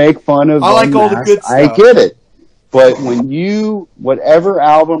people make fun of I like all the good stuff. I get it. But when whatever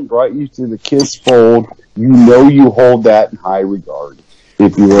album brought you to the Kiss fold, you hold that in high regard.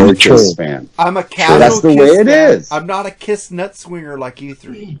 If you are a Kiss fan. I'm a casual that's the Kiss way it fan. is. I'm not a Kiss nut swinger like you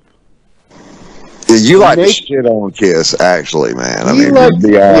three. You like to shit on Kiss, actually, man. I mean, be honest,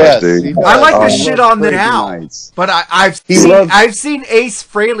 yes, dude. I like to shit on them now. But I've seen Ace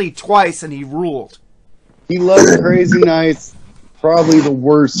Frehley twice, and he ruled. He loves Crazy Nights. Probably the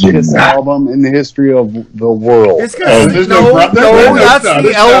worst Kiss album in the history of the world. It's good. That's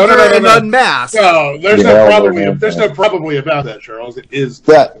the Elder and Unmasked. No, there's no probably about that, Charles. It is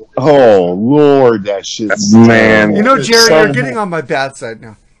that. Oh Lord, that shit's man. You know, Jerry, you're getting on my bad side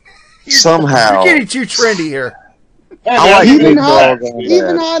now. Somehow, you're getting too trendy here. I like even Hot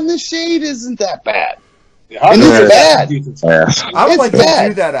in the Shade isn't that bad. Yeah, and it's bad. I would like to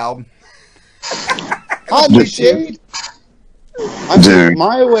do that album. Hot in the Shade.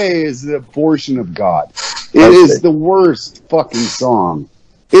 My Way is the abortion of God. It is the worst fucking song.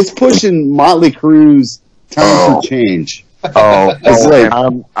 It's pushing Motley Crue's Time for Change. Oh,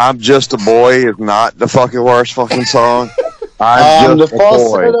 I'm Just a Boy is not the fucking worst fucking song. I'm just a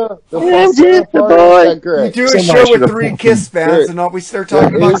boy. I'm just a boy. We do a show with 3 Kiss fans, and we start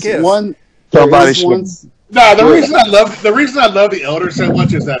talking about Kiss. No, the reason I love the Elder so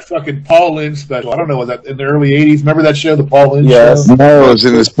much is that fucking Paul Lynde special. I don't know, was that in the early '80s? Remember that show, the Paul Lynde show? No, it was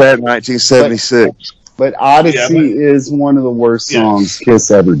in this bad 1976. But Odyssey is one of the worst songs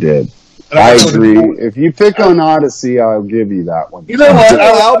Kiss ever did. I agree. If you pick on Odyssey, I'll give you that one. You know what?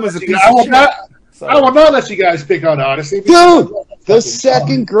 I will not let you guys pick on Odyssey. Dude, the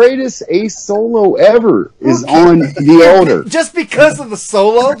second greatest Ace solo ever is on The Elder. Just because of the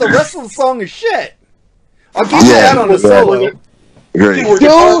solo, the rest of the song is shit. I'll give you that on the solo. Great. Dude,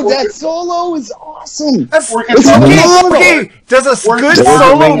 that solo is awesome. Okay. Does a good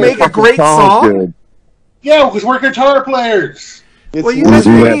solo make a great song? Yeah, because we're guitar players. Well, you guys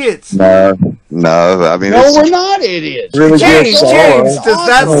are idiots. No. I mean, we're not idiots. Really James, does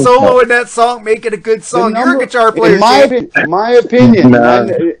that solo in that song make it a good song? You're a guitar player. In my opinion,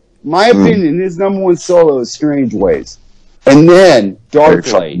 his number one solo is Strange Ways, and then Dark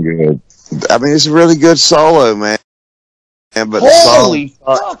Light. I mean, it's a really good solo, man. But holy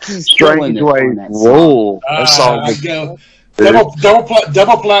fuck, he's Strange Ways rule. That song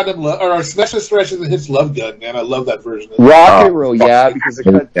double platinum or special stretches and hits Love Gun, man. I love that version. Rocket Roll, because it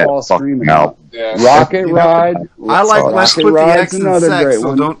cut Paul screaming out. Yeah. Rocket Ride. I like Let's Put the X in Sex,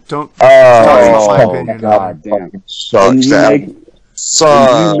 so don't talk about my opinion. God damn.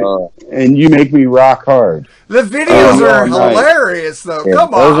 And you make me rock hard. The videos are hilarious, though.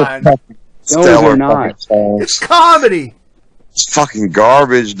 Come on. Those are not. It's comedy. It's fucking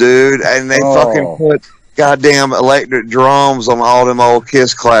garbage, dude. And they fucking put goddamn electric drums on all them old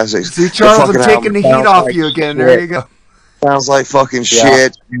Kiss classics. See, Charles, I'm taking the heat off you again. There you go. Sounds like fucking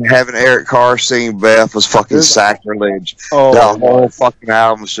shit. Having Eric Carr sing Beth was fucking sacrilege. The whole fucking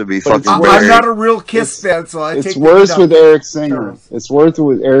album should be fucking I'm not a real Kiss fan, so I take it's worse with Eric Singer. It's worse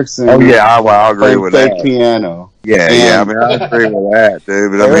with Eric Singer. Oh, yeah, I agree with that. Piano. Yeah, I mean, I agree with that,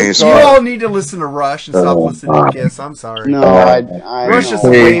 dude. But I mean, you all need to listen to Rush and stop listening to Kiss. I'm sorry. No, Rush is a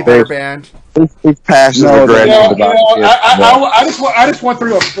way better band. He's passive aggressive about Kiss. I just went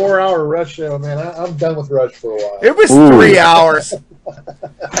through a 4-hour Rush show, man. I'm done with Rush for a while. It was 3 hours.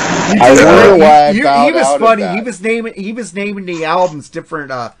 I wonder why he was funny. He was naming the albums different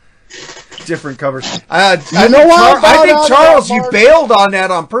covers. I think Charles, you bailed on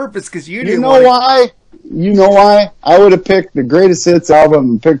that on purpose because you didn't. You know why? You know why? I would have picked the greatest hits album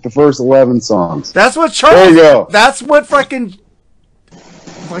and picked the first 11 songs. That's what Charles. There you go. That's what fucking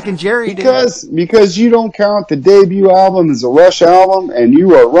Jerry did. Because you don't count the debut album as a Rush album, and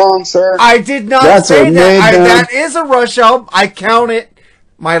you are wrong, sir. I did not say that. That is a Rush album. I count it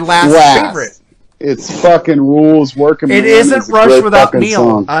my last favorite. It's fucking Rules. Working. It isn't Rush without Neil.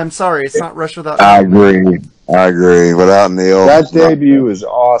 Song. I'm sorry, it's not Rush without Neil. I agree. Without Neil, that debut is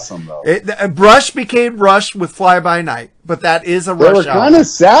awesome though. Rush became Rush with Fly By Night, but that is a Rush album. They were kind of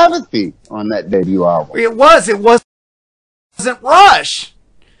Sabbathy on that debut album. It wasn't Rush.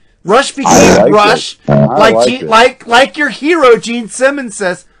 Rush became Rush, like your hero Gene Simmons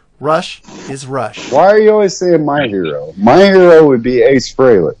says. Rush is Rush. Why are you always saying my hero? My hero would be Ace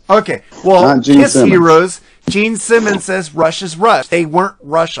Frehley. Okay, well, Kiss heroes. Gene Simmons says Rush is Rush. They weren't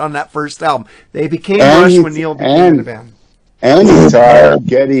Rush on that first album. They became Rush when Neil became the band. And he taught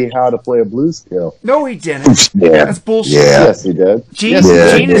Getty how to play a blues scale. No, he didn't. That's bullshit. Yes, he did. Gene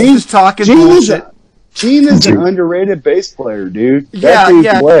is just talking bullshit. Gene is an underrated bass player, dude.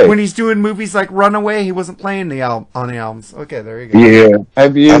 Yeah. When he's doing movies like Runaway, he wasn't playing on the albums. Okay, there you go. Yeah.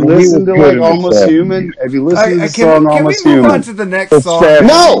 Have you listened to like Almost Human? Have you listened to the song Almost Human? Can we move on to the next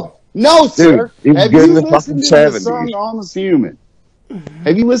song? No, sir. Dude, have you listened to the song Almost Human?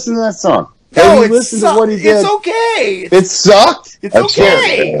 Have you listened to that song? No, have you listened to what he did? It's okay. It sucked? It's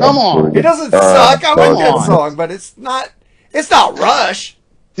okay. Come on. It doesn't suck. I like that song, but it's not Rush.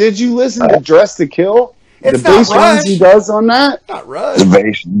 Did you listen to Dress to Kill? It's the bass runs he does on that? Not Rush. The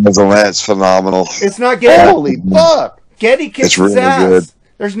bass runs on that's phenomenal. It's not Getty. Holy fuck. Getty kicks his ass. Good.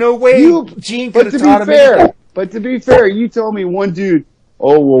 There's no way Gene could have taught him anything. But to be fair, you told me one dude,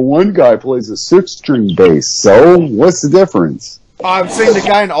 one guy plays a 6-string bass, so what's the difference? I'm saying the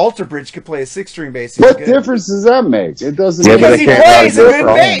guy in Alter Bridge could play a 6-string bass. What difference does that make? It doesn't because he plays a good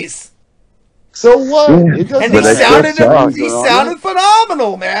bass. So what? It doesn't. And he sounded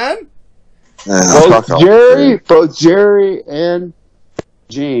phenomenal, man. Both Jerry and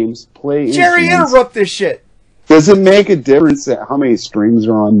James play. Jerry, interrupt this shit. Does it make a difference that how many strings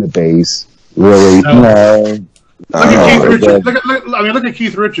are on the bass? Really? No. Look at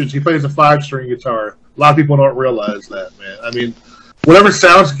Keith Richards. He plays a 5-string guitar. A lot of people don't realize that, man. I mean, whatever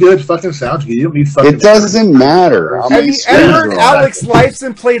sounds good, fucking sounds good. You don't need fucking. It doesn't matter. Have you ever heard Alex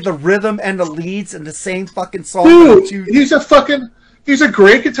Lifeson play the rhythm and the leads in the same fucking song? Dude, he's a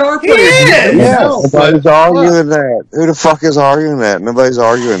great guitar player. He is. Nobody's arguing that. Who the fuck is arguing that? Nobody's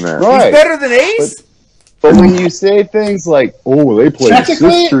arguing that. Right. He's better than Ace. But when you say things like, they play a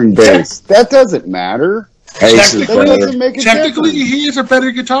 6-string bass, that doesn't matter. Technically, he is a better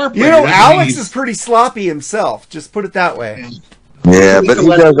guitar player. You know, Alex is pretty sloppy himself. Just put it that way. Yeah, but he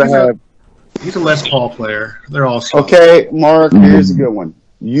doesn't have. He's a Les Paul player. They're all sloppy. Okay, Mark, here's a good one.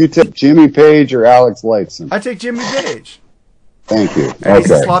 You take Jimmy Page or Alex Lifeson? I take Jimmy Page. Thank you. And he's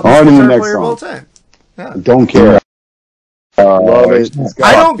the sloppiest guitar player of all time. Yeah. Don't care. Love it.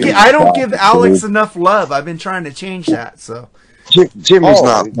 I don't give Alex enough love. I've been trying to change that. So Jimmy's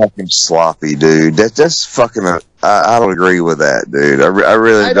not fucking sloppy, dude. That's fucking. I don't agree with that, dude. I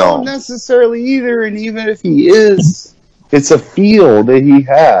really I don't necessarily either. And even if he is, it's a feel that he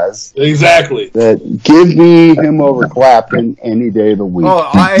has. Exactly. That give me him over Clapton any day of the week.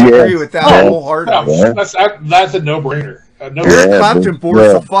 Oh, I agree with that wholeheartedly. That's a no-brainer. Eric Clapton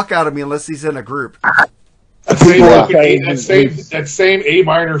bores the fuck out of me unless he's in a group. That same A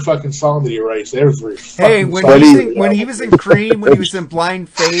minor fucking song that he writes. Hey, when he was in Cream, when he was in Blind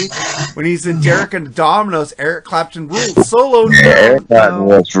Faith, when he's in Derek and the Dominoes, Eric Clapton ruled solo. Eric Clapton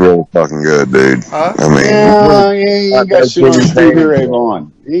was real fucking good, dude. I mean, you got shit on Stevie Ray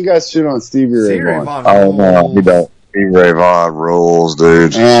Vaughan. You got shit on Stevie Ray Vaughan. Oh no, he don't. Stevie Ray Vaughan rules,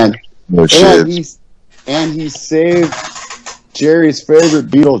 dude. And he saved Jerry's favorite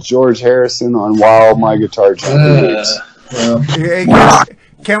Beatle, George Harrison, on Wild My Guitar Gently Weeps.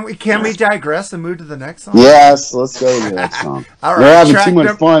 Can we digress and move to the next song? Yes, let's go to the next song. All right, we're having too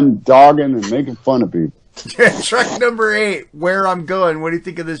much fun dogging and making fun of people. Track number 8, Where I'm Going. What do you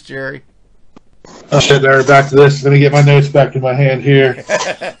think of this, Jerry? Oh shit, there, back to this. Let me get my notes back in my hand here.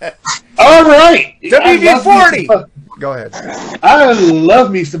 All right. WD-40. Go ahead. I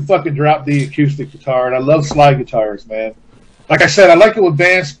love me some fucking drop D acoustic guitar, and I love slide guitars, man. Like I said, I like it when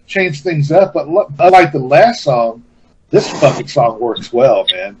bands change things up, but unlike the last song, this fucking song works well,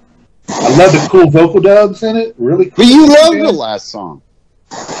 man. I love the cool vocal dubs in it. Really cool. But you love the last song.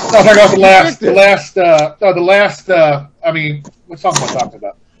 No, I'm talking about the last. I mean, what song am I talking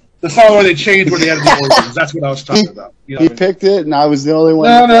about? The song where they changed where they had the organs. That's what I was talking about. You know He picked it, and I was the only one.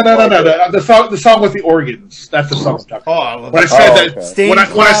 No. The song with the organs. That's the song I'm talking about. When I said that,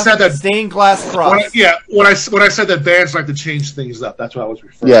 when I said that, stained glass cross. When I said that bands like to change things up, that's what I was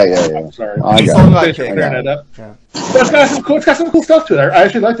referring. Yeah. I'm sorry. I got it. Clearing that up. Yeah. But it's got some cool stuff to it. I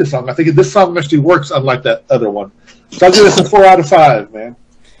actually like this song. I think this song actually works unlike that other one. So I'll give this a 4 out of 5, man.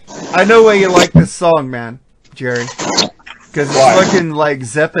 I know why you like this song, man, Jerry. Because it's looking like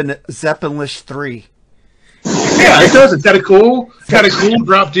Zeppelinish 3. Yeah, it does. It's got a cool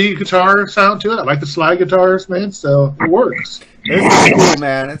drop D guitar sound to it. I like the slide guitars, man, so it works. It's cool,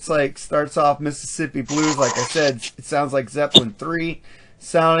 man. It's like starts off Mississippi Blues, like I said. It sounds like Zeppelin 3,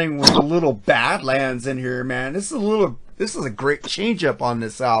 sounding with a little Badlands in here, man. This is a great change up on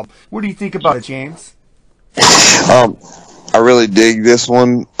this album. What do you think about it, James? I really dig this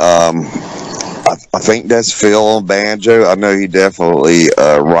one. I think that's Phil on banjo. I know he definitely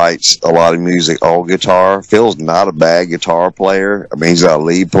writes a lot of music on guitar. Phil's not a bad guitar player. I mean, he's not a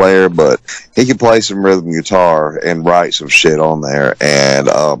lead player, but he can play some rhythm guitar and write some shit on there. And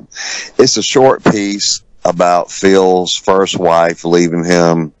it's a short piece about Phil's first wife leaving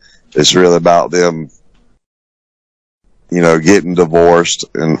him. It's really about them, getting divorced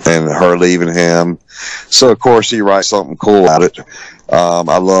and her leaving him. So, of course, he writes something cool about it.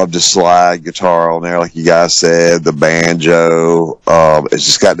 I love the slide guitar on there, like you guys said, the banjo. It's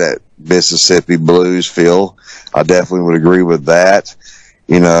just got that Mississippi blues feel. I definitely would agree with that.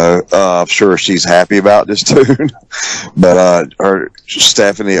 I'm sure she's happy about this tune. But her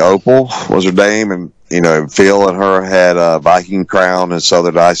Stephanie Opal was her name, and Phil and her had Viking Crown and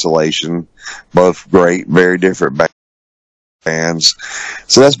Southern Isolation, both great, very different bands.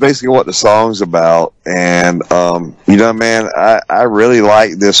 So that's basically what the song's about. And man, I really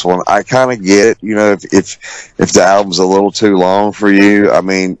like this one. I kind of get it, if the album's a little too long for you. I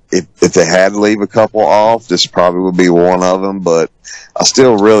mean, if they had to leave a couple off, this probably would be one of them, but I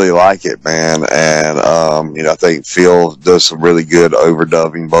still really like it, man. And I think Phil does some really good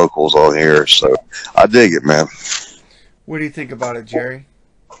overdubbing vocals on here, so I dig it, man. What do you think about it, Jerry?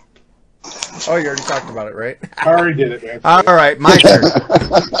 Oh, you already talked about it, right? I already did it, man. All right, my turn.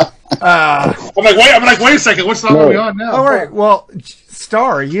 I'm like, wait a second. What song are we on now? All right, well,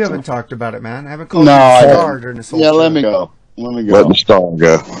 Star, you haven't talked about it, man. I haven't called you Star during this whole show. let me go. Let the star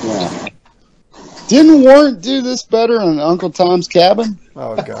go. Yeah. Didn't Warrant do this better on Uncle Tom's Cabin?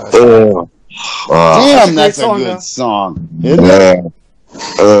 Oh, God. Damn, that's a good song. Isn't it?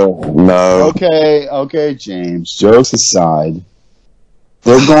 No. Okay, James. Jokes aside.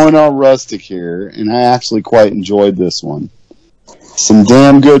 They're going all rustic here, and I actually quite enjoyed this one. Some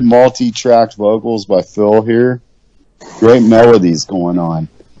damn good multi-tracked vocals by Phil here. Great melodies going on.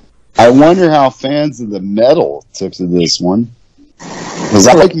 I wonder how fans of the metal took to this one. Because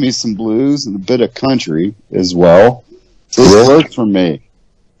I like me some blues and a bit of country as well. So this worked for me.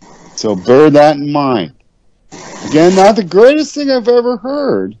 So bear that in mind. Again, not the greatest thing I've ever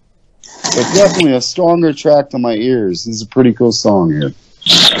heard, but definitely a stronger track to my ears. This is a pretty cool song here.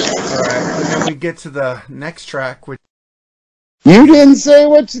 All right, and then we get to the next track, which... You didn't say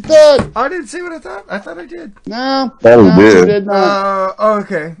what you thought. I didn't say what I thought. I thought I did. No, you did not.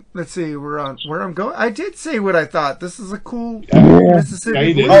 Okay. Let's see. Where I'm going. I did say what I thought. This is a cool Mississippi. Yeah,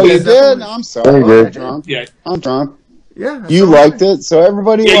 you did. Oh, you did? I'm sorry. I'm drunk. Yeah. I'm drunk. Yeah. You liked it, so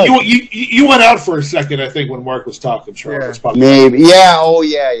everybody liked it. You went out for a second, I think, when Marc was talking, Charles. Yeah. Maybe. Yeah, oh,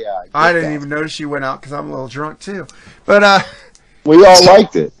 yeah. I didn't even notice you went out because I'm a little drunk, too. But, we all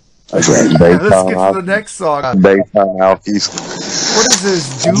liked it. let's get to the next song. Daytime Alkies. What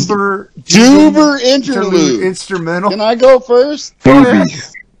is this? Duber interlude. Instrumental. Can I go first? An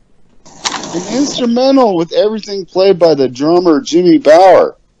instrumental with everything played by the drummer Jimmy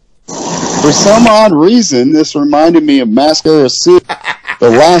Bauer. For some odd reason, this reminded me of Mascara Suit, the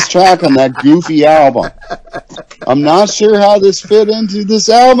last track on that goofy album. I'm not sure how this fit into this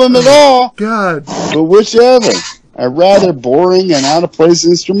album at all. God. But whichever. A rather boring and out-of-place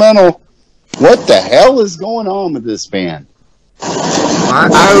instrumental. What the hell is going on with this band?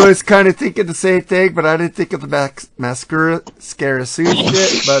 I was kind of thinking the same thing, but I didn't think of the Mascara Suit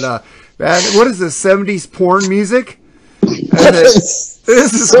shit. But, man, what is this, 70s porn music? This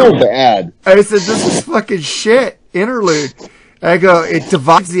is so bad. I said, this is fucking shit. Interlude. I go, it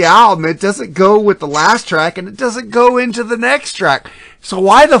divides the album. It doesn't go with the last track, and it doesn't go into the next track. So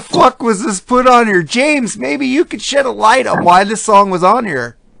why the fuck was this put on here? James, maybe you could shed a light on why this song was on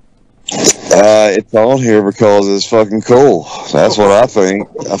here. It's on here because it's fucking cool. That's what I think.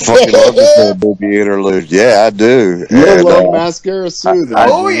 I fucking love this little booby interlude. Yeah, I do. You love Mascara Suit.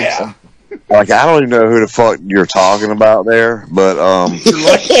 Oh, yeah. I don't even know who the fuck you're talking about there, but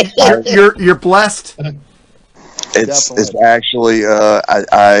you're blessed. It's actually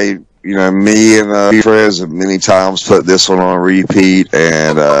I me and friends have many times put this one on repeat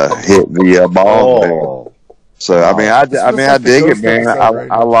and hit the ball there. So I dig it, man.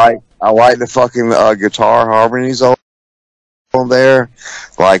 I like the fucking guitar harmonies on there.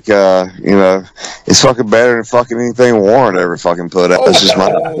 Like it's fucking better than fucking anything Warren ever fucking put out. That's just my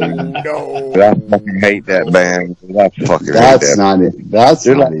no. I fucking hate that band. That's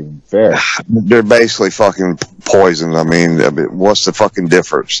not even fair. They're basically fucking poison. I mean, what's the fucking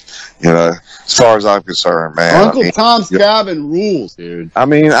difference? As far as I'm concerned, man. Uncle Tom's Cabin rules, dude. I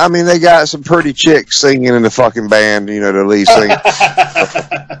mean, they got some pretty chicks singing in the fucking band. The lead singer.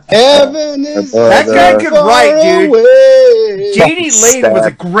 Heaven is that guy could write, dude. Away. J.D. Lane was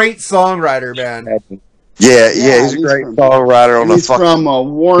a great songwriter, man. Yeah, he's a great songwriter. He's from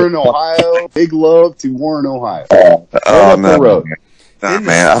Warren, Ohio. Big love to Warren, Ohio. No,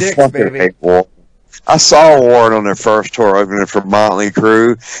 man, I fucking hate Warren. I saw Warren on their first tour opening for Motley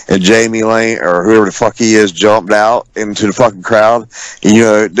Crue, and Jamie Lane, or whoever the fuck he is, jumped out into the fucking crowd.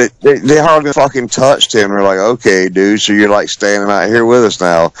 And, they hardly fucking touched him. They're like, okay, dude, so you're like standing out here with us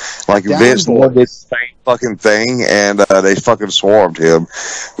now. Like Vince did the same fucking thing, and they fucking swarmed him.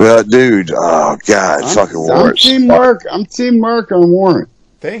 Well, dude, oh god, fucking Warren. I'm Team Marc on Warren.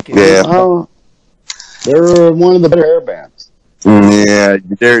 Thank you. Yeah, they're one of the better hair bands. Yeah,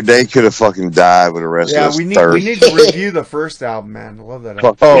 they could have fucking died with the rest of us. We need to review the first album, man. I love that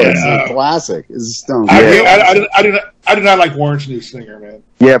album. It's a classic. It's a stone. I do not like Warren's new singer, man.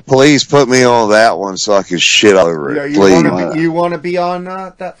 Yeah, please put me on that one so I can shit all over it. Please. You want to be on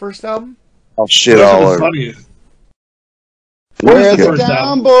that first album? I'll shit all over it. Where the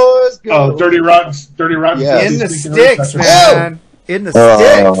down boys go. Oh, Dirty Rotten. In the sticks, man. In the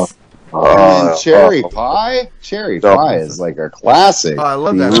sticks. Cherry Pie? Cherry Pie is like a classic. I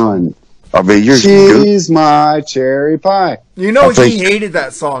love that song. I mean, she's my cherry pie. He hated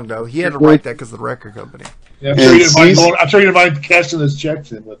that song, though. He had to write that because of the record company. Yeah, I'm sure you didn't mind cashing his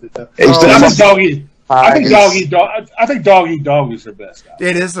checks in with it. I think Dog Eat Dog is their best album.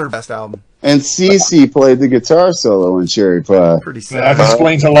 It is their best album. And Cece played the guitar solo in Cherry Pie. Pretty sad. That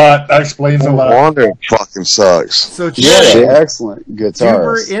explains a lot. No wonder it fucking sucks. So, excellent guitar.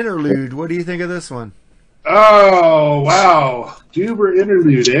 Duber Interlude. What do you think of this one? Oh, wow. Duber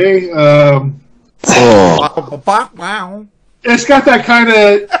Interlude, eh? Wow. It's got that kind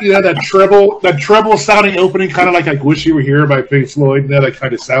of, that treble sounding opening, kind of like I Wish You Were Here by Pink Floyd, and that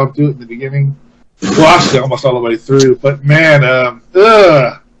kind of sound to it in the beginning. Watched it almost all the way through, but man, I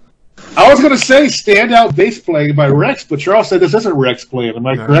was going to say standout bass playing by Rex, but Charles said this isn't Rex playing. Am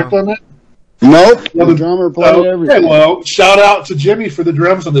I correct on that? Nope. The drummer played everything. Okay, well, shout out to Jimmy for the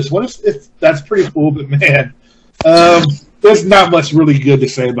drums on this one. That's pretty cool, but man, there's not much really good to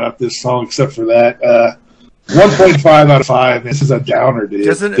say about this song except for that. 1.5 out of 5. This is a downer, dude.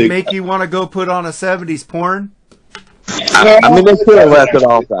 Doesn't it make you want to go put on a 70s porn? I mean, they could have left it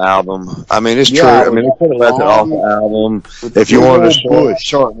off the album. I mean, it's true. I mean, they could have left it off the album if you wanted to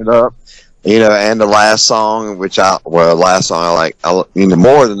shorten it up. And the last song, last song I like,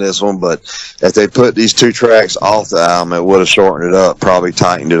 more than this one, but if they put these two tracks off the album, it would have shortened it up, probably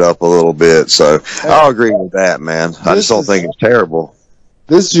tightened it up a little bit. So I'll agree with that, man. I just don't think it's terrible.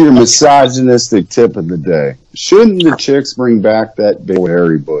 This is your misogynistic tip of the day. Shouldn't the chicks bring back that big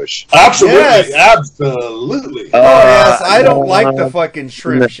hairy bush? Absolutely, yes. Absolutely. Yes, I don't like the fucking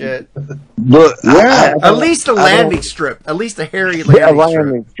shrimp shit. But at least a landing strip. At least a hairy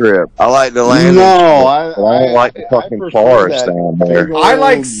landing strip. I like the landing strip. I don't like the fucking forest down there. I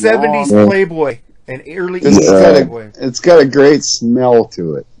like 70s Playboy and early 80s Playboy. It's got a great smell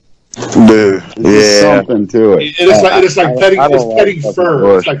to it. Dude, there's something to it. It's like petting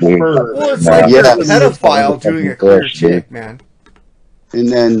fur. It's like fur. Well, it's like you're a pedophile doing a clear chick, man. And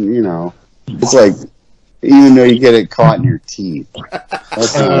then, it's like, even though you get it caught in your teeth.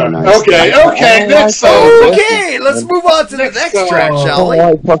 That's nice. Okay, next song. Okay, let's move on to the next track, shall we?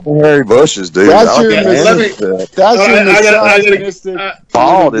 I like fucking hairy bushes, dude. That's your misogynistic.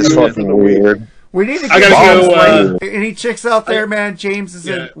 Bald is fucking weird. We need to get any chicks out there, man. James is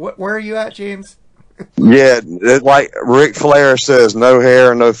in. Where are you at, James? Yeah, it's like Ric Flair says, no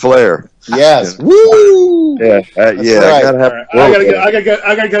hair, no flair. Yes. Woo! Yeah, right.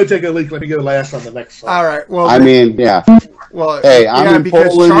 I gotta go take a leak. Let me go last on the next song. All right. Well, Well, hey, I'm in because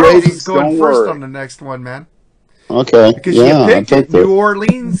Poland Charles ratings, is going don't first worry. on the next one, man. Okay. Because you picked it. New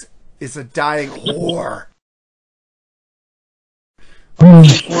Orleans is a dying whore.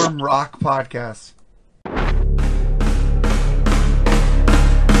 Freeform Rock Podcast.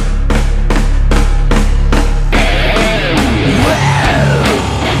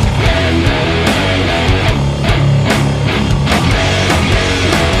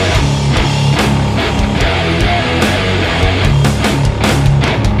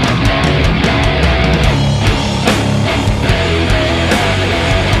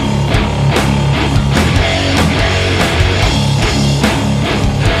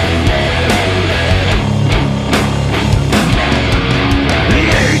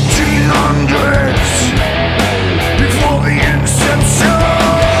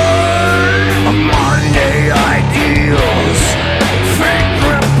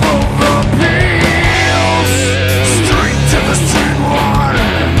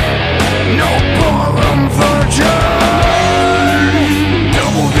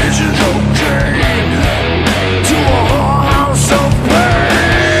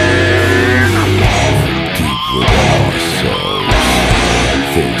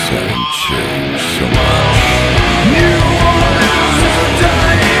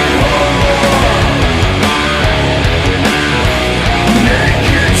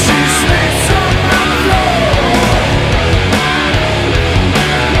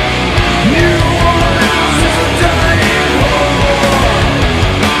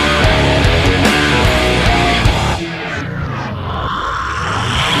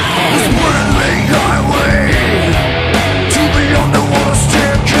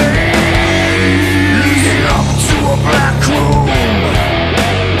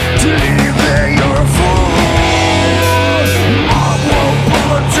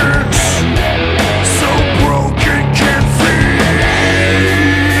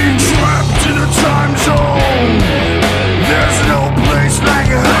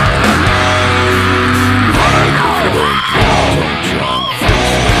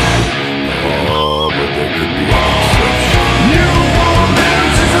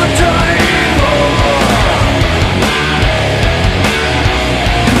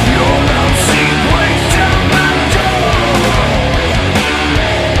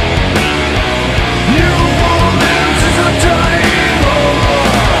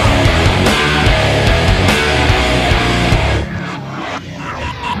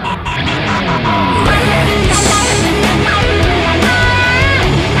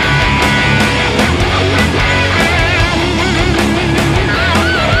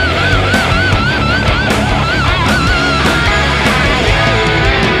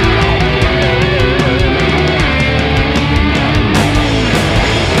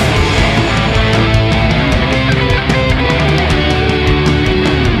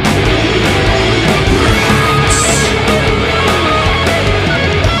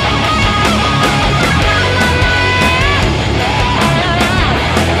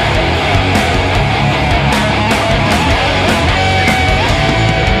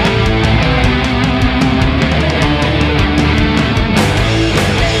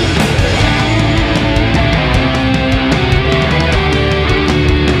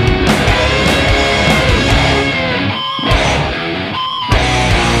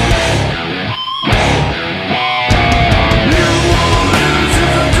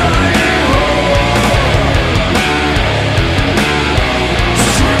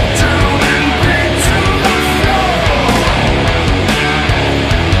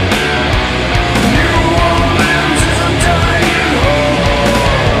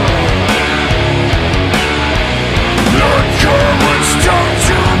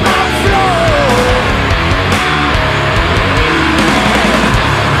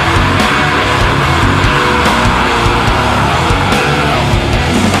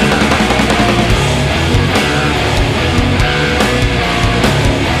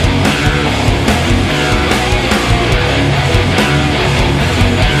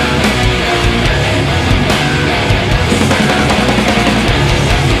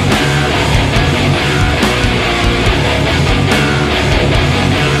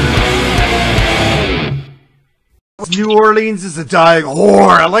 New Orleans is a dying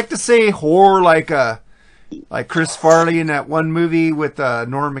whore. I like to say whore like Chris Farley in that one movie with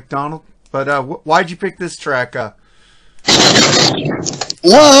Norm Macdonald. But why'd you pick this track? Well,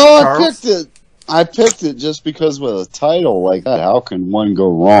 Charles? I picked it just because with a title like that, how can one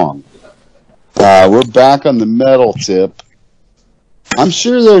go wrong? We're back on the metal tip. I'm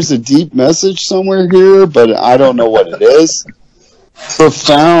sure there's a deep message somewhere here, but I don't know what it is.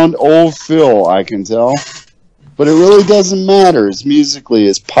 Profound old Phil, I can tell. But it really doesn't matter. It's musically,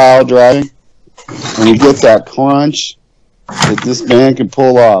 it's pile driving. And you get that crunch that this band can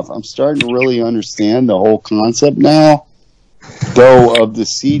pull off. I'm starting to really understand the whole concept now, though, of the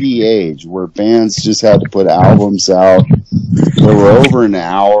CD age, where bands just had to put albums out that were over an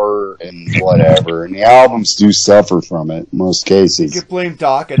hour and whatever, and the albums do suffer from it in most cases. You could blame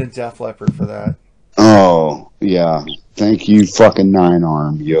Docket and Def Leppard for that. Oh, yeah. Thank you, fucking Nine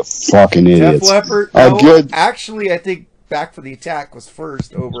Arm, you fucking idiots. Def Leppard, actually, I think Back for the Attack was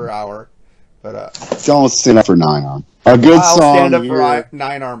first over an hour. But don't stand up for Nine Arm. A good I'll song stand up here. for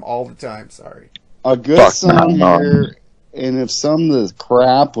Nine Arm all the time, sorry. A good song here, and if some of the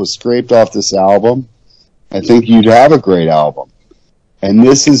crap was scraped off this album, I think you'd have a great album. And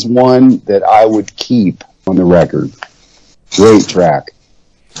this is one that I would keep on the record. Great track.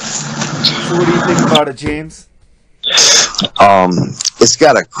 So what do you think about it, James? It's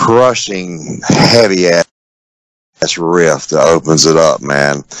got a crushing, heavy ass riff that opens it up,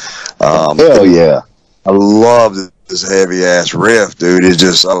 man. Hell yeah. I love this heavy ass riff, dude. It's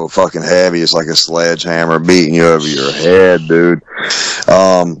just so fucking heavy. It's like a sledgehammer beating you over your head, dude.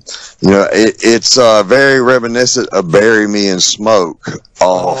 It's very reminiscent of Bury Me in Smoke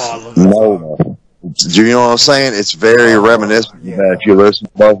off Nola. Do you know what I'm saying? It's very reminiscent of that. If you listen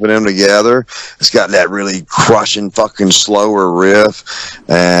to both of them together, it's got that really crushing, fucking slower riff,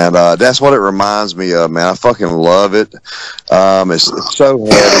 and that's what it reminds me of, man. I fucking love it. It's so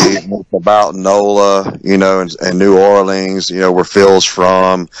heavy. It's about NOLA, and New Orleans, where Phil's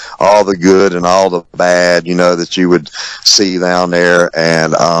from, all the good and all the bad, that you would see down there,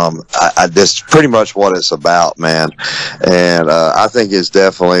 and that's pretty much what it's about, man. And I think it's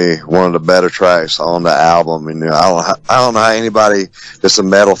definitely one of the better tracks on the album. And I don't know how anybody that's a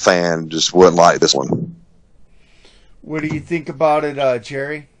metal fan just wouldn't like this one. What do you think about it,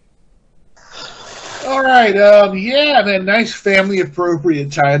 Jerry? All right, yeah, man, nice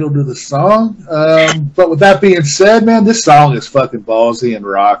family-appropriate title to the song. But with that being said, man, this song is fucking ballsy and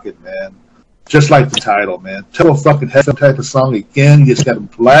rocking, man. Just like the title, man. Total fucking heavy type of song. Again, you just got to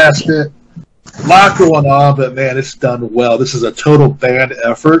blast it. A lot going on, but man, it's done well. This is a total band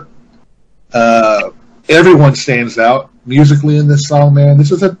effort. Everyone stands out musically in this song, man.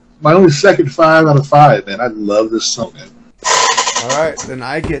 This is my only second 5 out of 5, man. I love this song, man. All right, then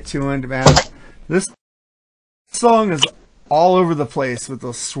I get to it, man. This song is all over the place with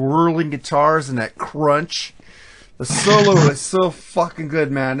those swirling guitars and that crunch. The solo is so fucking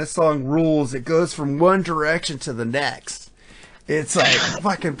good, man. This song rules. It goes from one direction to the next. It's like,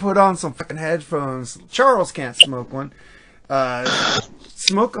 fucking put on some fucking headphones. Charles can't smoke one.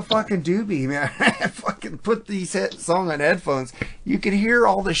 Smoke a fucking doobie, man. Fucking put these song on headphones. You can hear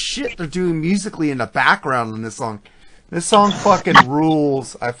all the shit they're doing musically in the background in this song. This song fucking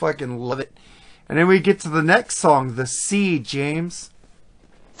rules. I fucking love it. And then we get to the next song, The Sea, James.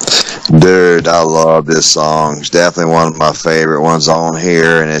 Dude, I love this song. It's definitely one of my favorite ones on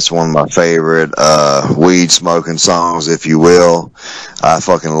here, and it's one of my favorite weed smoking songs, if you will. I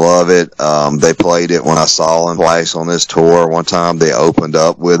fucking love it. They played it when I saw them twice on this tour. One time they opened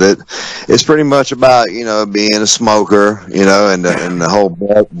up with it. It's pretty much about, being a smoker, and the whole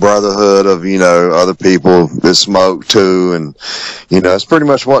brotherhood of, other people that smoke too. And, it's pretty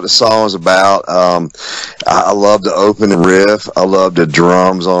much what the song's about. I love the opening riff. I love the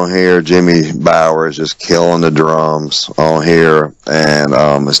drums on here. Jimmy Bower is just killing the drums on here, and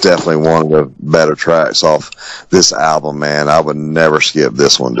it's definitely one of the better tracks off this album, man. I would never skip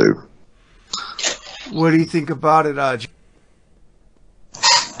this one, dude. What do you think about it, All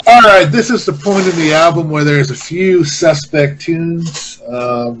right, this is the point in the album where there's a few suspect tunes.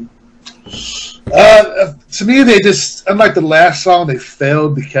 To me, they just, unlike the last song, they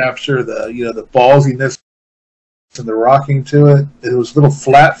failed to capture the the ballsiness and the rocking to it. It was a little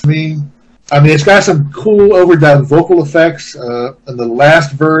flat for me. I mean, it's got some cool overdone vocal effects, and the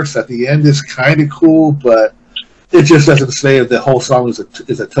last verse at the end is kind of cool, but it just doesn't say that the whole song is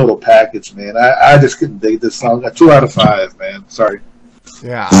a total package, man. I just couldn't dig this song. A 2 out of 5, man. Sorry.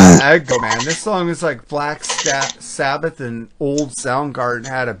 Yeah, I go, man. This song is like Black Sabbath and Old Soundgarden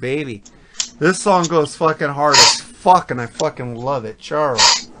had a baby. This song goes fucking hard as fuck, and I fucking love it.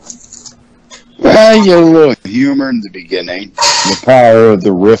 Charles. Well, you get a little humor in the beginning. The power of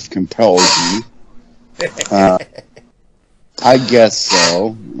the riff compels you. I guess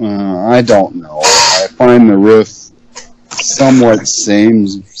so. I don't know. I find the riff somewhat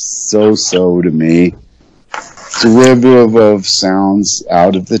so-so to me. Derivative of sounds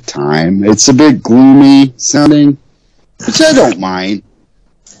out of the time. It's a bit gloomy sounding, which I don't mind.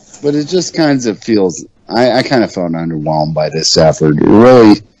 But it just kind of feels... I kind of felt underwhelmed by this effort. It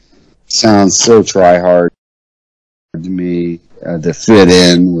really sounds so try-hard to me to fit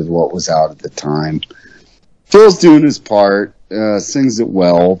in with what was out at the time. Phil's doing his part, sings it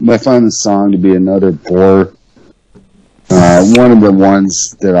well. I find the song to be another bore. One of the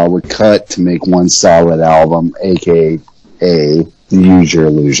ones that I would cut to make one solid album, aka Use Your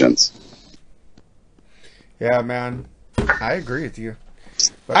Illusions. Yeah, man. I agree with you.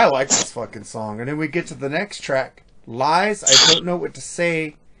 But I like this fucking song. And then we get to the next track. Lies, I don't know what to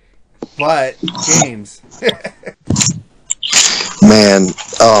say, but James. Man,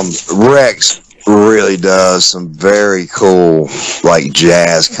 Rex really does some very cool, like,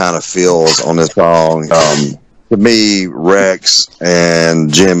 jazz kind of feels on this song. To me, Rex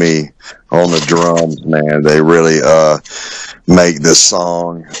and Jimmy on the drums, man, they really make this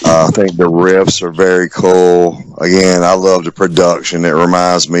song. I think the riffs are very cool. Again, I love the production. It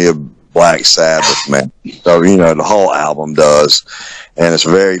reminds me of Black Sabbath, man. So, you know, the whole album does. And it's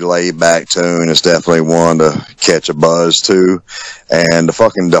a very laid-back tune. It's definitely one to catch a buzz to. And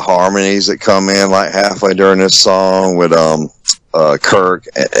the harmonies that come in like halfway during this song with Kirk,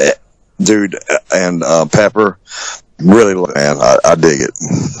 dude, and Pepper, really, man, I dig it.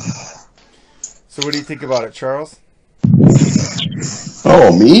 So what do you think about it, Charles?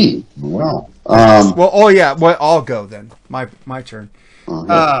 Oh, me? Wow. I'll go then. My turn.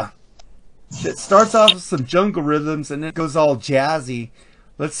 It starts off with some jungle rhythms and it goes all jazzy.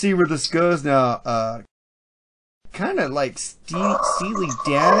 Let's see where this goes now. Kind of like Steely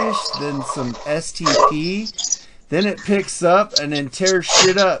Danish, then some STP. Then it picks up and then tears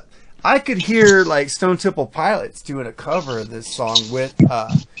shit up. I could hear like Stone Temple Pilots doing a cover of this song with,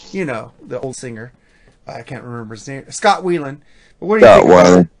 the old singer. I can't remember his name. Scott Weiland.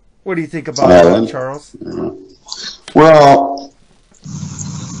 But what do you think about that, Charles? Well,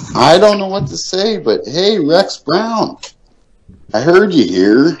 I don't know what to say, but hey, Rex Brown, I heard you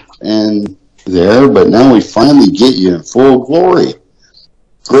here and there, but now we finally get you in full glory.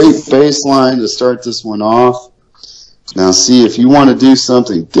 Great bass line to start this one off. Now, see, if you want to do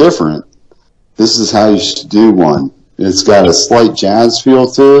something different, this is how you should do one. It's got a slight jazz feel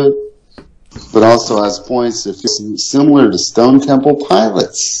to it, but also has points that feel similar to Stone Temple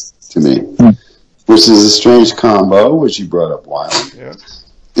Pilots to me, which is a strange combo, which you brought up, Wild. Yeah.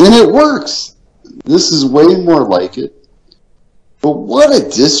 And it works. This is way more like it. But what a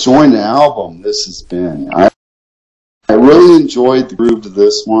disjointed album this has been. I really enjoyed the groove of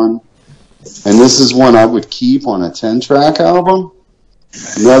this one. And this is one I would keep on a 10-track album.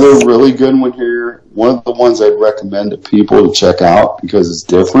 Another really good one here. One of the ones I'd recommend to people to check out because it's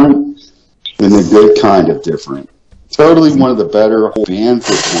different and a good kind of different. Totally one of the better whole band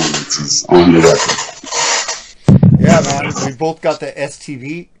performances on the record. Yeah, man. We both got the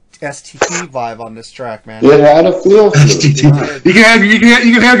STP vibe on this track, man. It had a feel to it. You can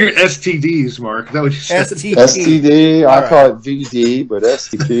have your STDs, Mark. Is that what you said? STD, I call it VD, but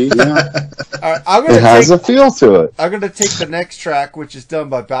STP, yeah. All right, it has a feel to it. I'm going to take the next track, which is done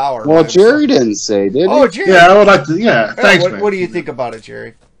by Bauer. Well, Jerry didn't say, did he? Oh, Jerry. Yeah, I would like to. Yeah, thanks, man. What do you think about it,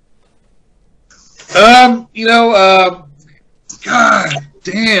 Jerry? God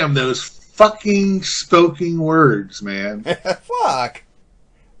damn those fucking spoken words, man. Fuck.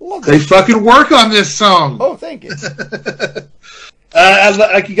 They fucking work on this song. Oh, thank you.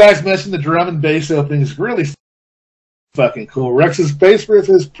 Like you guys mentioned, the drum and bass opening is really fucking cool. Rex's bass riff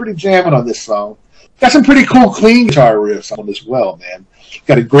is pretty jamming on this song. Got some pretty cool clean guitar riffs on it as well, man.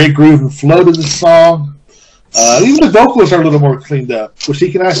 Got a great groove and flow to this song. Even the vocals are a little more cleaned up, which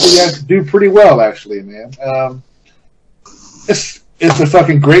he can actually do pretty well, actually, man. It's a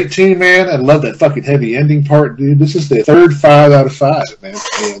fucking great tune, man. I love that fucking heavy ending part, dude. This is the third 5 out of 5, man,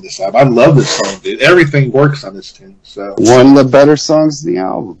 on this album. I love this song, dude. Everything works on this tune. So one of the better songs in the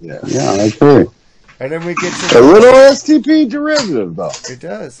album. Yeah, I agree. And then we get to a little STP derivative, though. It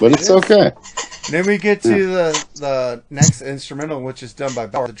does, but it's okay. And then we get to the next instrumental, which is done by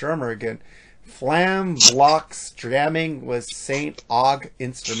Bauer, the drummer again. Flam Blocks Jamming with Saint Og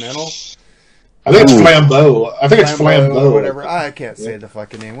instrumental. I think it's Flambeau. It's Flambeau. Whatever. I can't say the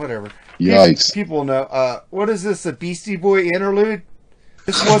fucking name. Whatever. Yikes. People know. What is this? A Beastie Boy interlude?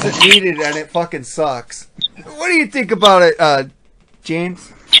 This wasn't needed, and it fucking sucks. What do you think about it,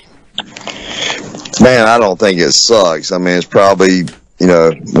 James? Man, I don't think it sucks. I mean, it's probably,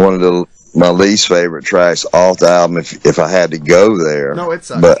 one of my least favorite tracks off the album if I had to go there. No, it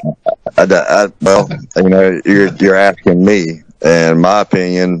sucks. But well, you're asking me, and in my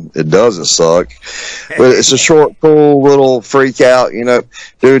opinion, it doesn't suck. But it's a short, cool little freak out.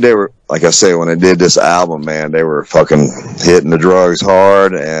 Dude, they were, like I said, when they did this album, man, they were fucking hitting the drugs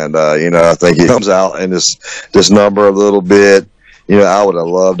hard, and I think it comes out in this number a little bit. I would have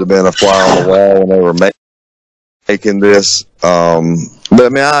loved to have been a fly on the wall when they were making this. But I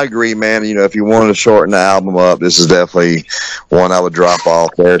mean, I agree, man. If you wanted to shorten the album up, this is definitely one I would drop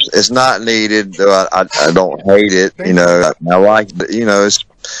off there. It's not needed, though. I don't hate it. I like it.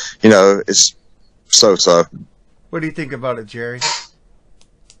 It's so. What do you think about it, Jerry?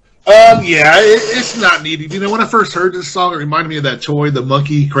 Yeah, it's not needed. When I first heard this song, it reminded me of that toy, the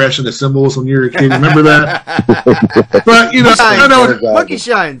monkey crashing the cymbals when you were a kid. Remember that? But I know monkey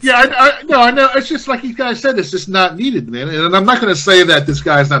shines. Yeah, I know. It's just like you guys said, it's just not needed, man. And I'm not going to say that this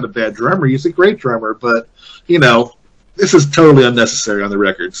guy's not a bad drummer. He's a great drummer, but this is totally unnecessary on the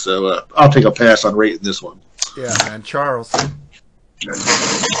record. So I'll take a pass on rating this one. Yeah, man, Charles.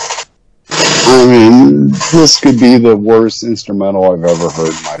 I mean, this could be the worst instrumental I've ever heard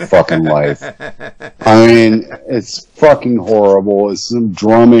in my fucking life. I mean, it's fucking horrible. It's some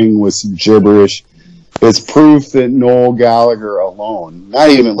drumming with some gibberish. It's proof that Noel Gallagher alone, not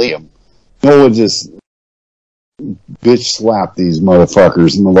even Liam, Noel would just bitch slap these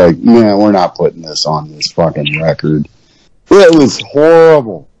motherfuckers and they're like, man, we're not putting this on this fucking record. It was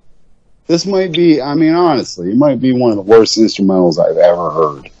horrible. This might be, I mean, honestly, it might be one of the worst instrumentals I've ever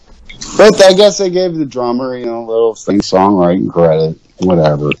heard. But I guess they gave the drummer, a little songwriting credit,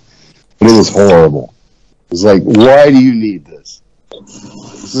 whatever. But it was horrible. It was like, why do you need this?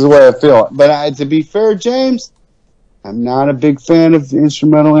 This is the way I feel. But to be fair, James, I'm not a big fan of the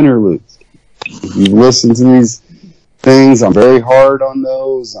instrumental interludes. If you listen to these things, I'm very hard on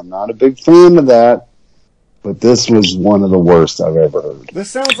those. I'm not a big fan of that. But this was one of the worst I've ever heard.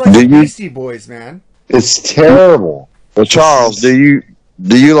 This sounds like the Beastie Boys, man. It's terrible. Well, Charles, do you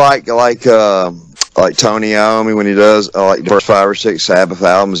like Tony Iommi when he does like the first 5 or 6 Sabbath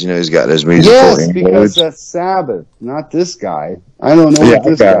albums? He's got his music. Yes, because that's Sabbath, not this guy. I don't know what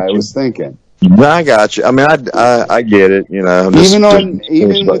this guy was thinking. I got you. I mean, I get it.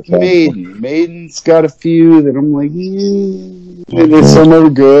 Even with Maiden's got a few that I'm like, some are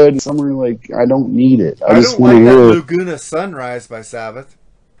good, some are like, I don't need it. I just want to hear Laguna Sunrise by Sabbath.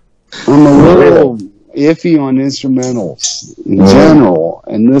 I'm a little iffy on instrumentals in general,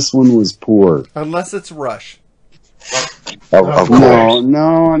 and this one was poor. Unless it's Rush. Of course.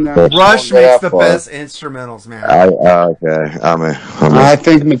 No. Rush makes the best instrumentals, man. Okay. I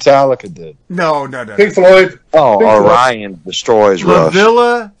think Metallica did. No. Pink Floyd. Orion destroys Rush. La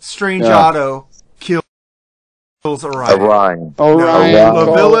Villa Strange Auto kills Orion. La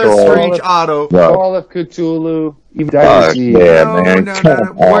Villa Strange Auto. Call of Cthulhu. No.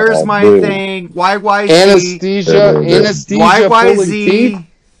 Where's my thing? YYZ.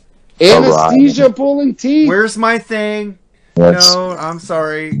 Anesthesia pulling teeth. Where's my thing? No, I'm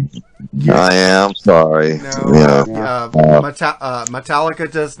sorry. I am sorry. No, Metallica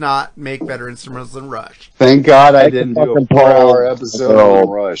does not make better instrumentals than Rush. Thank God I didn't do a 4-hour episode on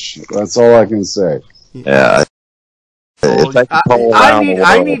Rush. That's all I can say. Yeah.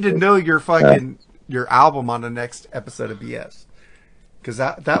 I need to know your album on the next episode of BS. Because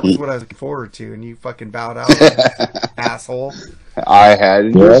that was what I was looking forward to, and you fucking bowed out, asshole. I had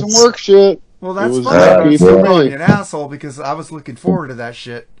to do some work shit. Well, that's fine. I'm still calling you an asshole because I was looking forward to that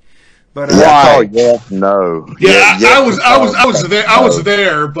shit. But why? No. Yeah, I was there. I was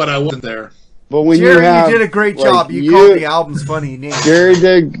there, but I wasn't there. But when Jerry, you did a great job. You called the albums funny names. Jerry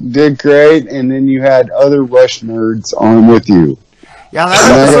did great, and then you had other Rush nerds on with you. Yeah,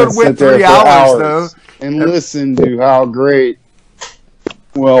 that episode went 3 hours though. And listen to how great.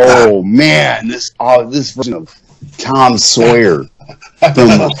 Well, oh man, this version of Tom Sawyer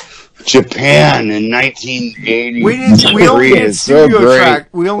from Japan in 1980. We only did studio tracks.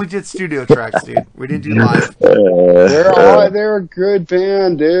 We only did studio tracks, dude. We didn't do live. They're a good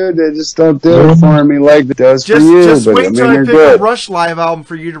band, dude. They just don't do it for me like it does for you. Just wait till I pick a Rush live album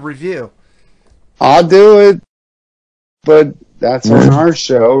for you to review. I'll do it, but that's on our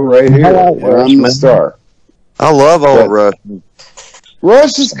show right here. I'm the star. I love old Rush.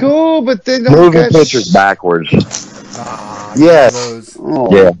 Rush is cool, but they don't moving pictures backwards. Yes. Those.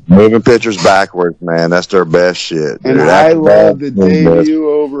 Oh. Yeah, moving pictures backwards, man. That's their best shit. And dude. I After love that, the debut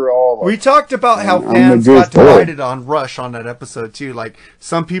over all of We them. talked about how I'm a fans good got boy. divided on Rush on that episode too. Like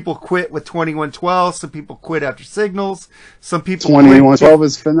some people quit with 2112, some people quit after Signals, some people 2112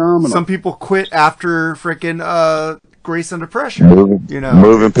 is phenomenal. Some people quit after freaking Grace Under Pressure.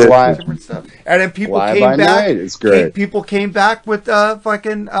 Moving pictures. Different stuff. And then people Fly came by back. Night, it's great. People came back with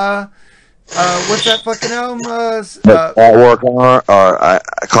fucking what's that fucking album? Artwork on, or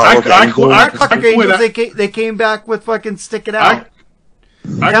Clockwork Angels. They came back with fucking Stick It Out.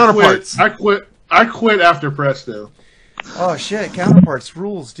 Counterparts. I quit after Presto. Oh shit! Counterparts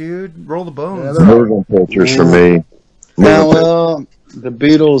rules, dude. Roll the bones. moving pictures for me. Yeah, well, the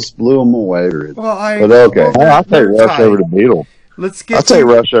Beatles blew them away. But okay. I'll take Rush over the Beatles. Let's get. I'll take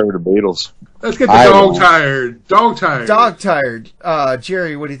Rush over the Beatles. Let's get the Dog Tired. Dog Tired. Dog Tired.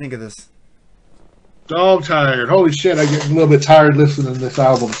 Jerry, what do you think of this? Dog Tired. Holy shit, I get a little bit tired listening to this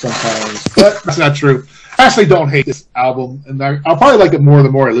album sometimes. But that's not true. I actually don't hate this album, and I'll probably like it more the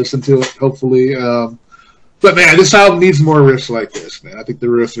more I listen to it, hopefully. But man, this album needs more riffs like this, man. I think the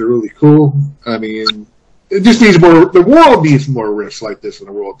riffs are really cool. I mean, it just needs more. The world needs more riffs like this in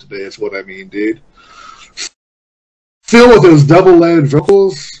the world today, is what I mean, dude. Phil with those double-layered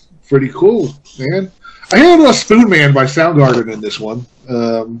vocals, pretty cool, man. I hear a little Spoon Man by Soundgarden in this one.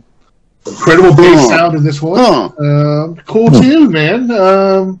 Incredible bass sound in this one. Cool tune, man.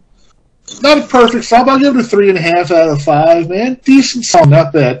 Not a perfect song, but I'll give it a 3.5 out of 5, man. Decent song,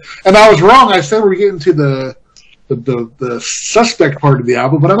 not bad. And I was wrong. I said we're getting to the suspect part of the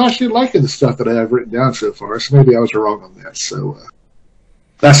album, but I'm actually liking the stuff that I have written down so far. So maybe I was wrong on that. So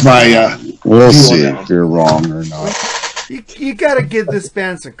that's my. We'll see if you're wrong or not. You got to give this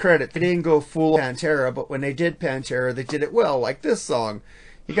band some credit. They didn't go full Pantera, but when they did Pantera, they did it well. Like this song.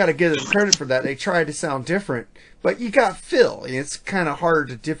 You got to give them credit for that. They tried to sound different, but you got Phil. It's kind of hard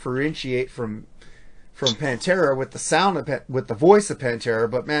to differentiate from Pantera with the sound of with the voice of Pantera.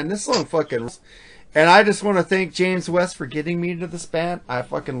 But man, this song fucking rules. And I just want to thank James West for getting me into this band. I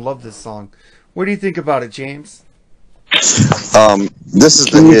fucking love this song. What do you think about it, James? This is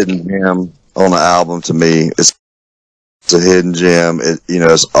the hidden gem on the album to me. It's a hidden gem. It's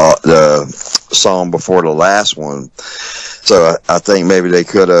the song before the last one. So I think maybe they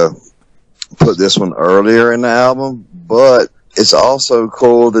could have put this one earlier in the album, but it's also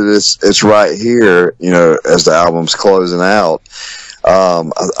cool that it's right here, as the album's closing out.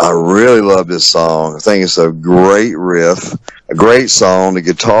 I really love this song. I think it's a great riff, a great song. The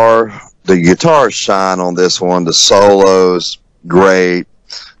guitars shine on this one. The solos, great.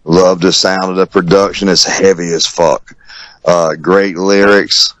 Love the sound of the production. It's heavy as fuck. Great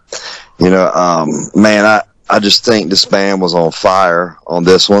lyrics. Man, I just think this band was on fire on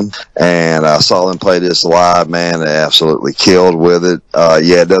this one, and I saw them play this live, man. They absolutely killed with it.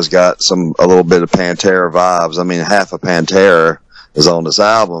 It does got a little bit of Pantera vibes. I mean, half of Pantera is on this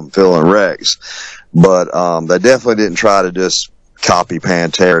album, Phil and Rex, but they definitely didn't try to just copy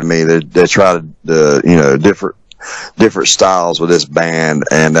Pantera to me. They tried to, different styles with this band,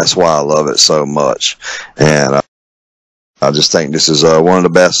 and that's why I love it so much. And I just think this is one of the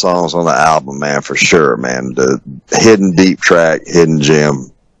best songs on the album, man, for sure, man. The hidden deep track, hidden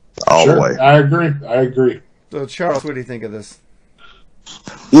gem, all the way. I agree. So, Charles, what do you think of this?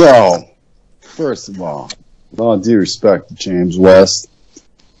 First of all, with all due respect to James West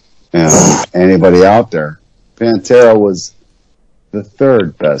and anybody out there, Pantera was the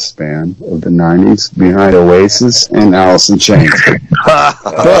third best band of the 90s behind Oasis and Alice in Chains.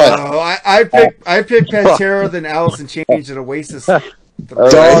 I picked Pantera, then Alice in Chains, and Oasis. Dog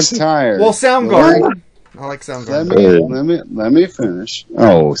Tired. Well, Soundgarden. I like Soundgarden. Let me finish.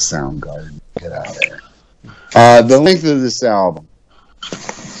 Oh, Soundgarden. Get out of there. The length of this album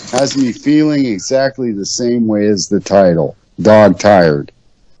has me feeling exactly the same way as the title, Dog Tired.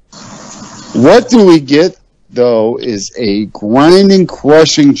 What do we get, though, is a grinding,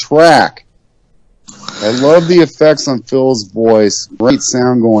 crushing track. I love the effects on Phil's voice. Great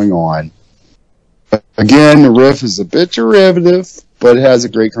sound going on. Again, the riff is a bit derivative, but it has a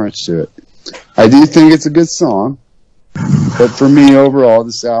great crunch to it. I do think it's a good song, but for me, overall,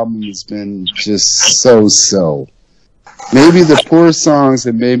 this album has been just so-so. Maybe the poor songs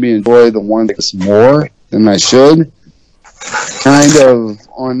have made me enjoy the one that's more than I should. Kind of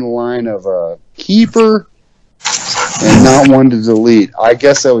on the line of a keeper and not one to delete. I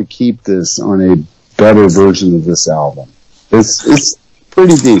guess I would keep this on a better version of this album. It's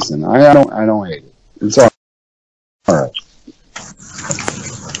pretty decent. I don't hate it. It's all right.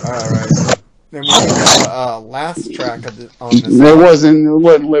 All right. Then we got last track on this. It wasn't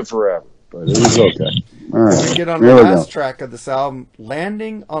Live Forever. but it was okay. All right, We get on here the we go. last track of this album,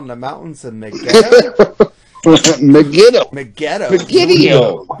 Landing on the Mountains of Megiddo. Megiddo.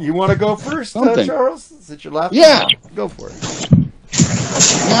 Megiddo. You want to go first, Something. Charles? Is it your last Yeah. one? Go for it.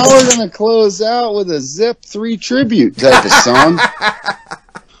 Now we're going to close out with a Zip 3 tribute type of song.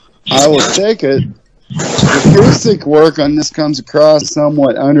 I will take it. The acoustic work on this comes across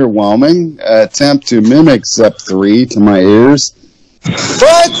somewhat underwhelming. Attempt to mimic Zep 3 to my ears.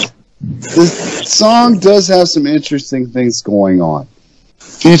 But the song does have some interesting things going on.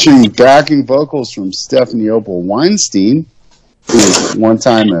 Featuring backing vocals from Stephanie Opal Weinstein, who was one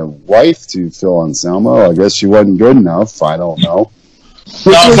time a wife to Phil Anselmo. I guess she wasn't good enough. I don't know.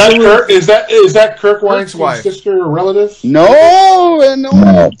 Now, is that Kirk Weinstein's sister or relative? No, and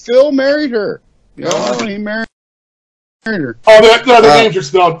no, Phil married her. No, he married her.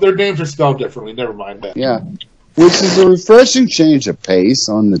 Oh, their names are spelled differently. Never mind that. Yeah, which is a refreshing change of pace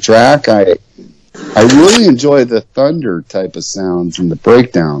on the track. I really enjoy the thunder type of sounds and the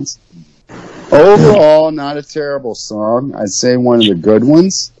breakdowns. Overall, not a terrible song. I'd say one of the good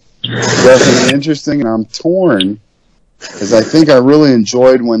ones. Definitely interesting, and I'm torn because I think I really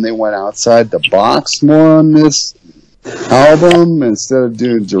enjoyed when they went outside the box more on this album instead of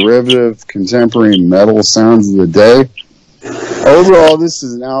doing derivative contemporary metal sounds of the day. Overall, this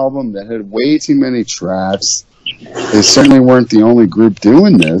is an album that had way too many tracks. They certainly weren't the only group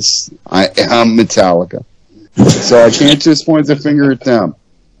doing this. I'm Metallica, so I can't just point the finger at them.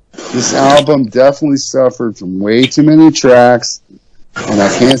 This album definitely suffered from way too many tracks, and I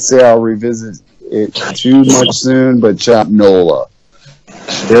can't say I'll revisit it too much soon, but chop Nola.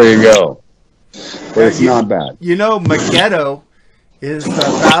 There you go. But it's not bad. You know, Megiddo is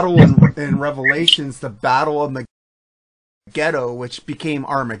the battle in Revelations, the Battle of Megiddo, which became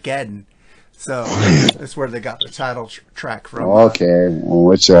Armageddon. So that's where they got the title track from. Okay, well,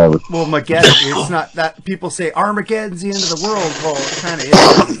 whichever. Well, Megiddo, it's not that people say Armageddon's the end of the world. Well, it kind of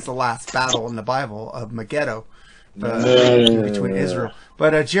is. It's the last battle in the Bible of Megiddo between Israel.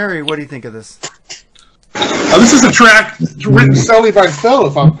 But Jerry, what do you think of this? This is a track written solely by Phil,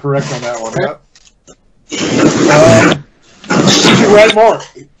 if I'm correct on that one. Right? He should write more.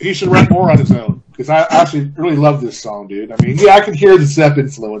 He should write more on his own. Because I actually really love this song, dude. I mean, yeah, I can hear the Zepp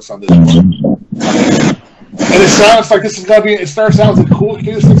influence on this one. And it sounds like this is going to be, it starts out with cool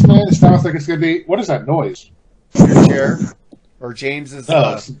acoustics, man. It sounds like it's going to be, what is that noise? Your chair? Or James is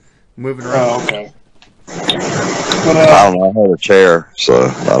moving around. Oh, okay. But, I don't know. I had a chair, so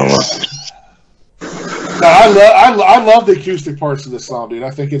I don't know. No, I love the acoustic parts of this song, dude. I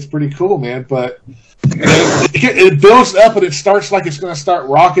think it's pretty cool, man. But it builds up and it starts like it's going to start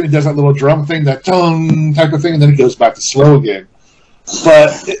rocking. It does that little drum thing, that tongue type of thing, and then it goes back to slow again. But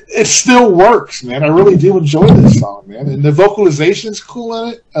it still works, man. I really do enjoy this song, man. And the vocalization is cool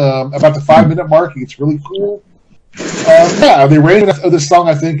in it. About the 5-minute mark, it's really cool. Yeah, the arrangement of this song,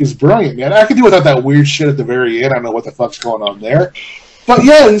 I think, is brilliant, man. I could do without that weird shit at the very end. I don't know what the fuck's going on there. But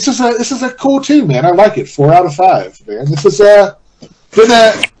yeah, this is a cool tune, man. I like it. 4 out of 5, man. This is been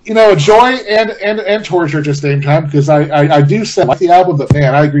a joy and torture at the same time, because I do say I like the album, but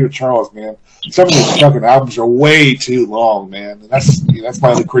man, I agree with Charles, man. Some of these fucking albums are way too long, man. And that's my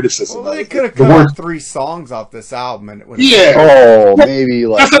only criticism. Well, they could have cut 3 songs off this album, and it would. Yeah. Oh, maybe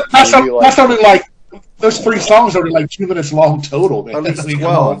like that's only like those 3 songs are like 2 minutes long total, man. At least I mean,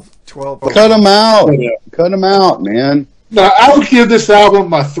 12. Cut them out. Cut them out, man. No, I would give this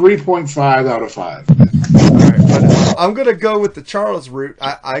album a 3.5 out of 5. All right, but I'm gonna go with the Charles route.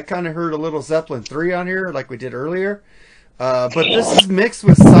 I kind of heard a little Zeppelin 3 on here, like we did earlier, but this is mixed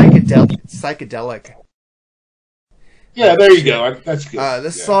with psychedelic. Yeah, there you go. That's good.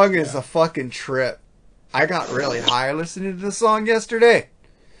 This song is a fucking trip. I got really high listening to this song yesterday.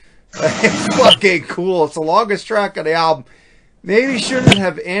 It's fucking cool. It's the longest track of the album. Maybe shouldn't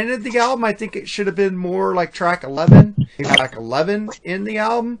have ended the album. I think it should have been more like track 11. Track 11 in the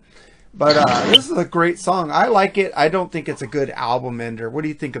album. But this is a great song. I like it. I don't think it's a good album ender. What do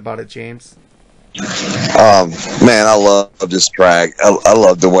you think about it, James? Man, I love this track. I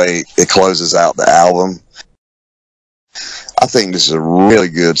love the way it closes out the album. I think this is a really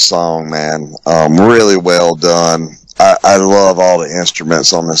good song, man. Really well done. I love all the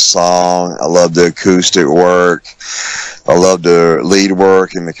instruments on this song. I love the acoustic work. I love the lead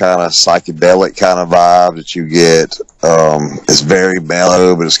work and the kind of psychedelic kind of vibe that you get. It's very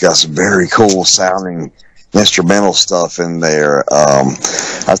mellow, but it's got some very cool sounding instrumental stuff in there.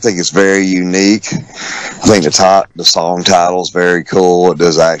 I think it's very unique. I think the song title is very cool. It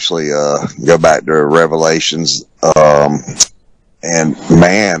does actually go back to Revelations. And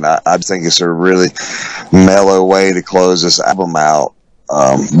man, I think it's a really mellow way to close this album out.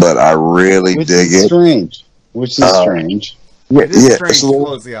 but I really dig it. Strange. Which is strange. Yeah, It is yeah, strange it's to a little,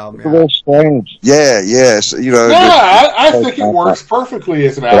 close the album. it's a little strange. Yeah, yes, you know. I think it works perfectly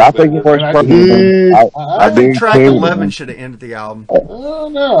as an But album. I think it works perfectly. I think track 11 should have ended the album. Oh,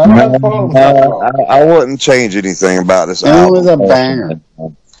 no, I don't have a problem with that at all. I wouldn't change anything about this It album. was a banger.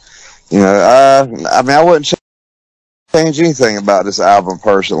 You know, I mean, I wouldn't change anything about this album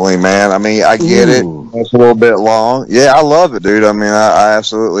personally, man. I mean, I get it. It's a little bit long. Yeah, I love it, dude. I mean, I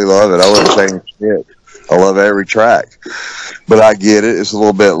absolutely love it. I wouldn't change shit. I love every track. But I get it. It's a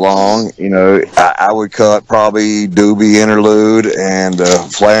little bit long. You know, I would cut probably Doobie Interlude and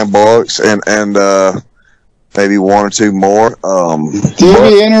Flamboyant and maybe one or two more.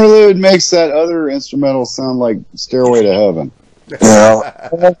 Doobie Interlude makes that other instrumental sound like Stairway to Heaven. Yeah.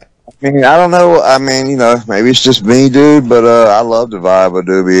 I mean, I don't know. I mean, you know, maybe it's just me, dude, but I love the vibe of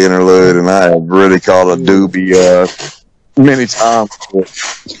Doobie Interlude, and I have really called a Doobie many times.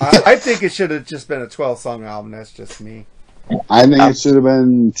 I think it should have just been a 12-song album. That's just me. I think it should have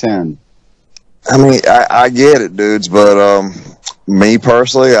been 10. I mean, I get it, dudes, but me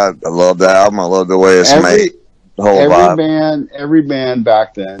personally, I love the album. I love the way it's made. The whole vibe. Every band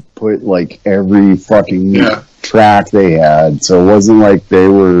back then put like every fucking track they had, so it wasn't like they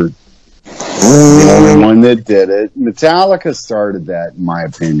were the only one that did it. Metallica started that, in my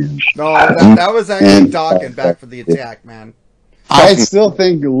opinion. No, that was actually Doc and Back for the Attack, man. I still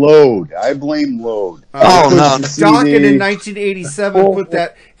think Load. I blame Load. No. Dokken in 1987 put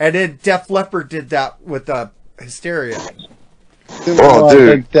that, and then Def Leppard did that with Hysteria. Oh,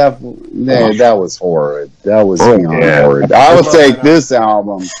 dude. That was horrid. That was beyond horrid. I would take this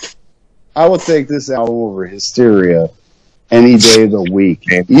album. I would take this album over Hysteria any day of the week.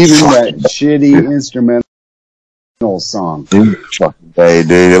 Even that shitty instrumental song. Hey,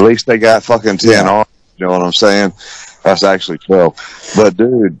 dude, at least they got fucking 10 on. You know what I'm saying? That's actually 12. But,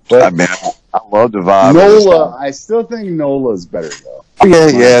 dude, I mean, I love the vibe. Nola, I still think Nola's better, though.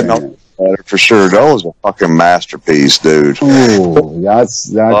 Yeah, no, better for sure. Nola's a fucking masterpiece, dude. Ooh,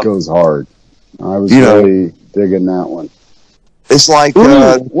 that goes hard. I was really digging that one. It's like,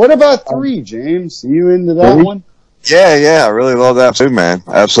 what about 3, James? You into that one? Yeah, I really love that too, man.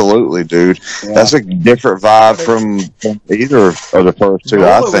 Absolutely, dude. Yeah. That's a different vibe from either of the first two,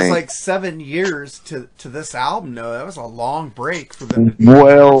 I think. It was like 7 years to this album, though. That was a long break for them.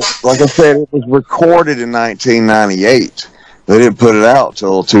 Well, like I said, it was recorded in 1998. They didn't put it out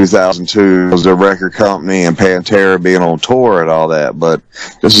till 2002. It was the record company and Pantera being on tour and all that. But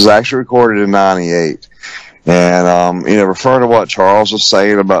this was actually recorded in 98. And, you know, referring to what Charles was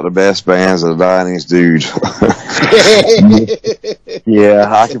saying about the best bands of the 90s, dude. Yeah,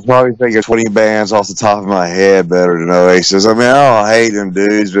 I could probably think of 20 bands off the top of my head better than Oasis. I mean, I don't hate them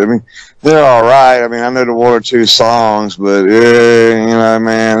dudes, but I mean, they're alright. I mean, I know the one or two songs, but, you know,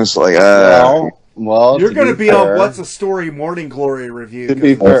 man, it's like, well, you're going to be on What's a Story Morning Glory review. To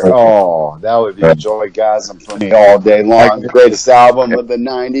be fair, that would be a joygasm for me all day long. The greatest album of the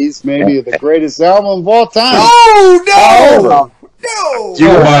 90s, maybe the greatest album of all time. Oh, no!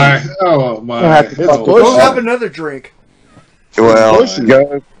 Oh, my. Go have another drink. Well,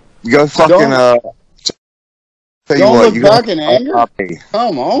 go fucking, Don't look back in anger?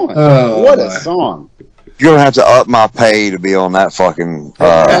 Come on. What a song. You're going to have to up my pay to be on that fucking...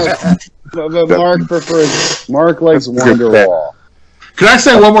 But Marc likes Wonderwall. Can I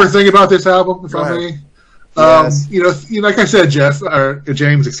say one more thing about this album, if I may? Yes. You know, like I said,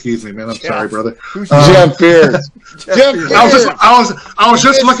 James, excuse me, man. I'm sorry, brother. Jeff Pierce. I was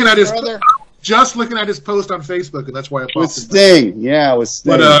just looking at his post on Facebook, and that's why I popped with Sting. Yeah, with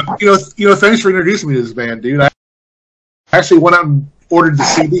Sting. But you know, thanks for introducing me to this band, dude. I actually went out and ordered the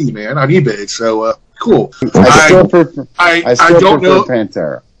CD, man, on eBay. So cool. I still prefer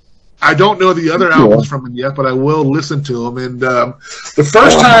Pantera. I don't know the other albums from him yet, but I will listen to them. And the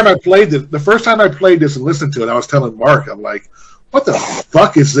first time I played this and listened to it, I was telling Marc, I'm like, "What the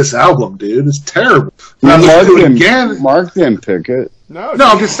fuck is this album, dude? It's terrible." And I listened to it again. Marc didn't pick it. No,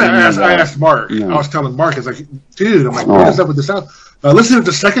 I'm just saying. I asked Marc. No. I was telling Marc, I was like, "Dude, I'm like, what is up with this album?" I listened to it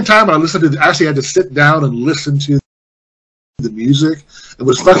the second time. I actually had to sit down and listen to the music. I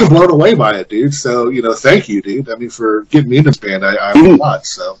was fucking blown away by it, dude. So, you know, thank you, dude. I mean, for getting me into this band, I a lot.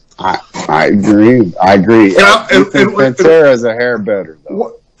 So I agree. And Pantera is a hair better,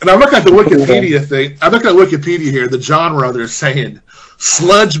 though. And I look at the Wikipedia thing. I look at Wikipedia here. The genre they're saying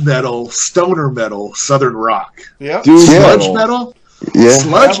sludge metal, stoner metal, southern rock. Yeah, sludge metal. Yeah.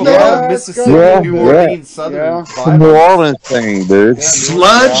 Sludge Have a metal? lot of Mississippi, Yeah, New yeah. Orleans, Southern It's the New vibe. Orleans thing, dude.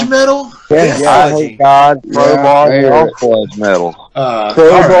 Sludge metal? Yeah, It's I sludgy. hate God, Yeah, Crowbar, I and hear all it. sludge metal. All right, I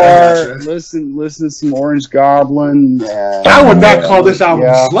Crowbar, gotcha. listen to some Orange Goblin. I would not call this album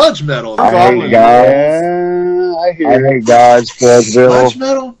yeah. sludge metal. I Goblin hate God. Yeah, I I hear it. hate God, sludge metal. Sludge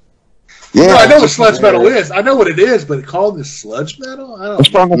metal? Yeah, No, I know what just- sludge metal is. I know what it is, but calling this sludge metal? I It's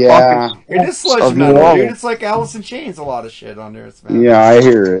don't from the Yeah. fucking It is sludge of New metal, dude. Orleans. It's like Alice in Chains, a lot of shit on there. It's metal. Yeah, I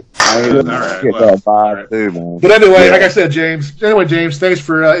hear it. I hear All it. right, Get well, that all vibe right. too, man. But anyway, Yeah. like I said, James. Anyway, James, thanks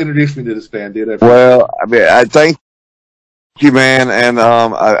for introducing me to this band, dude. I appreciate Well, I mean, I thank you, man, and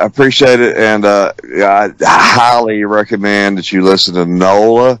I appreciate it, and yeah, I highly recommend that you listen to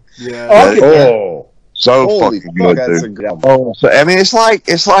NOLA. Yeah. Oh, That- Oh, so holy fucking fuck, good, that's a dude. good album. Oh, so, I mean, it's like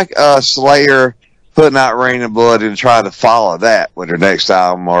Slayer putting out Rain and Blood and trying to follow that with their next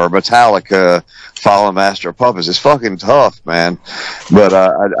album, or Metallica following Master of Puppets. It's fucking tough, man. But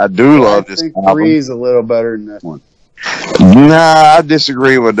I do love I this think album. 3 is a little better than this one. Nah, I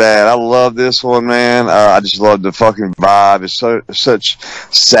disagree with that. I love this one, man. I just love the fucking vibe. It's such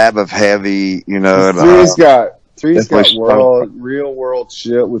Sabbath heavy, you know. And, Three's got definitely real world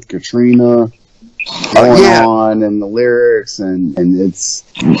shit with Katrina going yeah. on, and the lyrics, and it's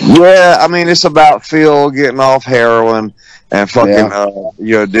Yeah, I mean, it's about Phil getting off heroin and fucking, Yeah.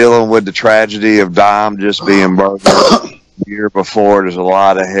 you know, dealing with the tragedy of Dime just being murdered the year before. There's a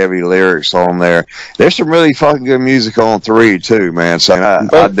lot of heavy lyrics on there. There's some really fucking good music on 3 too, man. So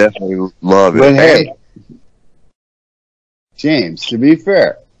I definitely love it. But hey, James, to be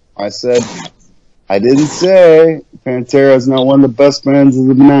fair, I didn't say Pantera's not one of the best bands of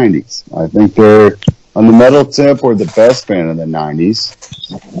the 90s. I think they're on the metal tip or the best band of the 90s.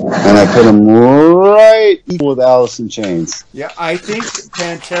 And I put them right equal with Alice in Chains. Yeah, I think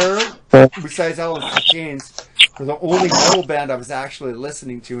Pantera, besides Alice in Chains, were the only metal band I was actually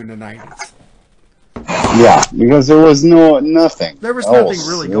listening to in the 90s. Yeah, because there was nothing. There was else. nothing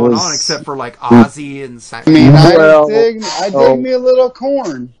really It going was- on except for like Ozzy and I mean, Well, I dig me a little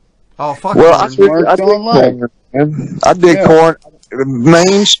Corn. oh fuck. Well, Korn. Mark don't like. Korn. I dig Yeah. Korn.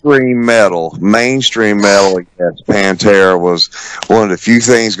 Mainstream metal, yes, Pantera was one of the few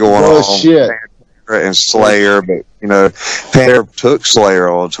things going on. Bullshit. Pantera and Slayer, but you know, Pantera took Slayer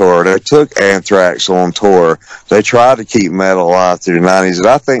on tour. They took Anthrax on tour. They tried to keep metal alive through the 90s, and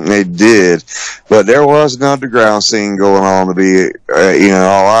I think they did. But there was an underground scene going on to be, you know, in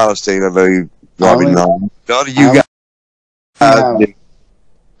all honesty, I know you probably know. None of you guys.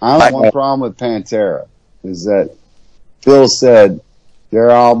 I have one problem with Pantera, is that Phil said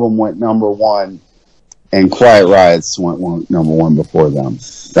their album went #1 and Quiet Riot's went #1 before them.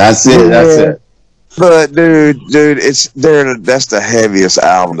 That's it. That's it. But dude, that's the heaviest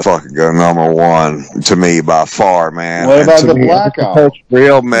album to fucking go #1 to me by far, man. What And about to the me, Black it's Album?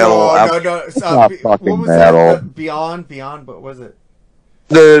 real metal. No. It's not fucking what was metal. that? Beyond, what was it?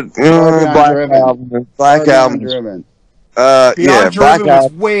 The Beyond Black Driven. Album, Black Album, Driven. Beyond yeah, Black Driven was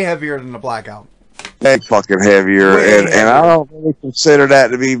Album, way heavier than the Black Album. way fucking heavier, Way and I don't really consider that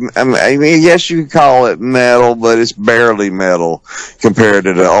to be. I mean, yes, you could call it metal, but it's barely metal compared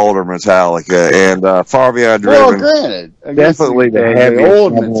to the older Metallica and Far Beyond Well, Driven. granted, I guess Definitely the the heaviest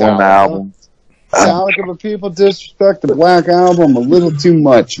old #1 Metallica. album. Metallica, but people disrespect the Black Album a little too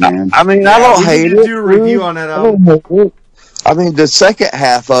much, man. I mean, I don't we hate need to it. do a review on that I album. don't hate it. I mean, the second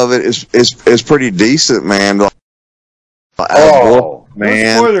half of it is pretty decent, man. Oh,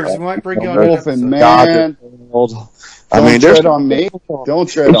 man. No spoilers. We might bring you on an Wolf episode. and Man. I mean, Don't there's tread on me. Don't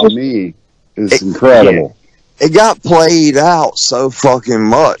tread on me. It's incredible. it got played out so fucking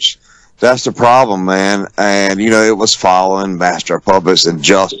much. That's the problem, man. And, you know, it was following Master of Puppets and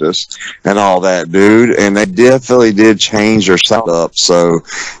Justice and all that, dude. And they definitely did change their sound up. So,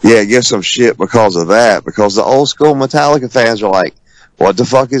 yeah, get some shit because of that. Because the old school Metallica fans are like, what the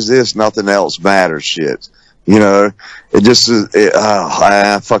fuck is this? Nothing else matters shit. You know, it just is,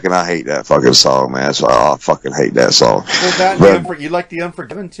 I hate that fucking song, man. So I fucking hate that song. Well, that you like the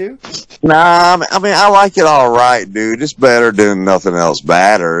Unforgiven too? Nah, I mean, I like it all right, dude. It's better than Nothing Else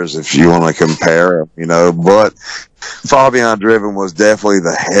Matters if you want to compare them, you know. But Far Beyond Driven was definitely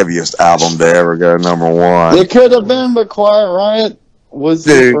the heaviest album to ever go #1. It could have been, but Quiet Riot was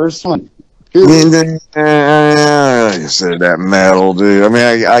the Dude. first one. You said that metal, dude. I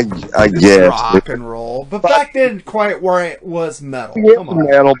mean, I guess. Rock and roll. But back then, Quiet Riot was metal. It Come was on.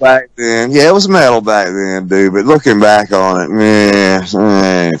 metal back then. Yeah, it was metal back then, dude. But looking back on it, man, it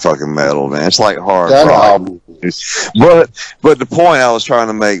ain't fucking metal, man. It's like hard That rock. album But the point I was trying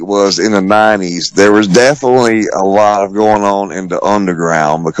to make was in the 90s, there was definitely a lot of going on in the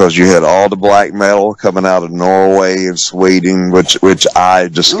underground because you had all the black metal coming out of Norway and Sweden, which I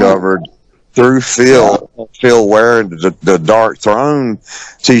discovered through Phil wearing the Dark Throne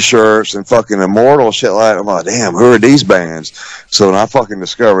t-shirts and fucking Immortal shit like that. I'm like, damn, who are these bands? So when I fucking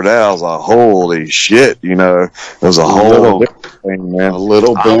discovered that, I was like, holy shit, you know, there's a whole thing, man. A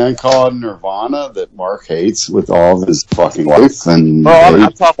little band called Nirvana that Mark hates with all of his fucking life. And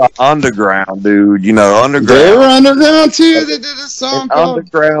I'm talking about underground, dude. You know, underground. They were underground too. They did a song called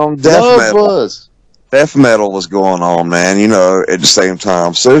Underground Death Metal. Death metal was going on, man, you know, at the same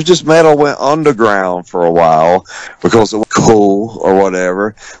time. So it's just metal went underground for a while because it was cool or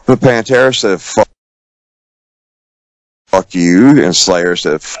whatever. But Pantera said, fuck you, and Slayer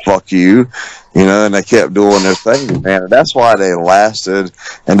said, fuck you, you know, and they kept doing their thing, man. And that's why they lasted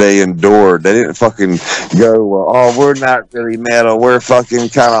and they endured. They didn't fucking go, well, oh, we're not really metal. We're fucking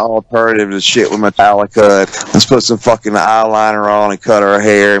kind of alternative to shit with Metallica. Let's put some fucking eyeliner on and cut our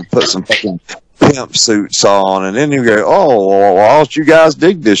hair and put some fucking pimp suits on, and then you go, oh, well, why don't you guys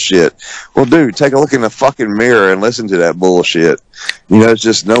dig this shit? Well, dude, take a look in the fucking mirror and listen to that bullshit. You know, it's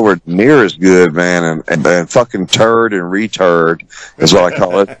just nowhere near as good, man, and fucking turd and returd is what I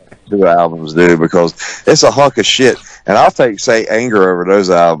call it. 2 albums, dude, because it's a hunk of shit, and I'll take Say Anger over those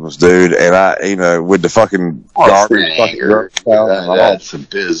albums, dude, and I, you know, with the fucking garbage fucking that's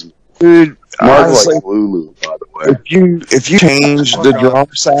abysmal. Dude, Mark like Lulu, by the way. If you change the drum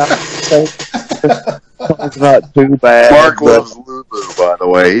sound, it's not too bad. Mark loves Lulu, by the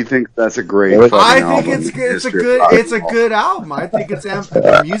way. He thinks that's a great fucking I think album. it's a good album. I think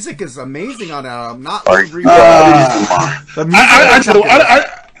the music is amazing on that album. Not the music.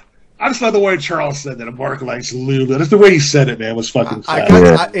 I just love the way Charles said that. Mark likes Lulu. That's the way he said it, man. Was fucking.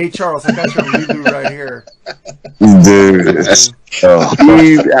 Hey Charles, I got your Lulu right here. Dude,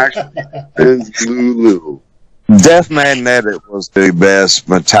 he actually is Lulu. Death Magnetic was the best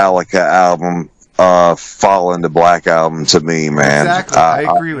Metallica album, following the Black Album to me, man. Exactly, I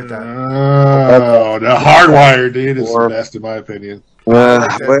agree with that. Oh, the Hardwire, dude, is the best in my opinion.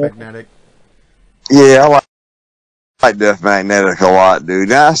 Death Magnetic. Yeah, I like Death Magnetic a lot, dude.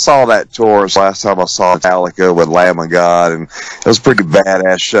 Now, I saw that tour last time I saw Metallica with Lamb of God, and it was a pretty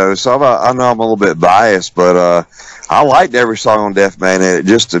badass show. So I know I'm a little bit biased, but I liked every song on Death Magnetic.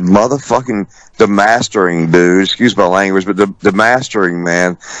 Just the mastering, dude. Excuse my language, but the mastering,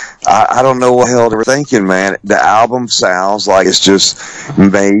 man. I don't know what the hell they were thinking, man. The album sounds like it's just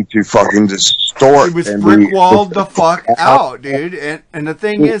made to fucking distort. It was brick-walled the fuck out, dude. And the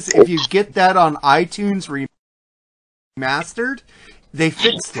thing is, if you get that on iTunes remastered, they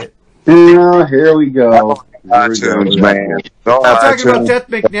fixed it. Yeah, here we go. iTunes, man. I'm talking about Death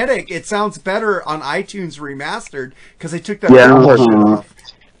Magnetic. It sounds better on iTunes remastered because they took that bullshit off.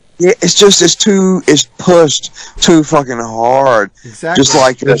 Yeah, it's pushed too fucking hard. Exactly. Just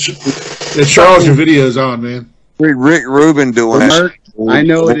like Charles, your video's on, man. Rick Rubin doing Mark, I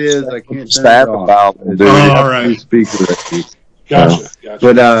know it is. I can't turn it off. Dude. All right. Speaker. Gotcha.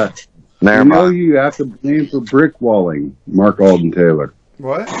 But you have to blame for brick walling, Mark Alden Taylor.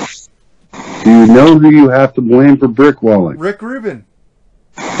 What? Do you know who you have to blame for brick walling? Rick Rubin.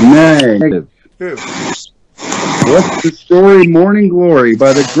 Negative. Who? What's the story? Morning Glory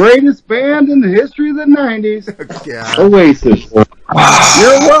by the greatest band in the history of the 90s, Oasis.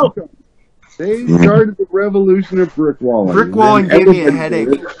 You're welcome. They started the revolution of brick walling. Brick walling gave me a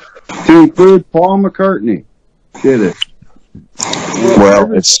headache. To include Paul McCartney did it.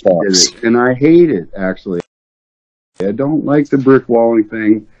 Well, it sucks. And I hate it, actually. I don't like the brick walling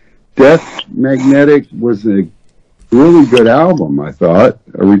thing. Death Magnetic was a really good album, I thought.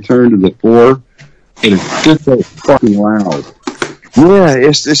 A return to the fore. But it's just so fucking loud. Yeah,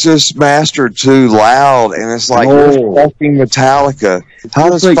 it's just mastered too loud, and it's like fucking Metallica. How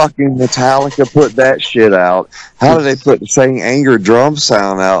does fucking Metallica put that shit out? How do they put the same Anger drum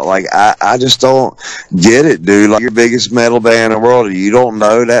sound out? Like, I just don't get it, dude. Like, your biggest metal band in the world, you don't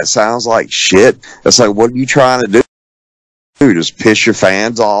know that sounds like shit? It's like, what are you trying to do? Just piss your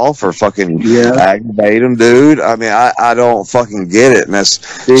fans off or fucking aggravate them, dude. I mean, I don't fucking get it, and that's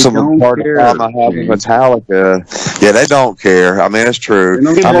some of the part of the problem I have with Metallica. Yeah, they don't care. I mean, it's true.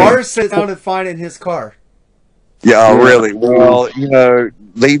 Lars said it sounded fine in his car. Yeah, really. Well, you know,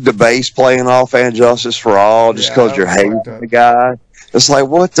 leave the bass playing off And Justice for All just because you're hating the guy. It's like,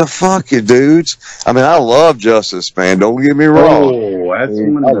 what the fuck, you dudes? I mean, I love Justice, man. Don't get me wrong. Oh, that's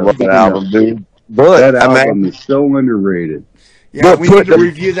one I love that album, dude. But that album is so underrated. Yeah, we need to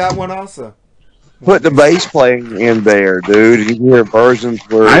review that one also. put the bass playing in there, dude. You can hear versions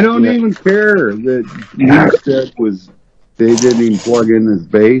where I don't even care that you said was they didn't even plug in his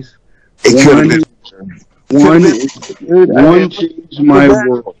bass. It could have been. One changed my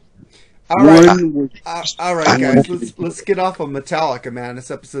world. All right, guys. Let's get off of Metallica, man.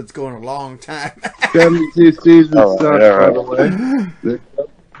 This episode's going a long time. 72 seasons suck, by the way.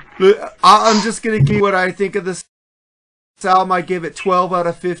 I'm just gonna give you what I think of this album. I give it 12 out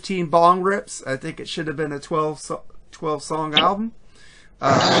of 15 bong rips. I think it should have been a 12 song album.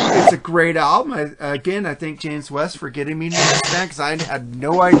 It's a great album. I thank James West for getting me into this band because I had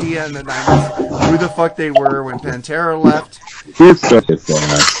no idea in the 90s who the fuck they were when Pantera left. It's such a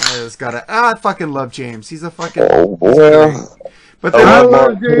sad. I fucking love James. He's a fucking. But I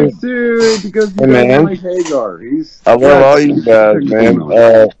love James too because he doesn't like Hagar. I love all you guys,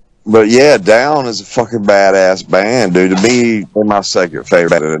 man. But yeah, Down is a fucking badass band, dude. To me, they're my second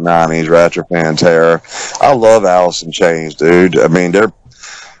favorite of the 90s, right after Pantera. I love Alice in Chains, dude. I mean, they're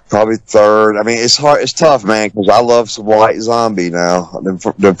probably third. I mean, it's hard. It's tough, man, because I love some White Zombie now.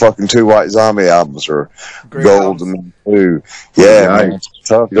 The fucking 2 White Zombie albums are gold to me, too. Yeah, man, it's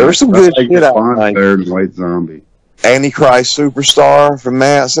tough. There's some good shit out there. White Zombie. Antichrist Superstar from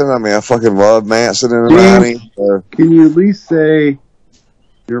Manson. I mean, I fucking love Manson in the 90s. Can you at least say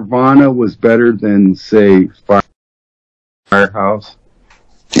Nirvana was better than, say, Firehouse?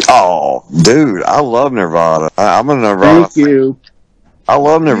 Oh, dude, I love Nirvana. I'm a Nirvana Thank you. I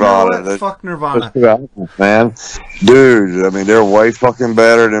love Nirvana. You know what? Fuck Nirvana. Man. Dude, I mean, they're way fucking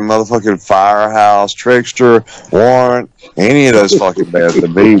better than motherfucking Firehouse, Trickster, Warrant, any of those fucking bands to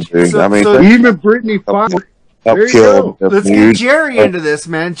be, dude. I mean, even Britney Spears. There you go. Let's get Jerry into this,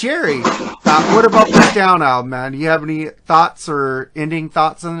 man. Jerry, what about this Down album, man? Do you have any thoughts or ending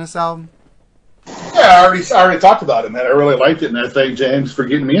thoughts on this album? Yeah, I already talked about it, man. I really liked it, and I thank James for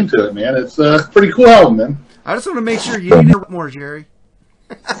getting me into it, man. It's a pretty cool album, man. I just want to make sure you need it more, Jerry.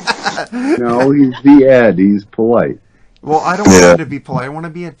 No, he's the Ed. He's polite. Well, I don't want him to be polite. I want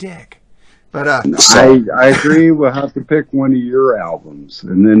to be a dick. But I agree. We'll have to pick one of your albums,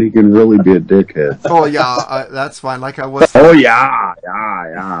 and then he can really be a dickhead. Oh yeah, that's fine. Like I was. Oh yeah.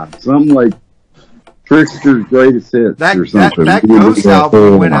 Something like Trickster's Greatest Hits or something. That Ghost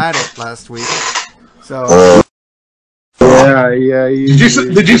album went at it last week. So. Yeah.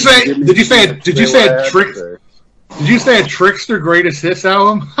 Did you say a Trickster Greatest Hits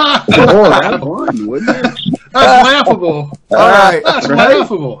album? That's one, wouldn't it? That's laughable. All right. That's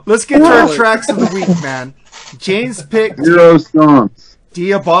laughable. Let's get to our tracks of the week, man. James picked Zero songs.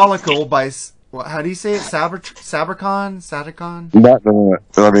 Diabolical by, how do you say it? Satyricon?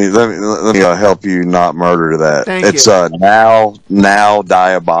 Let me help you not murder that. It's Now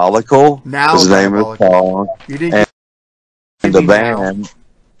Diabolical. Now is the name of the song. And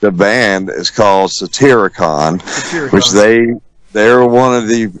the band is called Satyricon, which they're one of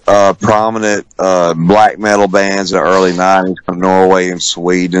the prominent black metal bands in the early 90s from Norway and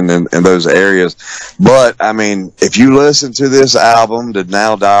Sweden and those areas. But, I mean, if you listen to this album, the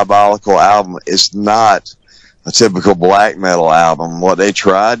Now Diabolical album, it's not a typical black metal album. What they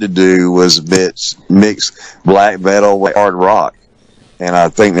tried to do was mix black metal with hard rock. And I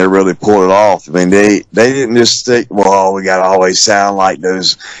think they really pulled it off. I mean, they didn't just stick, well, we got to always sound like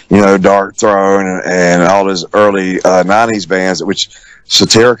those, Dark Throne and all those early 90s bands, which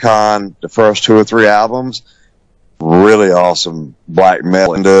Satyricon, the first 2 or 3 albums, really awesome black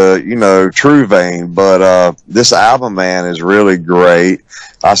metal and, true vein. But this album, man, is really great.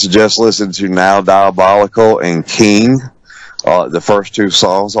 I suggest listening to Now Diabolical and King, the first 2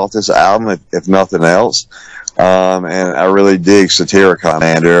 songs off this album, if nothing else. And I really dig Satyricon,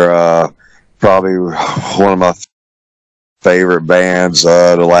 man. They're probably one of my favorite bands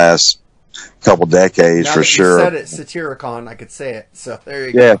the last couple decades, now for that sure. You said it, Satyricon, I could say it. So there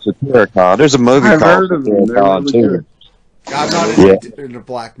you go. Yeah, Satyricon. There's a movie called Satyricon too. I'm not into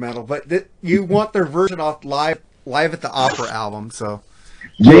black metal, but you want their version off live at the Opera album. So,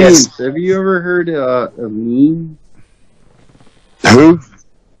 James, have you ever heard Aline? Who?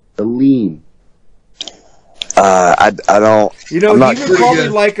 Aline. I don't. He would probably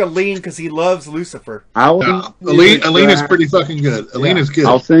like Aline because he loves Lucifer. Aline is pretty fucking good. Aline is good.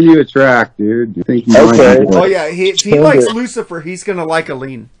 I'll send you a track, dude. You think Oh yeah, if he likes Lucifer, he's gonna like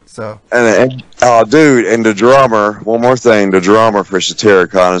Aline. So. And dude, and the drummer. One more thing, the drummer for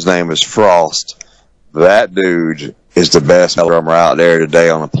Satyricon, his name is Frost. That dude is the best drummer out there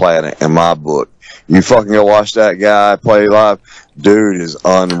today on the planet, in my book. You fucking go watch that guy play live. Dude is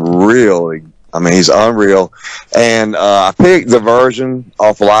unreal. I mean, he's unreal. And I picked the version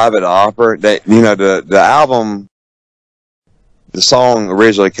off Live at the Opera. That the album the song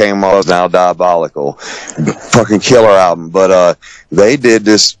originally came off now Diabolical, fucking killer album. But they did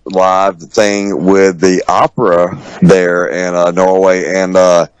this live thing with the opera there in Norway, and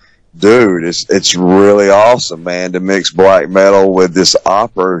dude, it's really awesome, man, to mix black metal with this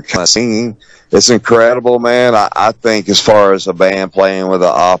opera kind of singing. It's incredible, man. I think as far as a band playing with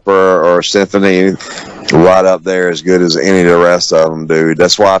an opera or a symphony, right up there as good as any of the rest of them, dude.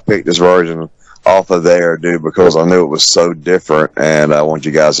 That's why I picked this version off of there, dude, because I knew it was so different, and I want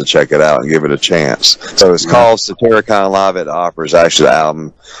you guys to check it out and give it a chance. So it's called Satyricon Live at the Opera. Is actually the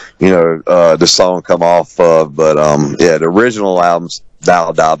album, the song come off of, but yeah, the original album's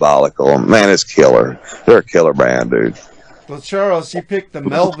Diabolical. Man, it's killer. They're a killer band, dude. Well, Charles, you picked the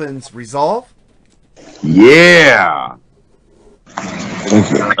Melvins Revolve. Yeah.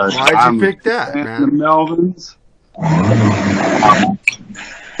 Why'd you pick that, man? The Melvins.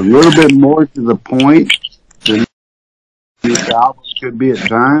 A little bit more to the point than this album could be at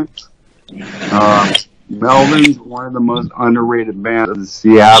times. Melvins, one of the most underrated bands of the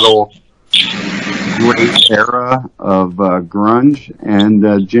Seattle great era of grunge.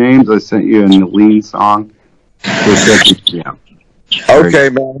 And James, I sent you a Nalene song. Yeah. Okay,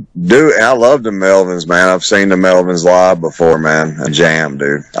 man. Dude, I love the Melvins, man. I've seen the Melvins live before, man. A jam,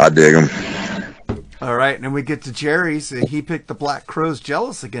 dude. I dig them. All right, and then we get to Jerry's. He picked the Black Crowes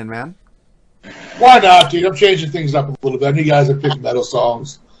Jealous again, man. Why not, dude? I'm changing things up a little bit. You guys have picked metal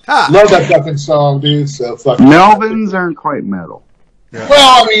songs. Ah. Love that fucking song, dude. So fucking Melvins aren't quite metal. Yeah.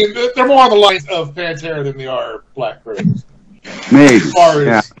 Well, I mean, they're more on the lines of Pantera than they are Black Crowes. Maybe. As far as,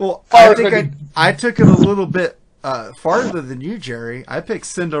 yeah. Well, I think I took it a little bit farther than you, Jerry. I picked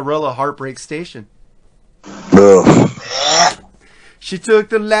Cinderella Heartbreak Station. Ugh. She took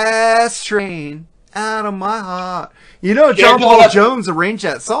the last train out of my heart. You know, John Paul Jones arranged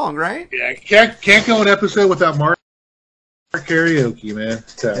that song, right? Yeah, can't go an episode without Marc karaoke, man.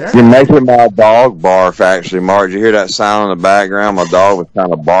 Yeah. You're making my dog barf, actually, Marc. Did you hear that sound in the background? My dog was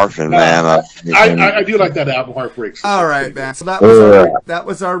kind of barfing, man. I do like that album, Heartbreak Station. All right, man. So that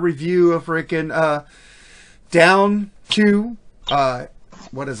was our review of freaking Down to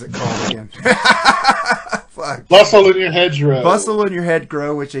what is it called again? Fuck. Bustle in Your Hedgerow. Bustle in Your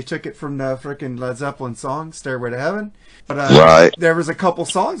Hedgerow, which they took it from the freaking Led Zeppelin song, Stairway to Heaven. But right. There was a couple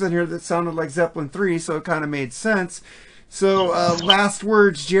songs in here that sounded like Zeppelin 3, so it kind of made sense. So, last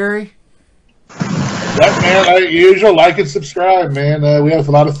words, Jerry? That, man, usual, like and subscribe, man. We have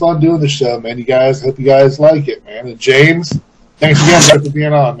a lot of fun doing the show, man. Hope you guys like it, man. And James, thanks again for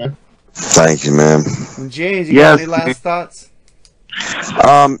being on, man. Thank you, man. And James, you got any last thoughts?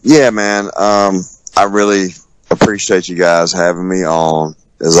 Yeah, man. I really appreciate you guys having me on.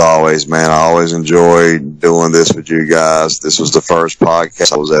 As always, man, I always enjoy doing this with you guys. This was the first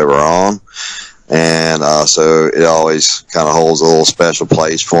podcast I was ever on. And so it always kind of holds a little special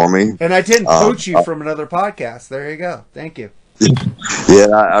place for me. And I didn't poach you from another podcast. There you go. Thank you. Yeah,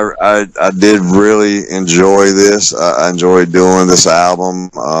 I did really enjoy this. I enjoyed doing this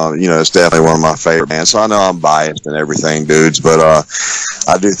album. It's definitely one of my favorite bands. So I know I'm biased and everything, dudes, but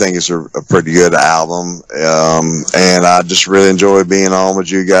I do think it's a pretty good album. And I just really enjoyed being on with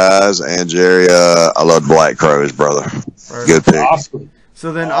you guys. And Jerry, I love Black Crowes, brother. Perfect. Good pick. Awesome.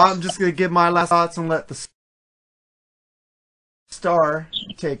 So then I'm just going to give my last thoughts and let the star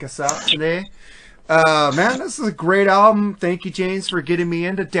take us out today. Man, this is a great album. Thank you, James, for getting me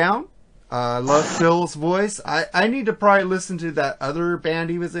into Down. I love Phil's voice. I need to probably listen to that other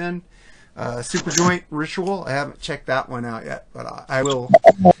band he was in, Superjoint Ritual. I haven't checked that one out yet, but I will.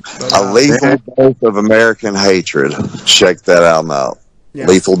 A Lethal Dose of American Hatred. Check that album out. Yes.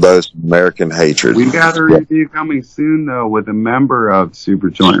 Lethal Dose of American Hatred. We got a review coming soon, though, with a member of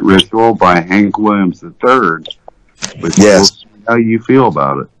Superjoint Ritual by Hank Williams III. Yes. How you feel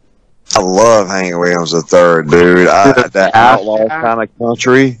about it? I love Hank Williams III, dude. That outlaw kind of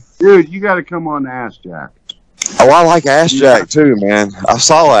country. Dude, you got to come on Ass Jack. Oh, I like Ass Jack too, man. I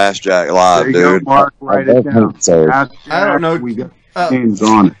saw Ass Jack live, there you dude. Go, Marc, write it down. I don't know. We got names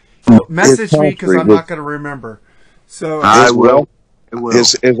on it. Message me because I'm not going to remember. So I will.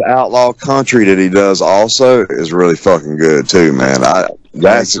 His outlaw country that he does also is really fucking good too, man.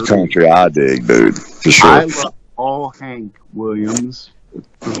 That's the country I dig, dude, for sure. I love all Hank Williams.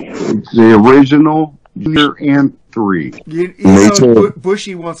 It's the original year and 3. You know,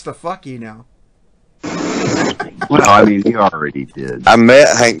 Bushy wants to fuck you now. Well, I mean, he already did. I met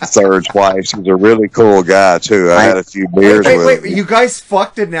Hank III twice. He's a really cool guy too. I had a few beers with him. Wait, you guys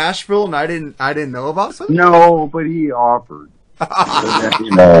fucked in Nashville and I didn't know about something? No, but he offered.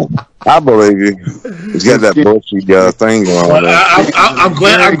 I believe you. He's got that Bushy thing going on. I'm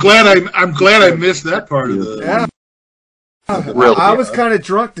glad I missed that part of the. Yeah. Really? I was kind of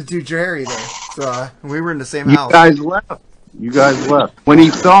drunk to do Jerry there, so we were in the same You house. guys left. You guys left. When he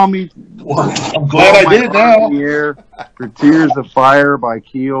saw me, I'm glad I did now. in the air for Tears of Fire by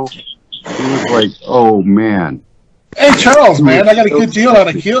Keel, he was like, "Oh man." Hey Charles, man, I got a good deal on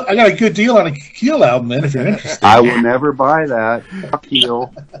a Keel. I got a good deal on a Keel album, man. If you're interested, I will never buy that. Fuck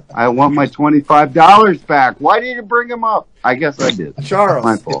Keel. I want my $25 back. Why did you bring him up? I guess I did. Charles,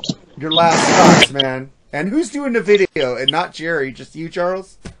 My fault. your last thoughts, man. And who's doing the video? And not Jerry, just you,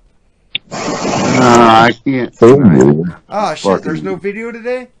 Charles? I can't. Oh, shit, there's no video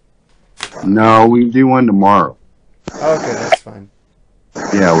today? No, we can do one tomorrow. Okay, that's fine.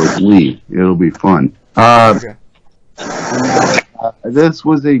 Yeah, with Lee. It'll be fun. Okay. This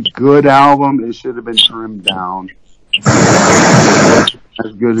was a good album. It should have been trimmed down.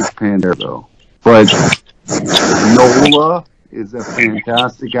 As good as Pandora, though. But Nola is a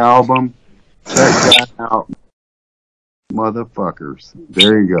fantastic album. Check that out, motherfuckers.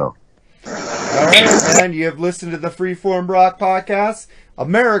 There you go. All right, man. You have listened to the Freeform Rock Podcast,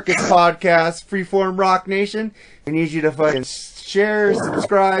 America's podcast, Freeform Rock Nation. We need you to fucking share,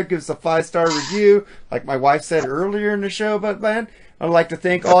 subscribe, give us a 5-star review, like my wife said earlier in the show. But man, I'd like to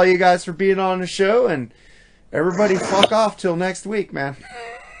thank all you guys for being on the show, and everybody fuck off till next week, man.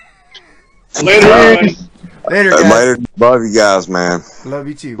 later, everybody. Later, guys. Later. Love you guys, man. Love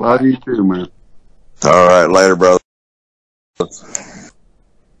you too. Love Bye. you too, man. All right, later, brother.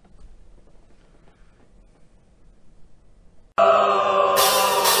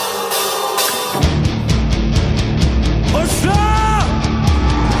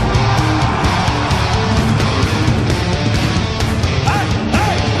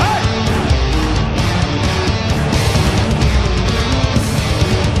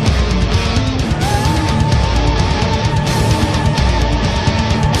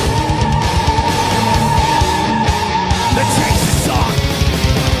 The chase is on.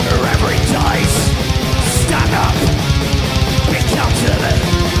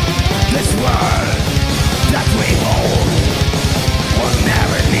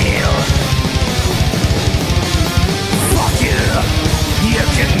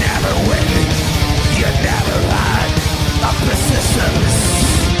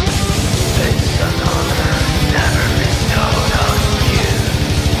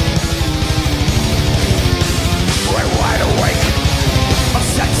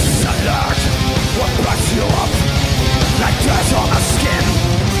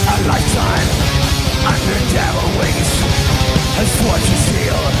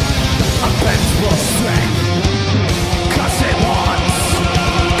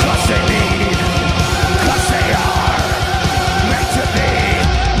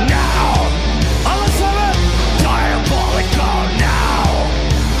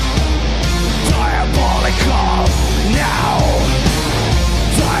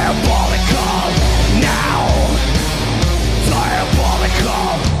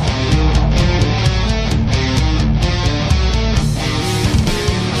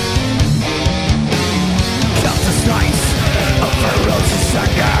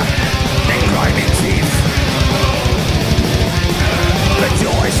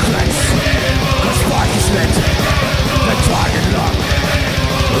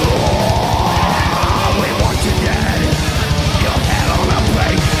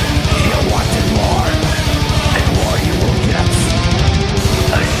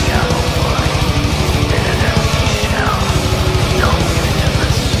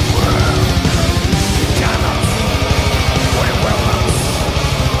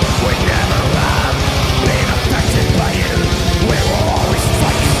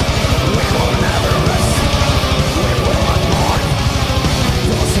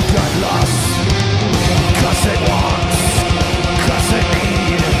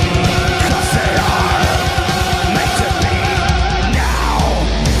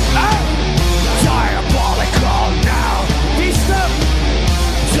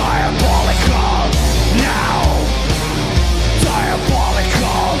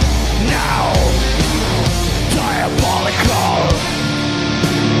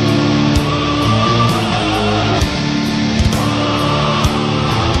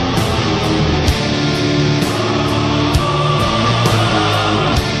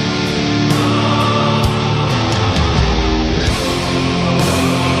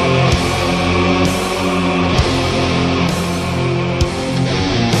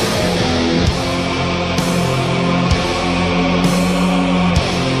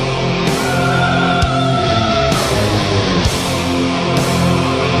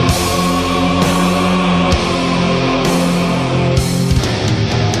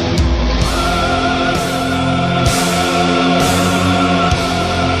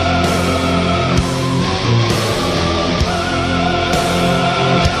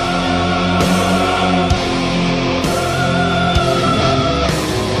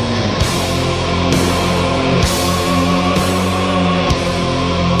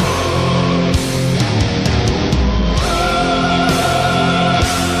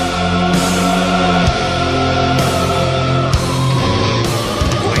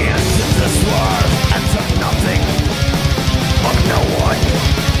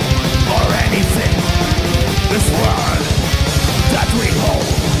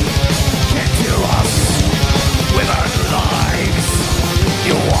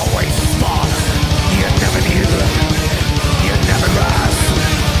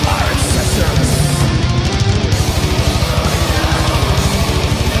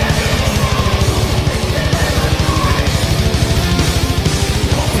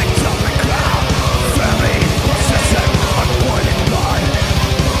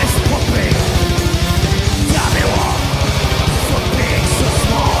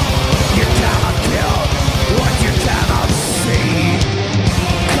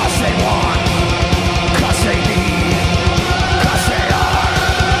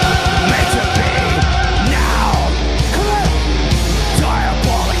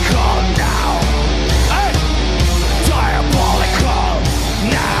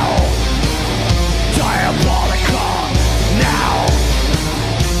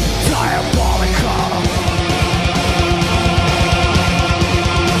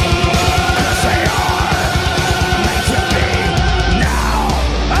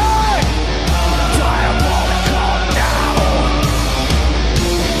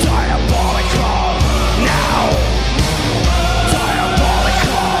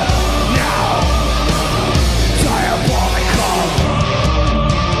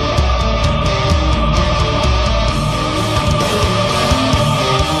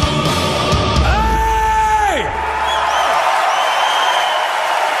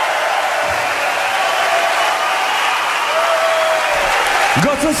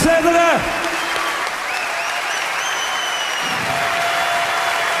 Godt å se dere!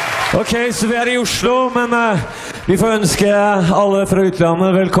 Ok, så vi er i Oslo, men vi får ønske alle fra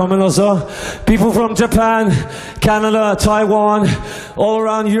utlandet velkommen også. People from Japan, Canada, Taiwan, all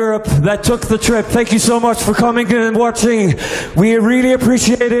around Europe that took the trip. Thank you so much for coming and watching. We really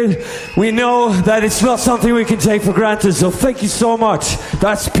appreciate it. We know that it's not something we can take for granted, so thank you so much.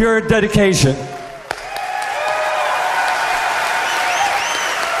 That's pure dedication.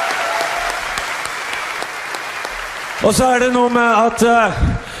 Og så er det noe med at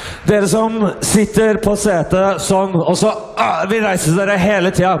dere som sitter på setet sånn, og så vi reiser dere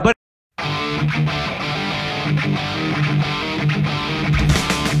hele tiden.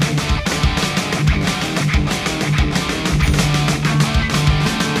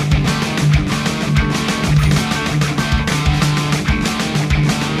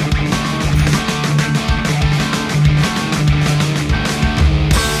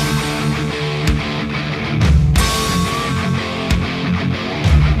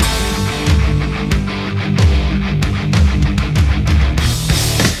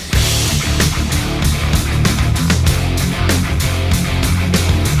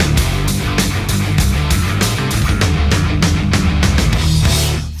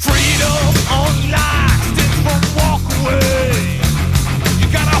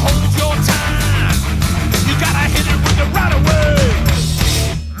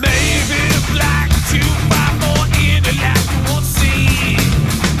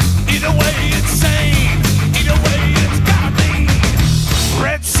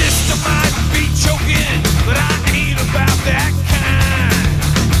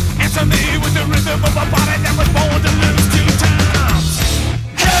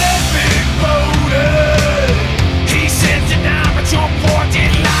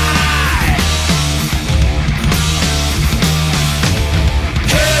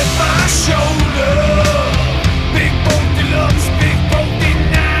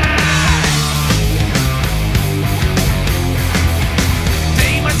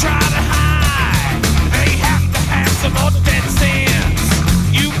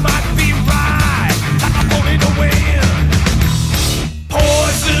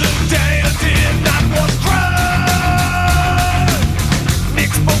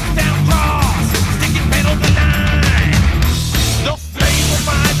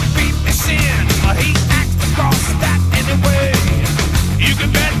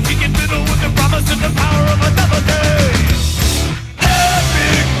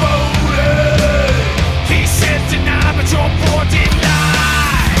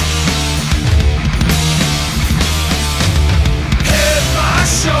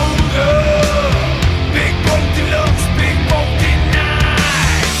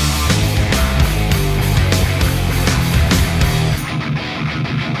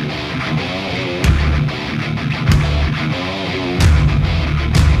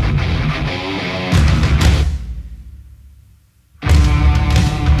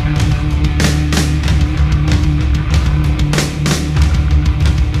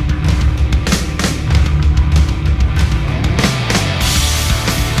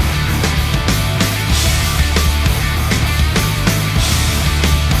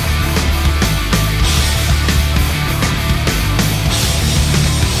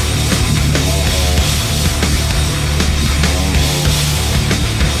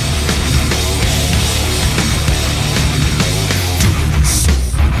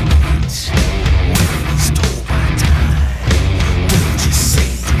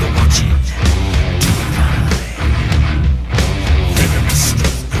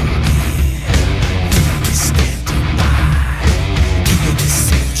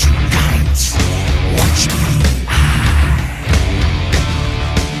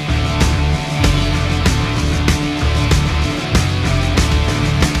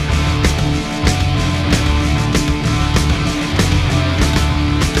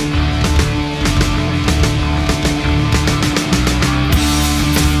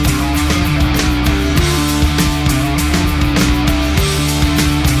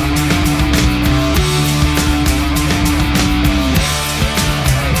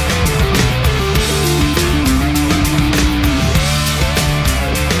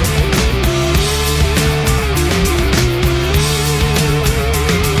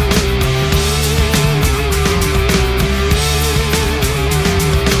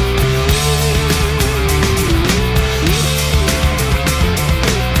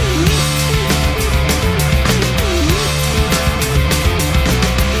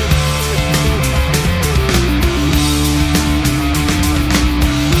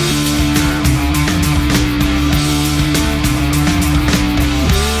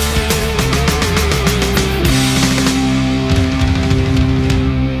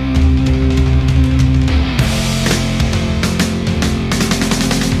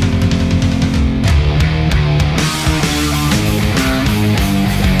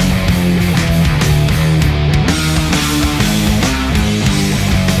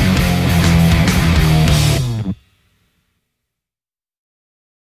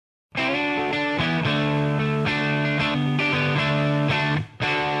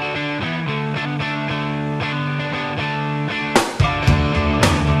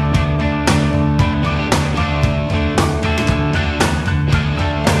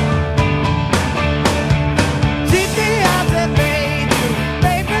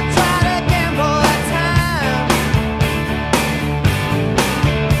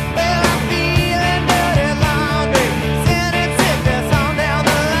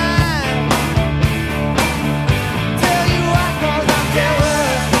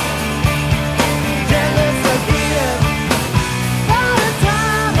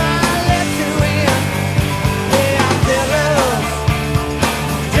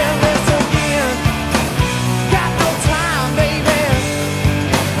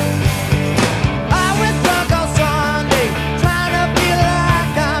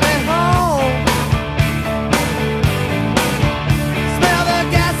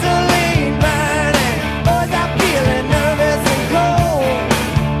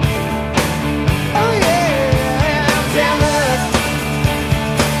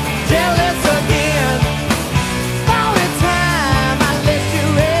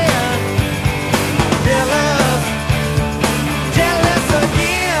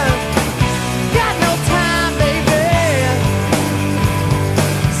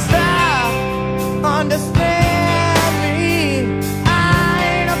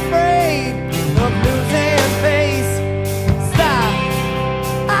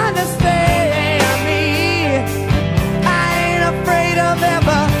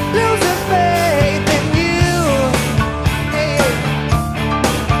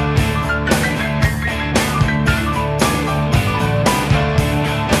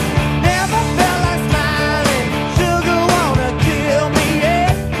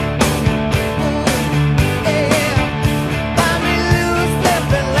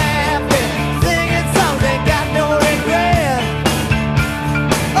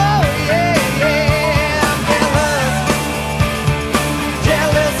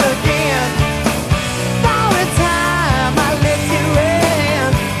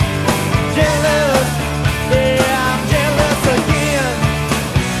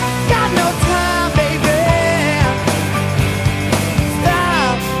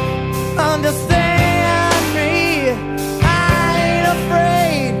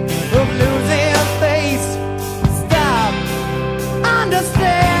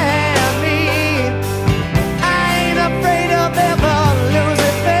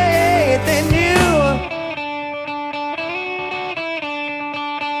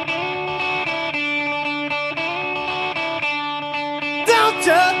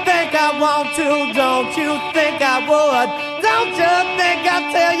 Don't you think I want to? Don't you think I would? Don't you think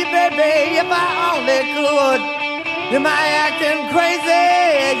I'd tell you, baby, if I only could? Am I acting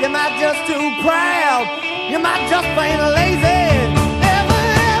crazy? Am I just too proud? Am I just plain lazy? Ever,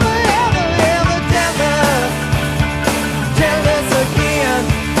 ever, ever, ever jealous? Jealous again?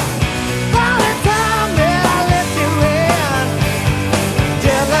 All the time that I let you in.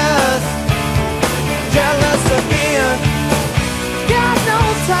 Jealous, jealous again. Got no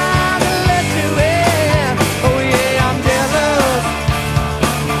time to let you in. Oh yeah, I'm jealous,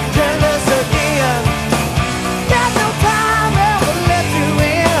 jealous again. Got no time ever let you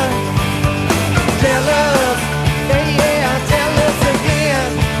in. Jealous, yeah, yeah, jealous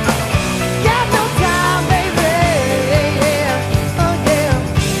again. Got no time, baby, yeah, yeah, oh yeah.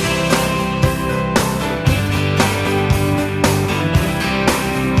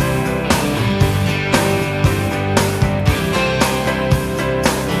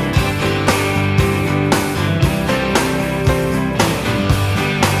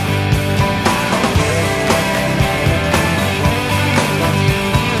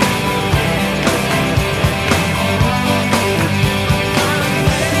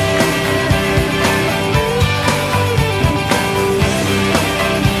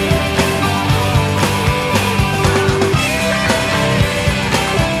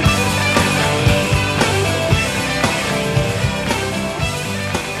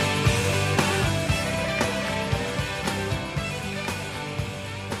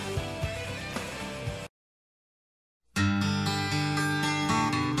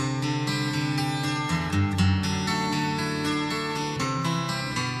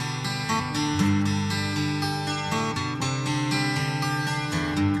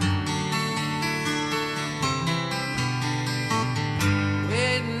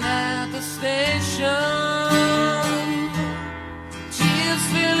 Waiting at the station, tears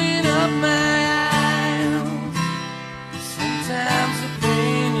filling up my eyes. Sometimes the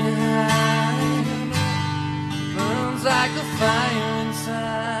pain you hide burns like a fire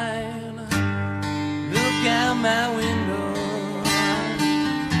inside. Look out my window.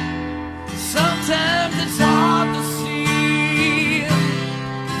 Sometimes it's hard to see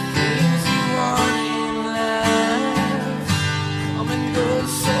things you want in life come and go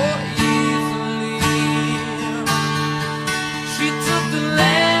so easily. She took the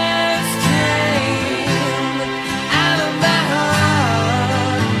last train out of my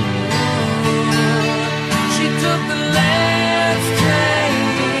heart. She took the last train.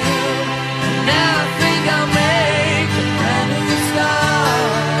 Now I think I'll make a brand new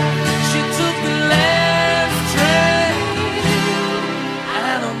start. She took the last train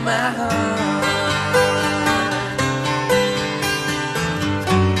out of my heart.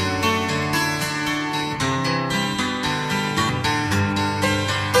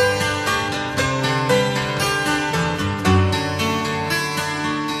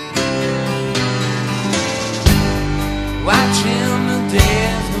 Watching the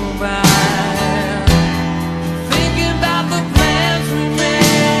days go by, thinking about the plans we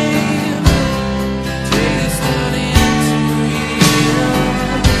made, tasted into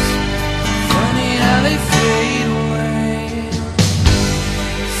years. Funny how they fade away.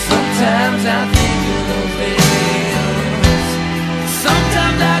 Sometimes I think of those days.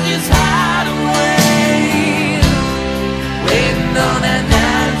 Sometimes I just hide away, waiting on that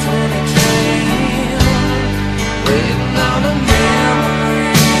 9:20 train, waiting on a memory.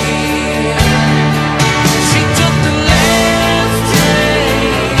 She took the last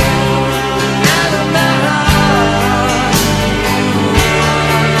train out of my heart.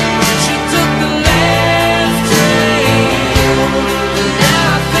 She took the last train. Now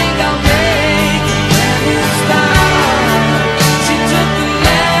I think I'll make a brand new start. She took the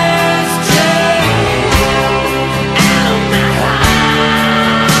last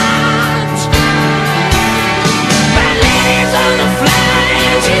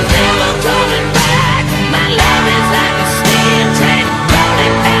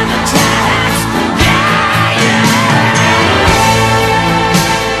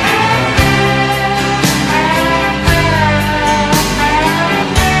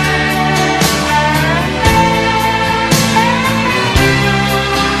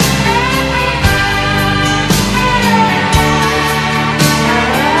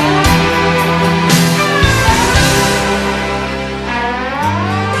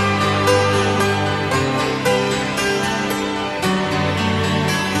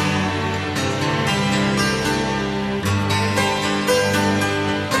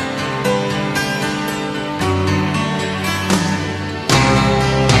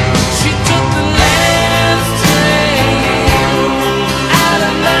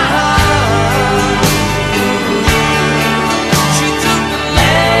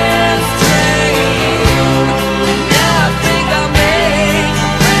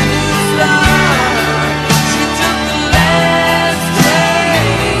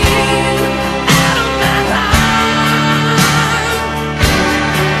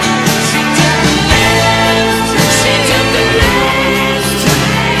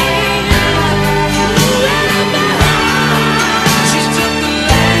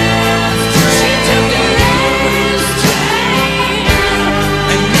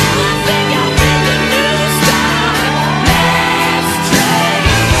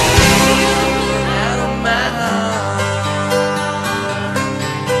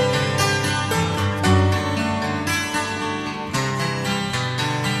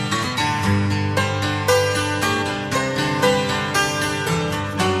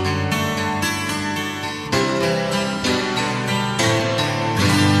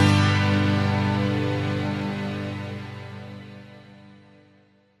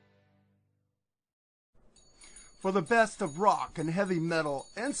for the best of rock and heavy metal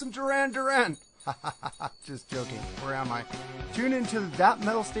and some Duran Duran. Just joking. Where am I? Tune into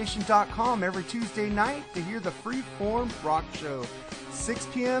thatmetalstation.com every Tuesday night to hear the Freeform Rock Show. 6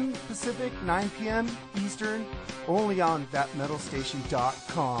 p.m. Pacific, 9 p.m. Eastern, only on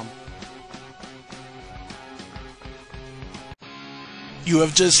thatmetalstation.com. You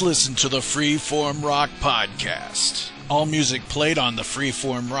have just listened to the Freeform Rock Podcast. All music played on the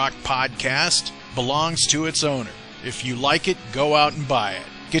Freeform Rock Podcast belongs to its owner. If you like it, go out and buy it.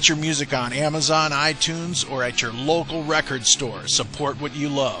 Get your music on Amazon, iTunes, or at your local record store. Support what you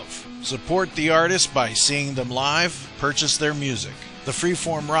love. Support the artist by seeing them live. Purchase their music. The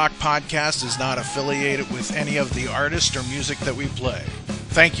Freeform Rock Podcast is not affiliated with any of the artists or music that we play.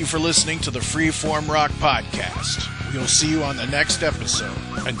 Thank you for listening to the Freeform Rock Podcast. We'll see you on the next episode.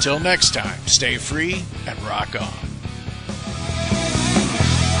 Until next time, stay free and rock on.